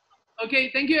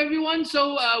 Okay, thank you, everyone.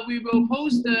 So we will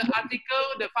post the article,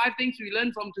 the 5 things we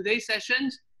learned from today's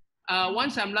sessions.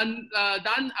 Once I'm done,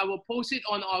 I will post it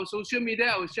on our social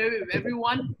media. I will share it with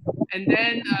everyone. And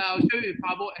then I'll share it with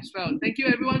Pavo as well. Thank you,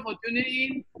 everyone, for tuning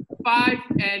in. 5,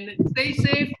 and stay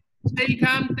safe, stay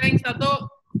calm. Thanks, Dato.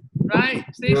 Right?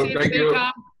 Stay safe, stay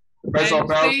calm. Best of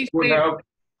health, good health.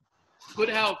 Good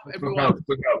health, everyone.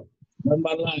 Good health.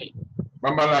 Mama Lai.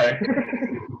 Mama Lai.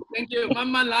 Thank you.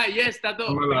 Mama Lai. Yes,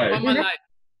 Dato. Mama Lai. Mama Lai.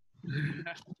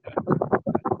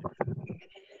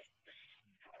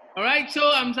 All right,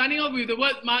 so I'm signing off with the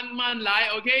word Man Lai.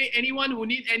 Okay, anyone who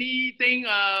needs anything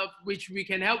which we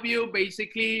can help you,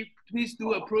 basically, please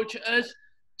do approach us.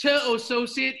 Chur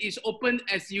Associate is open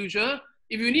as usual.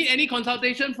 If you need any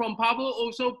consultation from Pavo,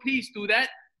 also please do that,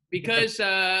 because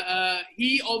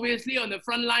he obviously on the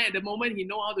front line at the moment, he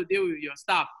know how to deal with your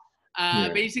staff.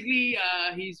 Basically,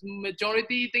 his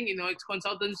majority thing, you know, it's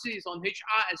consultancy is on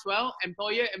HR as well.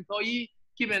 Employer, employee,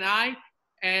 keep an eye.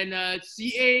 And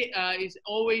CA is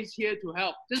always here to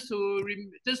help. Just to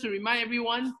remind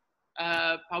everyone,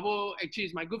 Pavo actually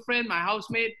is my good friend, my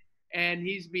housemate, and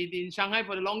he's been in Shanghai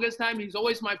for the longest time. He's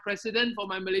always my president for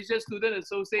my Malaysia Student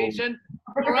Association.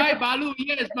 All right, Balu,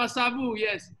 yes, Masabu,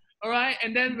 yes. All right,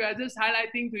 and then we are just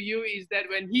highlighting to you is that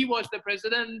when he was the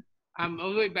president, I'm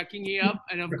always backing him up.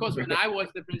 And of course, when I was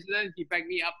the president, he backed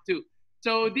me up too.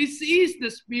 So this is the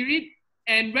spirit.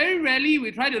 And very rarely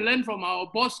we try to learn from our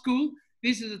boss school.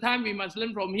 This is the time we must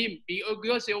learn from him,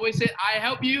 because he always said, I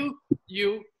help you,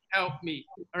 you help me.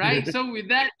 All right. So with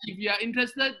that, if you are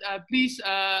interested, please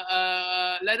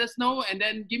let us know, and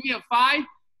then give me a 5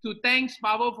 to thanks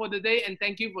Pavo for the day, and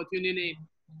thank you for tuning in.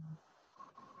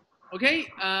 Okay.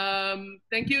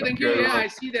 Thank you. Thank you. Yeah, I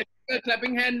see that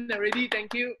clapping hand already.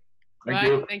 Thank you. Thank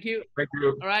you. Thank you. Thank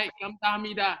you. All right.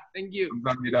 Kamsahamnida. Thank you.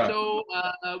 Kamsahamnida. So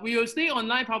we will stay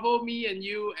online, Pavo, me and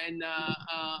you, and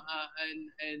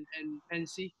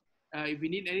Fancy. If we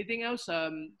need anything else,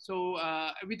 so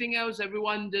everything else,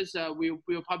 everyone just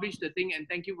we'll publish the thing, and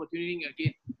thank you for tuning in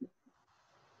again.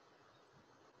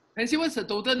 Fancy, what's the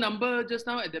total number just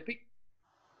now at the peak?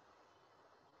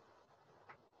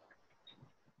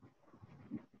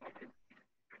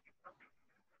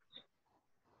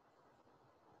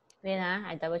 Wait,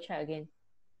 I double check again.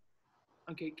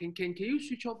 Okay, can you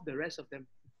switch off the rest of them?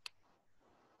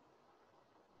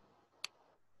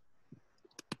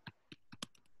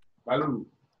 Balu.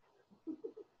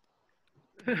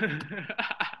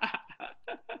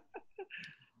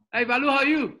 Hey, Balu, how are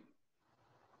you?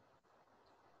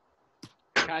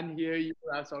 Can't hear you.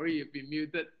 Sorry, you've been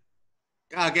muted.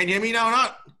 Can you hear me now or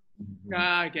not?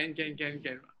 Can.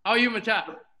 How are you,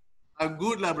 Macha? I'm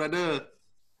good, lah, brother.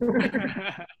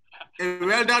 Hey,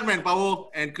 well done, man, Pavo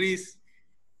and Chris.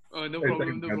 Oh, no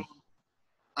problem, no problem.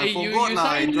 I forgot,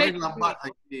 lah. I joined lambat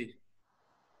actually.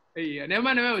 Hey, never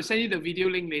mind. We'll send you the video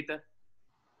link later.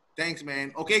 Thanks,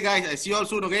 man. Okay, guys, I see you all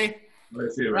soon, okay?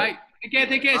 Let's see you. Right.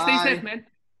 Take care. Stay safe, man.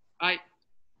 Bye.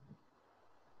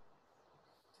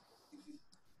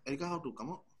 Erika, how to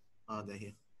come out? They're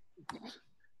here.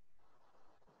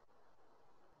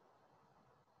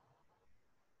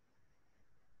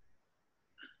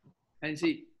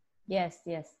 Fancy. Yes.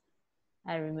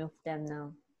 I removed them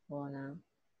now. For now.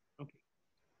 Okay.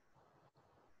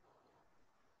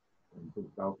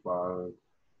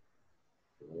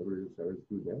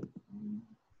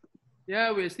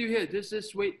 Yeah, we're still here.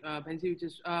 Just wait. Fancy,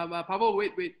 just Pavo,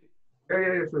 wait.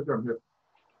 Yeah, sure, I'm here.